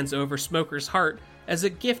 Law hands over Smoker's heart as a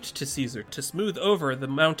gift to Caesar to smooth over the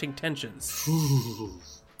mounting tensions.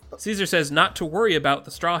 Caesar says not to worry about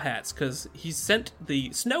the Straw Hats because he's sent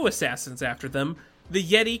the snow assassins after them, the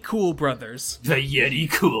Yeti Cool Brothers. The Yeti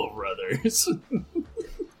Cool Brothers.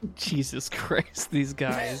 Jesus Christ, these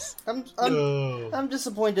guys. I'm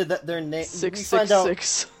disappointed that their name.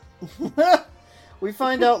 666. We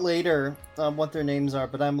find out later what their names are,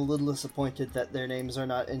 but I'm a little disappointed that their names are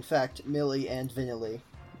not, in fact, Millie and Vinily.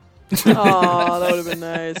 Oh, that would have been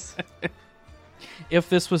nice. If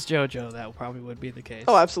this was JoJo, that probably would be the case.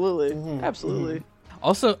 Oh, absolutely. Absolutely.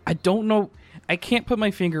 Also, I don't know. I can't put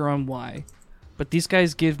my finger on why, but these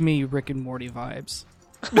guys give me Rick and Morty vibes.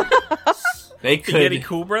 They The could. Yeti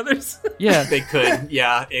Cool Brothers? Yeah, They could.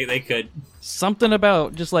 Yeah, they could. something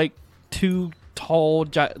about just like two tall,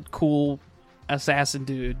 cool assassin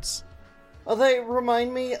dudes. Oh, they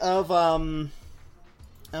remind me of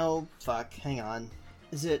oh fuck, hang on.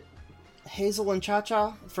 Is it Hazel and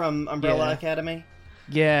Cha-Cha from Umbrella Yeah. Academy?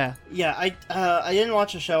 Yeah, Yeah, I didn't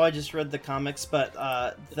watch the show. I just read the comics, but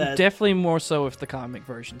that definitely more so with the comic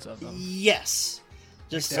versions of them. yes,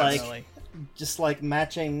 just Definitely. like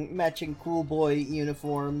matching cool boy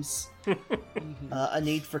uniforms. A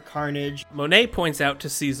need for carnage. Monet points out to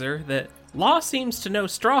Caesar that Law seems to know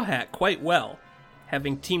Straw Hat quite well,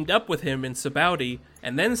 having teamed up with him in Sabaudi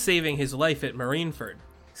and then saving his life at Marineford.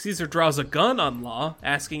 Caesar draws a gun on Law,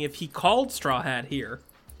 asking if he called Straw Hat here.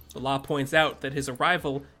 Law points out that his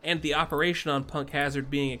arrival and the operation on Punk Hazard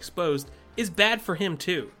being exposed is bad for him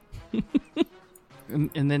too.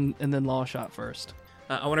 And then Law shot first.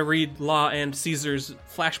 I want to read Law and Caesar's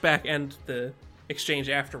flashback and the exchange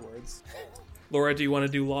afterwards. Laura, do you want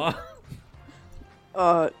to do Law?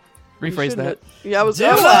 Rephrase that. Yeah, I was. Do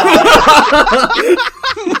I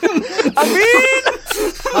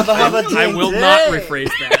mean, I will not rephrase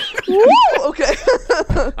that. woo, okay.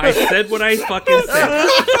 I said what I fucking said.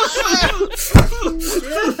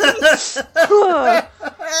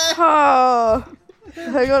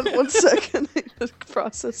 Hang on 1 second. I need to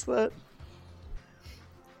process that.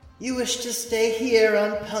 You wish to stay here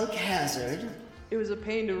on Punk Hazard? It was a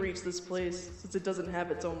pain to reach this place, since it doesn't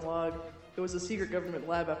have its own log. It was a secret government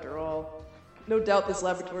lab after all. No doubt this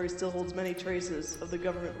laboratory still holds many traces of the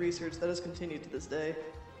government research that has continued to this day.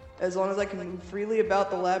 As long as I can move freely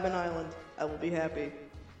about the lab and island, I will be happy.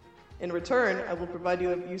 In return, I will provide you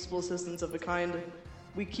with useful assistance of the kind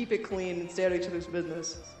we keep it clean and stay out of each other's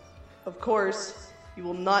business. Of course, you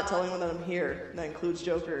will not tell anyone that I'm here, and that includes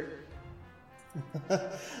Joker.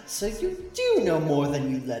 So you do know more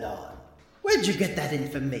than you let on. Where'd you get that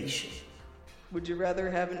information? Would you rather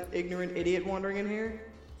have an ignorant idiot wandering in here?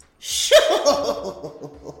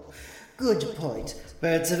 Sure. Good point.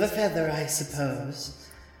 Birds of a feather, I suppose.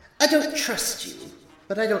 I don't trust you,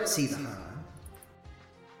 but I don't see the harm.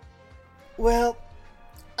 Well,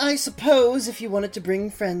 I suppose if you wanted to bring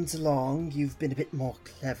friends along, you've been a bit more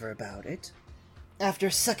clever about it. After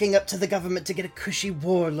sucking up to the government to get a cushy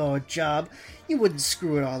warlord job, you wouldn't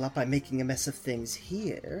screw it all up by making a mess of things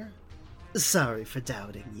here. Sorry for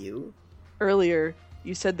doubting you. Earlier,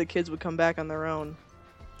 you said the kids would come back on their own.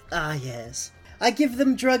 Ah, yes. I give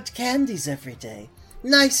them drugged candies every day.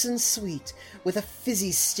 Nice and sweet, with a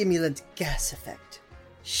fizzy stimulant gas effect.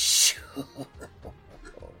 Sure.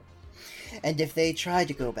 And if they try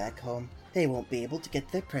to go back home, they won't be able to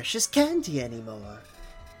get their precious candy anymore.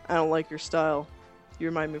 I don't like your style. You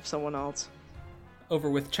remind me of someone else. Over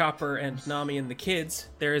with Chopper and Nami and the kids,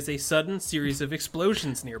 there is a sudden series of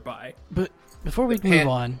explosions nearby. But before we move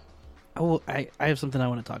on, I have something I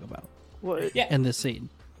want to talk about What? Yeah. in this scene.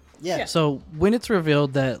 Yeah. So when it's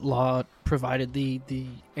revealed that Law provided the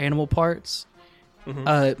animal parts,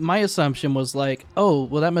 my assumption was like, oh,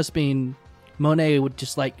 well, that must mean Monet would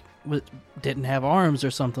just like didn't have arms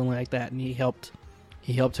or something like that, and he helped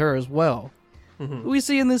her as well. We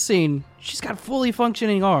see in this scene, she's got fully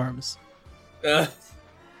functioning arms.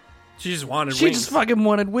 She just wanted She wings. just fucking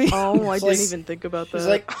wanted wings. Oh, I It's didn't like- even think about that. She's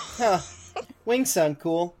like, huh, wings sound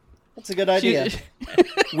cool. That's a good idea.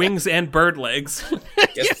 Wings and bird legs.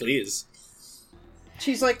 Yes, please.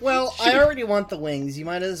 She's like, well, I already want the wings. You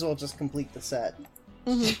might as well just complete the set.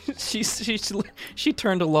 she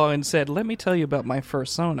turned to Law and said, "Let me tell you about my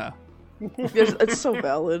fursona." Yes, it's so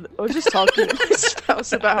valid. I was just talking to my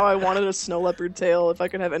spouse about how I wanted a snow leopard tail if I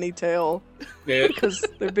could have any tail. Yeah. Because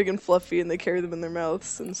they're big and fluffy and they carry them in their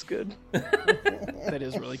mouths and it's good. That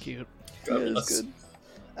is really cute. God It bless. is good.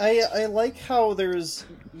 I like how there's,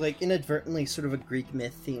 like, inadvertently sort of a Greek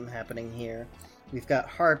myth theme happening here. We've got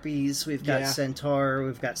harpies, we've got Yeah. centaur,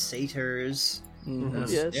 we've got satyrs.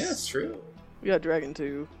 Yes. Yeah, it's true. We got dragon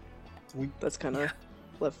too. That's kind of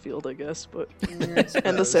left field, I guess, but Yeah, I and the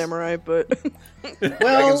suppose. samurai, but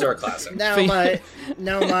Dragons are Well, a classic.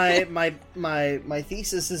 my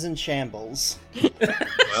thesis is in shambles.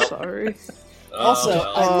 Well, sorry. Also,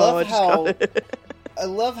 well. I love I just how got it. I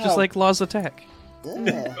love how Just like Law's attack.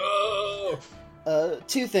 Yeah. Oh.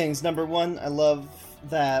 Two things. Number one, I love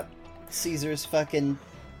that Caesar's fucking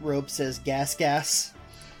robe says gas gas.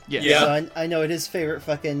 Yeah. So I know what his favorite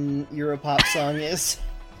fucking Europop song is.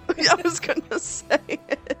 I was gonna say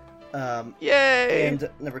it. Yay! And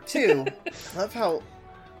number two, I love how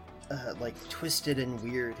like twisted and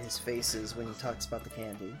weird his face is when he talks about the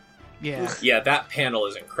candy. Yeah, Yeah, that panel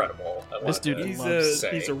is incredible. I This wanted dude to He's loves a,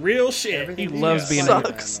 say. he's a real shit. Everything he loves being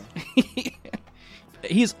Sucks.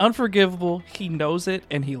 He's unforgivable. He knows it,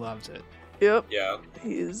 and he loves it. Yep. Yeah.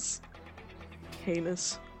 He is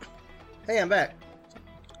heinous. Hey, I'm back.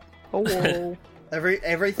 Oh, whoa.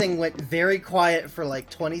 Everything went very quiet for like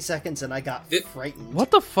 20 seconds, and I got frightened.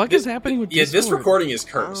 What the fuck is happening with Yeah, Discord? this recording is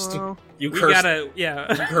cursed. You We cursed. gotta, You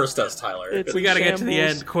yeah. cursed us, Tyler. It's We gotta in get to the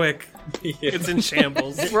shambles. end quick. Yeah. It's in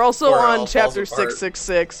shambles. We're also Or it all on falls chapter apart.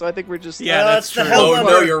 666, so I think we're just... Yeah, that's it's the true. hell Oh of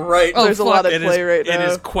no, a- you're right. Oh, There's a fuck. lot at It play is, right now. it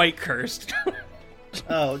is quite cursed.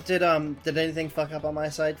 Oh, did anything fuck up on my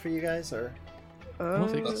side for you guys, or? I don't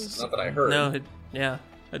think That's not that I heard. No, yeah.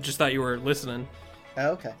 I just thought you were listening. Oh,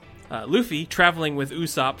 okay. Luffy, traveling with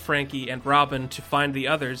Usopp, Frankie, and Robin to find the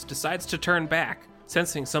others, decides to turn back,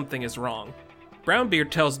 sensing something is wrong. Brownbeard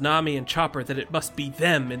tells Nami and Chopper that it must be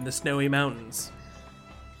them in the snowy mountains.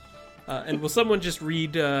 And will someone just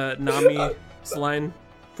read Nami's line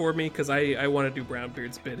for me? Because I want to do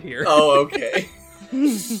Brownbeard's bit here. Oh, okay.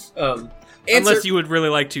 Unless you would really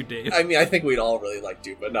like to, Dave. I mean, I think we'd all really like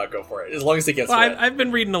to, but not go for it. As long as it gets Well, read. I've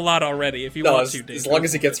been reading a lot already, if you No, want as, to, Dave. as long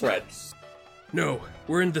as it gets read. No,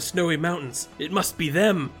 we're in the snowy mountains. It must be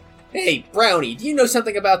them. Hey, Brownie, do you know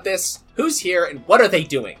something about this? Who's here and what are they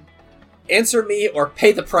doing? Answer me or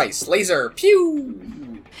pay the price. Laser,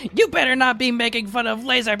 pew! You better not be making fun of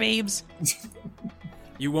laser beams.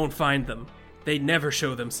 You won't find them. They never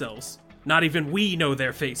show themselves. Not even we know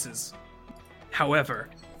their faces. However,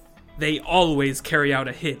 they always carry out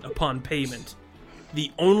a hit upon payment.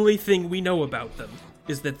 The only thing we know about them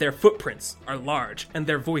is that their footprints are large and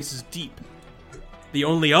their voices deep. The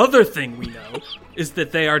only other thing we know is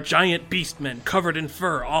that they are giant beastmen covered in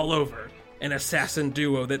fur all over, an assassin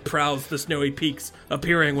duo that prowls the snowy peaks,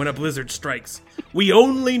 appearing when a blizzard strikes. We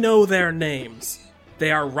only know their names. They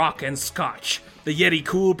are Rock and Scotch, the Yeti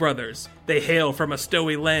Cool Brothers. They hail from a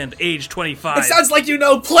snowy land, age 25. It sounds like you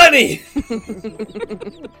know plenty!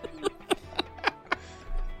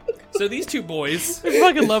 So these two boys, I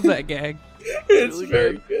fucking love that gag. It's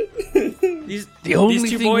very good. The only these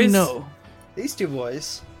two thing boys, we know. These two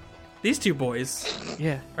boys. These two boys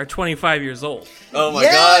Yeah. are 25 years old. Oh my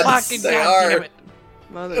Yes! god, Fucking they goddamn are. it.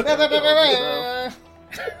 Mother.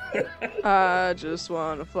 I just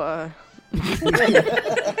wanna fly. 25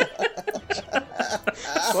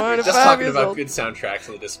 Just talking years about old. good soundtracks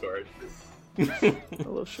in the Discord. I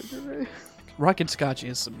love Sugar Ray. Rock and Scotch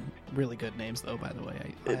is some really good names, though, by the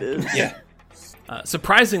way. It is. Yeah.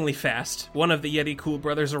 Surprisingly fast, one of the Yeti Cool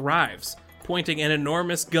Brothers arrives, pointing an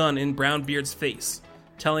enormous gun in Brownbeard's face,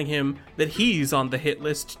 telling him that he's on the hit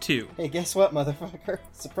list too. Hey, guess what, motherfucker?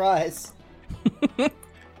 Surprise.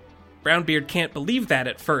 Brownbeard can't believe that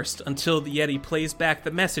at first until the Yeti plays back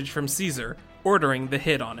the message from Caesar, ordering the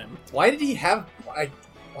hit on him. Why did he have...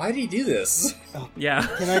 Why did he do this? Yeah.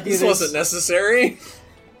 Can I do This this? wasn't necessary.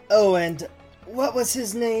 Oh, and what was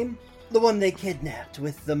his name? The one they kidnapped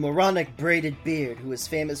with the moronic braided beard who was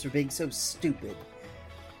famous for being so stupid.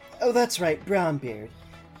 Oh, that's right, Brownbeard.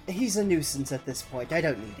 He's a nuisance at this point. I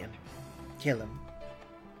don't need him. Kill him.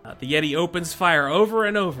 The Yeti opens fire over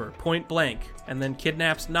and over, point blank, and then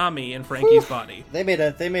kidnaps Nami and Frankie's body. They made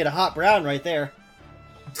a hot brown right there.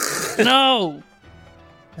 No!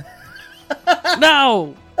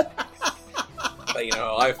 No! But you know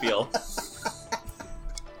how I feel.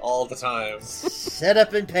 All the time. Set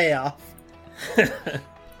up and payoff.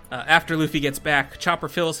 After Luffy gets back, Chopper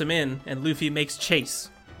fills him in, and Luffy makes chase.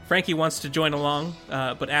 Frankie wants to join along,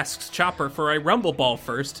 but asks Chopper for a Rumble Ball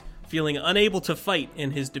first, feeling unable to fight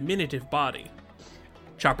in his diminutive body.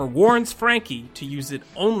 Chopper warns Frankie to use it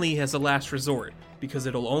only as a last resort, because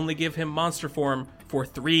it'll only give him monster form for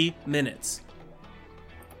 3 minutes.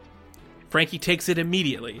 Frankie takes it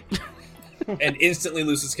immediately. And instantly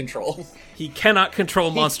loses control. He cannot control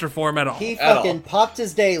monster form at all. He At fucking all. popped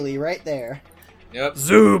his daily right there. Yep.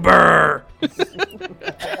 Zuber!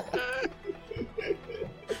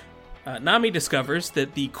 Nami discovers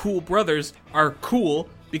that the Cool Brothers are cool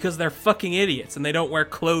because they're fucking idiots and they don't wear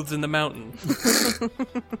clothes in the mountain.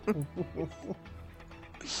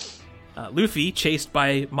 Luffy, chased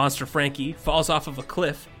by Monster Frankie, falls off of a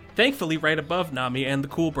cliff, thankfully right above Nami and the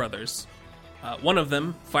Cool Brothers. One of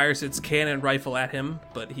them fires its cannon rifle at him,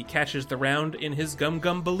 but he catches the round in his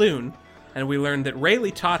gum-gum balloon, and we learn that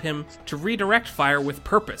Rayleigh taught him to redirect fire with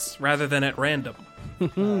purpose rather than at random.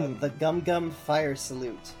 The Gum Gum Fire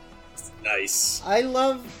Salute. Nice. I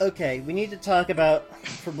love... Okay, we need to talk about...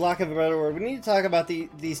 For lack of a better word, we need to talk about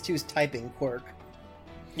these two's typing quirk.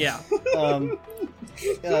 Yeah. I'm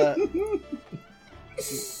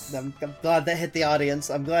glad that hit the audience.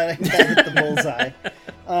 I'm glad that hit the bullseye.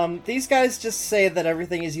 These guys just say that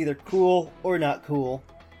everything is either cool or not cool.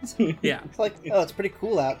 Yeah. It's like, oh, it's pretty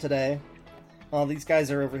cool out today. Oh, these guys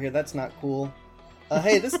are over here. That's not cool.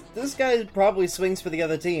 Hey, this guy probably swings for the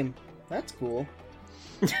other team. That's cool.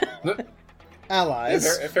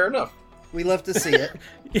 Allies. Yeah, fair enough. We love to see it.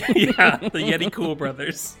 Yeah, the Yeti Cool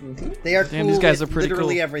Brothers. They are Damn, cool these guys with are pretty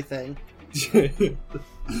literally cool. everything.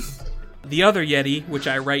 The other Yeti, which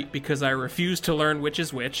I write because I refuse to learn which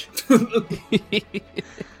is which,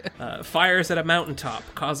 fires at a mountaintop,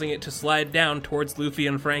 causing it to slide down towards Luffy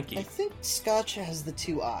and I Frankie. think Scotch has the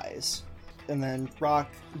 2 eyes, and then Rock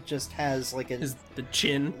just has like Is the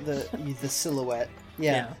chin. the silhouette.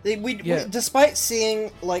 Yeah. Yeah. We, Yeah. despite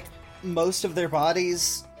seeing like most of their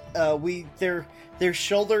bodies, their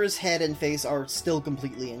shoulders, head, and face are still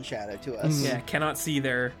completely in shadow to us. Yeah, cannot see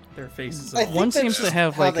their faces I at think all. One that's seems to just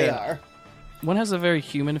have, how like, they a- are. One has a very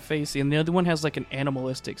human face, and the other one has like an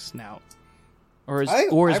animalistic snout, or is I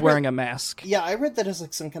read- wearing a mask. Yeah, I read that as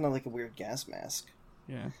like some kind of like a weird gas mask.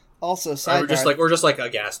 Yeah. Also, Or sidebar, we're just like a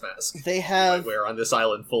gas mask. they I have. wear on this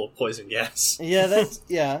island full of poison gas. Yeah, that's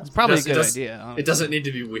yeah. It's probably a It good does- idea. honestly. It doesn't need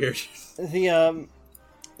to be weird.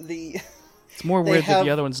 The It's more they weird that have-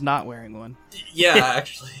 the other one's not wearing one. Yeah,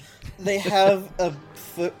 actually. they have a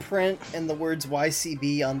footprint and the words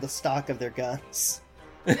YCB on the stock of their guns.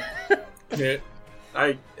 Yeah.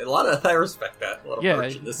 I respect that. A lot of Yeah,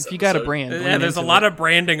 merch in this if you got a episode. brand, Yeah, there's a lot of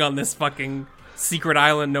branding on this fucking secret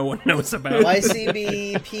island no one knows about.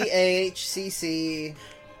 YCB, PHCC.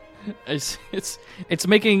 It's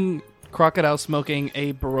making Crocodile smoking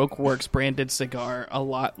a Baroque Works branded cigar a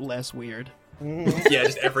lot less weird. Yeah,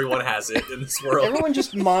 just everyone has it in this world. Everyone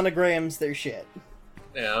just monograms their shit.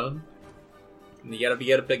 Yeah. And you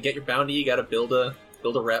gotta get your bounty. You gotta build a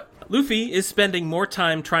rep. Luffy is spending more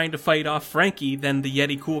time trying to fight off Frankie than the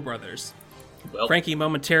Yeti Cool Brothers. Well, Frankie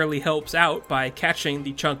momentarily helps out by catching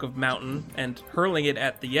the chunk of mountain and hurling it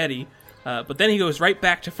at the Yeti, but then he goes right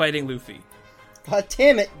back to fighting Luffy. God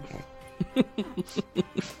damn it.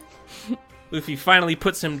 Luffy finally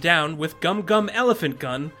puts him down with Gum Gum Elephant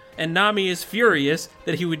Gun, and Nami is furious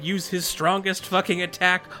that he would use his strongest fucking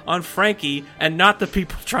attack on Frankie and not the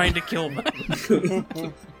people trying to kill them.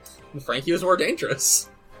 Frankie was more dangerous.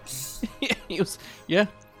 He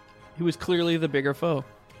was clearly the bigger foe.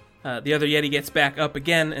 The other Yeti gets back up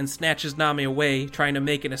again and snatches Nami away, trying to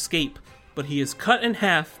make an escape, but he is cut in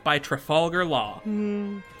half by Trafalgar Law.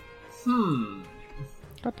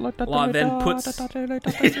 Law then puts...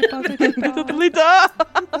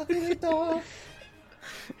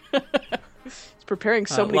 He's preparing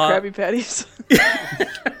so many Law- Krabby Patties.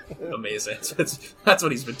 Amazing. That's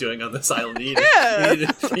what he's been doing on this island. He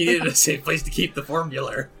needed a safe place to keep the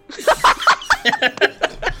formula.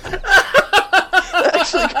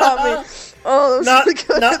 Actually got me. Oh, that was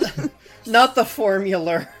really good. Not the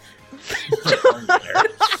formula.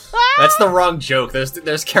 That's the wrong joke.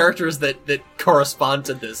 There's characters that correspond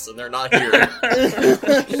to this, and they're not here.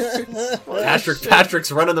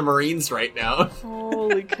 Patrick's running the Marines right now.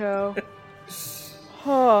 Holy cow.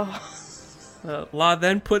 Oh. Law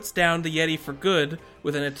then puts down the Yeti for good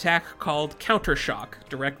with an attack called Counter Shock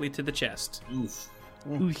directly to the chest. Oof.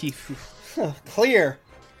 Clear.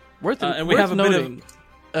 And we have a bit of- noting,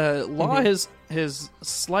 Law has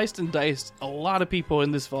sliced and diced a lot of people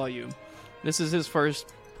in this volume. This is his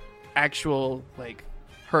first actual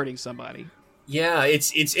hurting somebody. Yeah,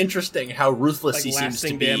 it's interesting how ruthless Like he seems to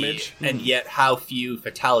lasting be, damage. and yet how few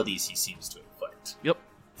fatalities he seems to inflict. Yep,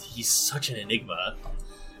 He's such an enigma.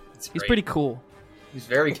 It's he's great. pretty cool. He's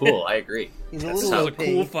very cool. I agree. He's a That's little how- It's a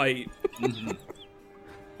cool fight.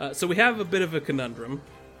 So we have a bit of a conundrum,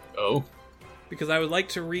 Oh, because I would like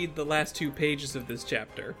to read the last 2 pages of this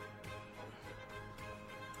chapter.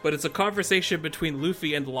 But it's a conversation between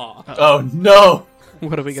Luffy and Law. oh no!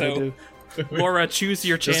 What are we gonna So- do? Laura, choose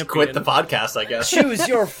your Just champion. quit the podcast, I guess. Choose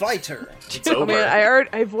your fighter. It's I over. mean,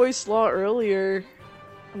 I voiced Law earlier.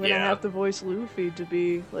 I'm gonna Yeah. have to voice Luffy to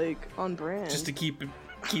be on brand. Just to keep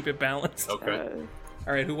it balanced. Okay.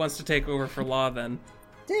 All right, who wants to take over for Law then?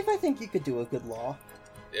 Dave, I think you could do a good Law.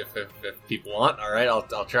 If people want, all right, I'll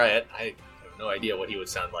try it. I have no idea what he would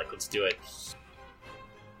sound like. Let's do it.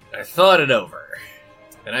 I thought it over,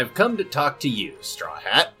 and I've come to talk to you, Straw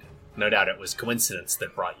Hat. No doubt it was coincidence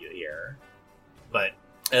that brought you here. But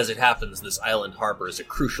as it happens, this island harbors a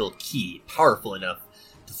crucial key, powerful enough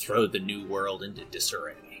to throw the new world into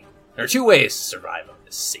disarray. There are 2 ways to survive on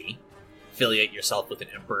this sea. Affiliate yourself with an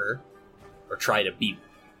emperor, or try to be one.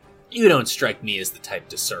 You don't strike me as the type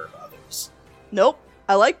to serve others. Nope.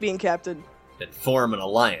 I like being captain. Then form an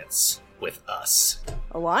alliance with us.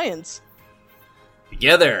 Alliance.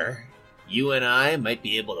 Together, you and I might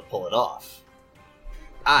be able to pull it off.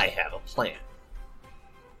 I have a plan.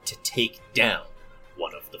 To take down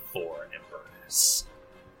one of the 4 emperors.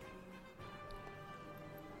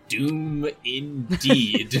 Doom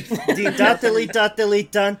indeed.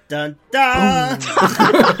 Dun dun dun.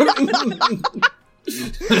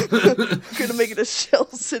 Gonna make it a Shell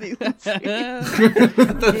City. Oh,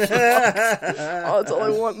 that's all I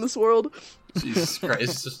want in this world. Jesus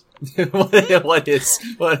Christ! what is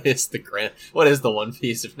the One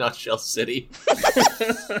Piece if not Shell City?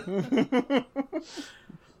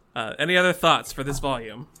 Any other thoughts for this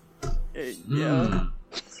volume? Yeah,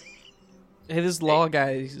 Hey, this law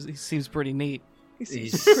guy, he seems pretty neat.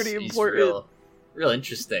 he's pretty He's important. real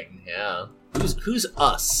interesting. Yeah. Who's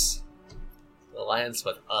us? The alliance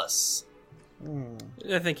with us.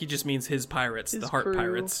 I think he just means his pirates, His the Heart crew,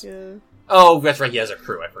 Pirates. Yeah. Oh, that's right. He has a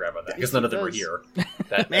crew. I forgot about that because Yes, none he of them were does. here.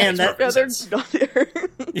 That Man, makes that- Yeah, perfect they're sense. not there.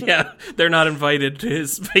 Yeah, they're not invited to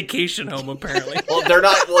his vacation home, apparently. Well, they're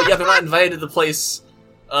not. Well, yeah, they're not invited to the place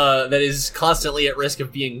that is constantly at risk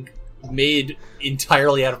of being made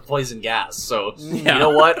entirely out of poison gas. So you know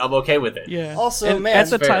what? I'm okay with it. Yeah. Also, and man, at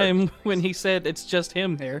the fair. time when he said it's just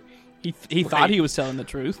him there, he thought he was telling the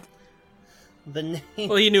truth. the name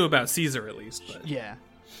Well, he knew about Caesar at least. But... Yeah.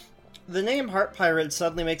 the name Heart Pirate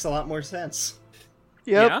suddenly makes a lot more sense.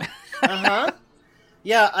 Yep. Yeah? Uh-huh.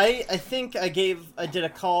 Yeah, I think I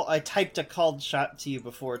typed a called shot to you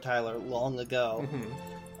before, Tyler, long ago.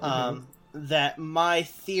 That my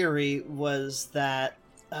theory was that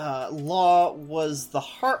Law was the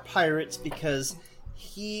Heart Pirates because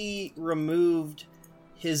he removed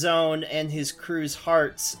his own and his crew's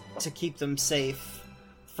hearts to keep them safe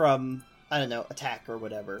from, I don't know, attack or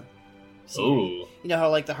whatever. So, Ooh, you know how,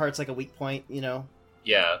 like, the heart's like a weak point, you know?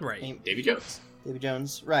 yeah. Right. Davy Jones. David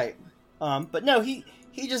Jones, right? But no, he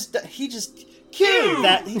just cubed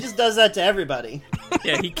that. He just does that to everybody.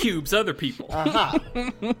 Yeah, he cubes other people. Aha!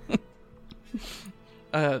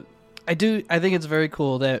 I think it's very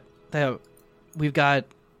cool that we've got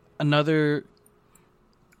another.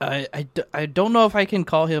 I don't know if I can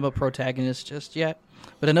call him a protagonist just yet,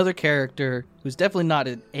 but another character who's definitely not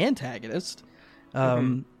an antagonist,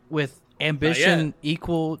 with ambition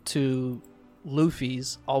equal to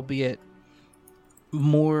Luffy's, albeit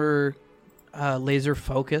more laser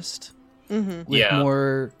focused, with Yeah.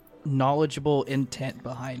 more knowledgeable intent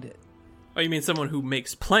behind it. Oh, you mean someone who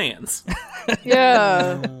makes plans?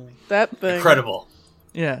 Yeah. That thing. Incredible.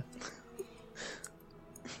 Yeah.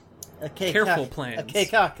 Careful plans. A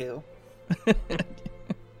keikaku.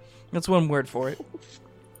 That's one word for it.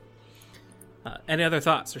 Any other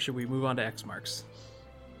thoughts, or should we move on to X marks?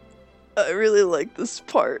 I really like this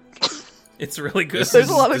part. It's really good. This There's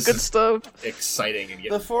a lot of this good is stuff. Exciting and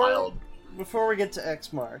getting Before wild. we get to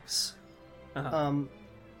X marks,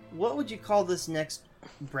 what would you call this next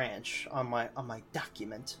branch on my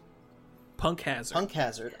document? Punk Hazard. Punk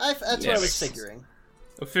Hazard. That's what I was Yes. figuring.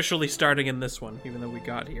 Officially starting in this one, even though we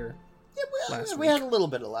got here. Yeah, Last we week. had a little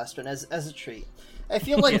bit of last one as a treat. I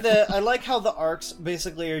feel like I like how the arcs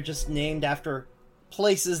basically are just named after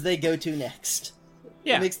places they go to next.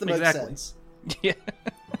 Yeah, It makes the most exactly. sense. Yeah.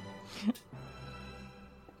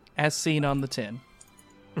 As seen on the tin.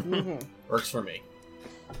 Works for me.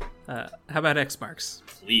 How about X marks?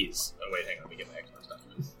 Please. Oh wait, hang on. Let me get my Xbox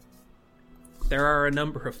document. There are a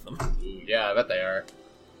number of them. Ooh, yeah, I bet they are.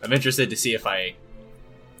 I'm interested to see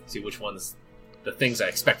which ones, the things I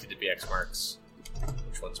expected to be X marks,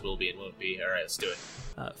 which ones will be and won't be. All right, let's do it.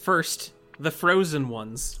 First, the frozen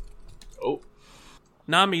ones. Oh,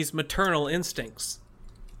 Nami's maternal instincts.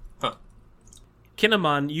 huh.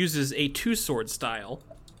 Kinemon uses a two-sword style.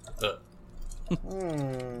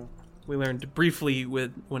 We learned briefly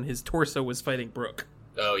when his torso was fighting Brook.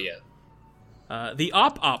 Oh yeah. The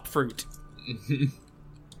op fruit.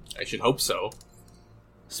 I should hope so.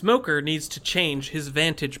 Smoker needs to change his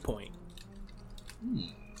vantage point.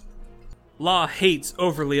 Law hates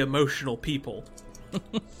overly emotional people.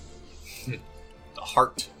 The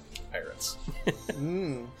Heart Pirates.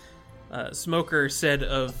 Smoker said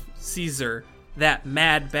of Caesar, that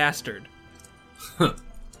mad bastard.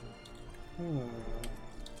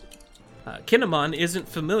 Kinemon isn't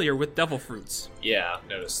familiar with devil fruits, Yeah,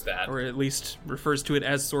 noticed that. or at least refers to it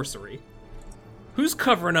as sorcery. Who's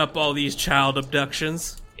covering up all these child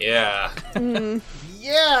abductions? Yeah.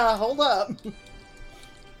 Yeah, hold up.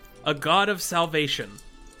 A god of salvation.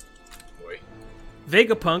 Boy.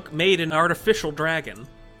 Vegapunk made an artificial dragon.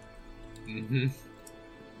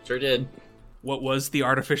 Sure did. What was the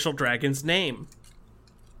artificial dragon's name?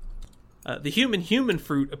 The human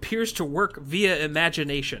fruit appears to work via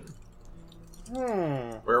imagination.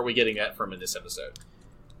 Where are we getting that from in this episode?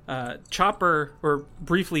 Chopper, or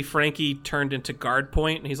briefly Frankie, turned into guard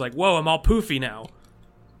point, and he's like, whoa, I'm all poofy now.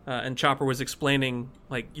 And Chopper was explaining,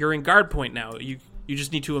 like, you're in guard point now. You You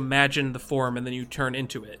just need to imagine the form, and then you turn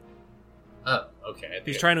into it. Oh, okay.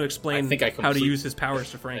 He's trying to explain how to use his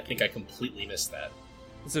powers to Frankie. I think I completely missed that.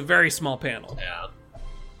 It's a very small panel. Yeah.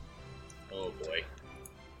 Oh, boy.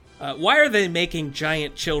 Why are they making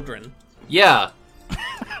giant children? Yeah.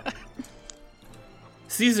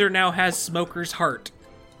 Caesar now has Smoker's heart.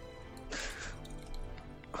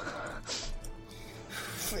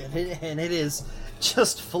 And it is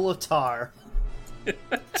just full of tar.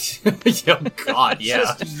 Oh, God,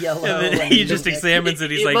 yeah. Just yellow. And then he just examines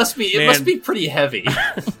it. He's It like, must be. It "Man, must be pretty heavy.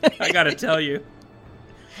 I gotta tell you,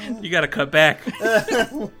 you gotta cut back."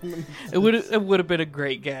 It would have been a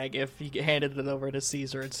great gag if he handed it over to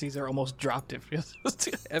Caesar and Caesar almost dropped it because it was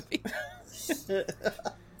too heavy.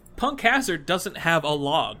 Punk Hazard doesn't have a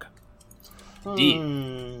log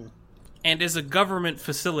Indeed. and is a government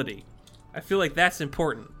facility. I feel like that's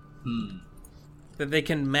important. That they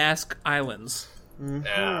can mask islands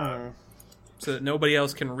so that nobody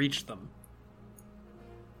else can reach them.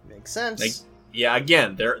 Makes sense. Like, yeah,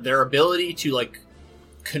 again, their ability to like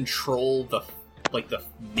control the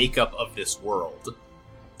makeup of this world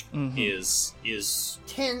is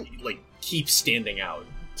like keeps standing out.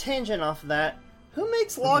 Tangent off of that. Who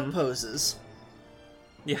makes log poses?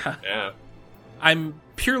 Yeah. Yeah. I'm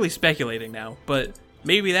purely speculating now, but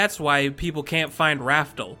maybe that's why people can't find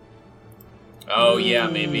Raftel. Oh yeah,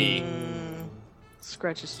 maybe.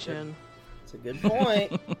 Scratch his chin. That's a good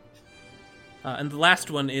point. And the last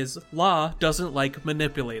one is Law doesn't like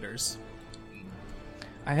manipulators.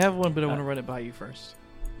 I have one, but I want to run it by you first.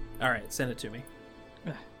 All right, send it to me.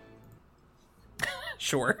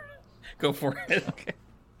 Sure. Go for it.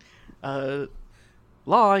 Okay.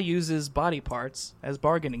 Law uses body parts as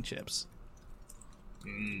bargaining chips.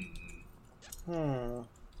 No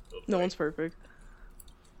one's perfect.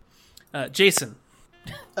 Jason.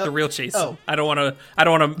 The real Jason. oh. I don't want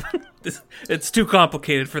to. It's too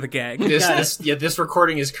complicated for the gag. This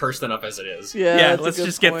recording is cursed enough as it is. Yeah, Yeah, that's a let's good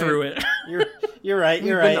just get point. through it. You're right.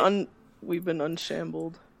 You're right. We've been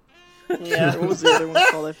unshambled. Yeah. What was the other one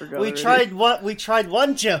called? I forgot. We already. tried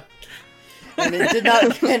one joke, and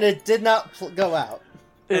it did not go out.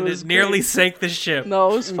 And was it nearly great. sank the ship.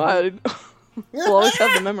 No, it was fine. We'll always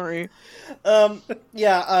have the memory. I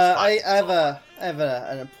have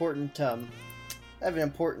an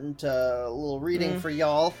important little reading for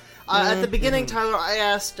y'all. At the beginning, Tyler, I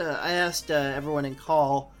asked everyone in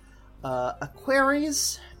call,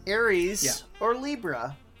 Aquarius, Aries, or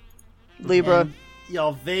Libra. Libra. And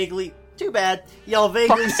y'all vaguely, too bad, y'all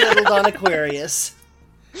vaguely settled on Aquarius.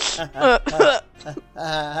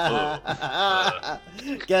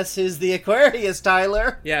 Guess who's the Aquarius,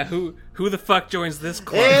 Tyler? Yeah, who the fuck joins this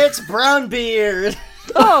club? It's Brownbeard.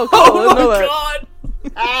 Oh, cool. I didn't know that. God!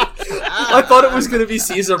 I thought it was going to be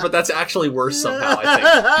Caesar, but that's actually worse somehow,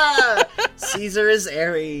 I think. Caesar is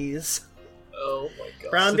Aries. Oh my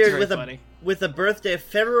god. Brownbeard very funny. with a birthday of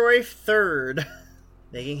February 3rd,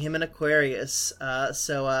 making him an Aquarius.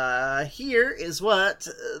 So here is what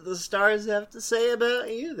the stars have to say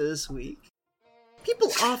about you this week.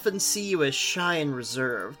 People often see you as shy and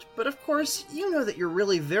reserved, but of course, you know that you're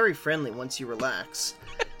really very friendly once you relax.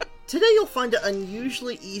 Today you'll find it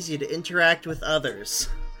unusually easy to interact with others.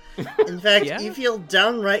 In fact, Yeah? you feel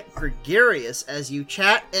downright gregarious as you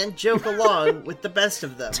chat and joke along with the best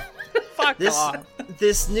of them. Fuck off.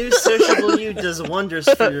 This new sociable you does wonders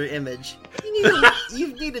for your image.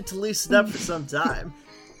 You've needed to loosen up for some time.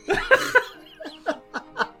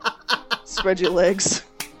 Spread your legs.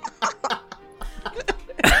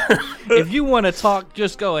 If you want to talk,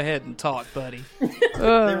 just go ahead and talk, buddy.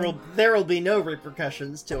 There will be no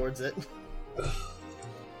repercussions towards it.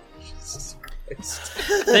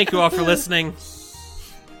 Thank you all for listening.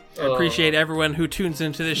 I appreciate everyone who tunes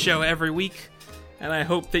into this show every week, and I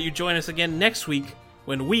hope that you join us again next week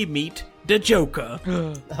when we meet the Joker.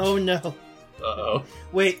 Oh no. Uh-oh.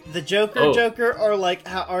 Wait, the Joker, or like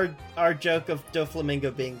how our joke of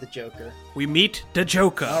Doflamingo being the Joker? We meet the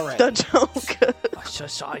Joker. All right. The joke.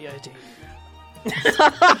 Society.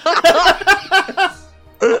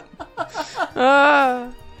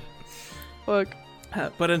 Fuck.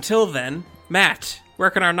 But until then, Matt,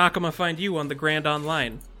 where can our Nakama find you on the Grand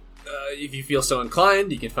Online? If you feel so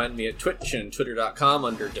inclined, you can find me at Twitch and Twitter.com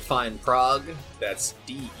under Define Prog. That's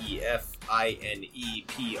DEFINEPROG,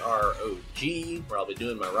 where I'll be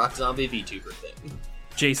doing my Rock Zombie VTuber thing.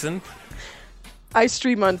 Jason? I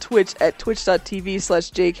stream on Twitch at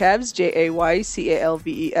twitch.tv/jcalves,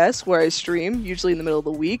 JAYCALVES, where I stream, usually in the middle of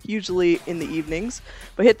the week, usually in the evenings.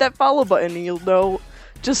 But hit that follow button and you'll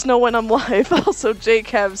just know when I'm live. Also,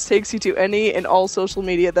 JCalves takes you to any and all social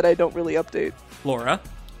media that I don't really update. Laura?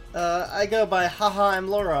 I go by Haha I'm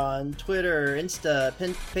Laura on Twitter, Insta,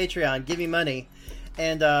 Patreon, give me money.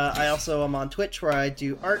 And I also am on Twitch where I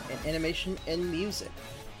do art and animation and music.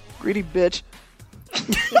 Greedy bitch.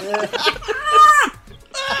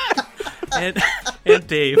 and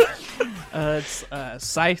Dave. It's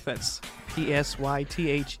Scythe, that's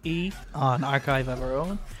Psythe on Archive of Our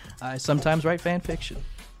Own. I sometimes write fan fiction.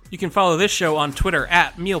 You can follow this show on Twitter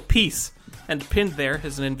at MealPeace, and pinned there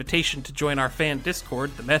is an invitation to join our fan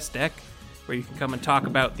Discord, the Mess Deck, where you can come and talk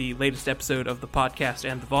about the latest episode of the podcast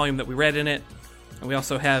and the volume that we read in it. And we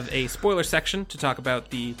also have a spoiler section to talk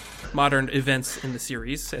about the modern events in the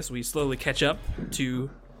series as we slowly catch up to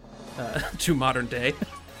modern day.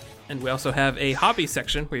 And we also have a hobby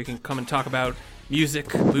section where you can come and talk about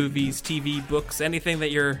music, movies, TV, books, anything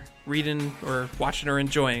that you're reading or watching or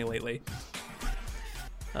enjoying lately.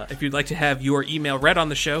 If you'd like to have your email read on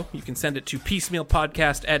the show, you can send it to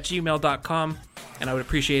piecemealpodcast@gmail.com, and I would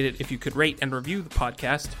appreciate it if you could rate and review the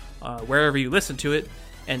podcast wherever you listen to it,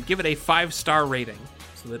 and give it a 5-star rating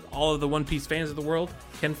so that all of the One Piece fans of the world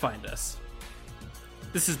can find us.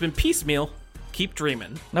 This has been Piecemeal. Keep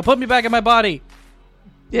dreaming. Now put me back in my body.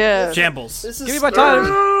 Yeah. Jambles. This is Give me my time.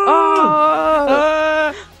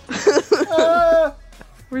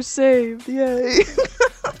 We're saved. Yay.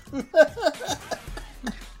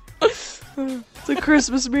 It's a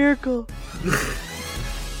Christmas miracle.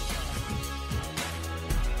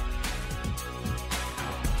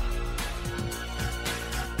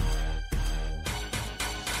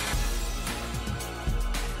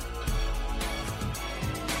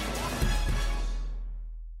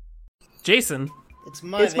 Jason. It's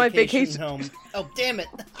my vacation home. Oh, damn it.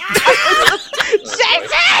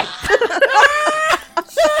 Jason!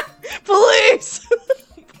 Please!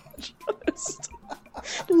 Just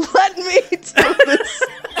let me do this.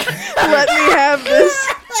 Let me have this.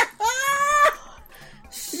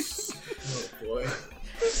 Oh boy.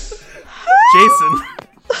 Jason.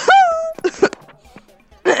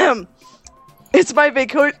 It's my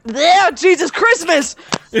vacation. Yeah, Jesus, Christmas!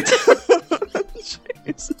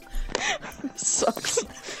 Jeez. Sucks.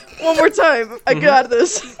 One more time. I got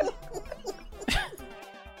this.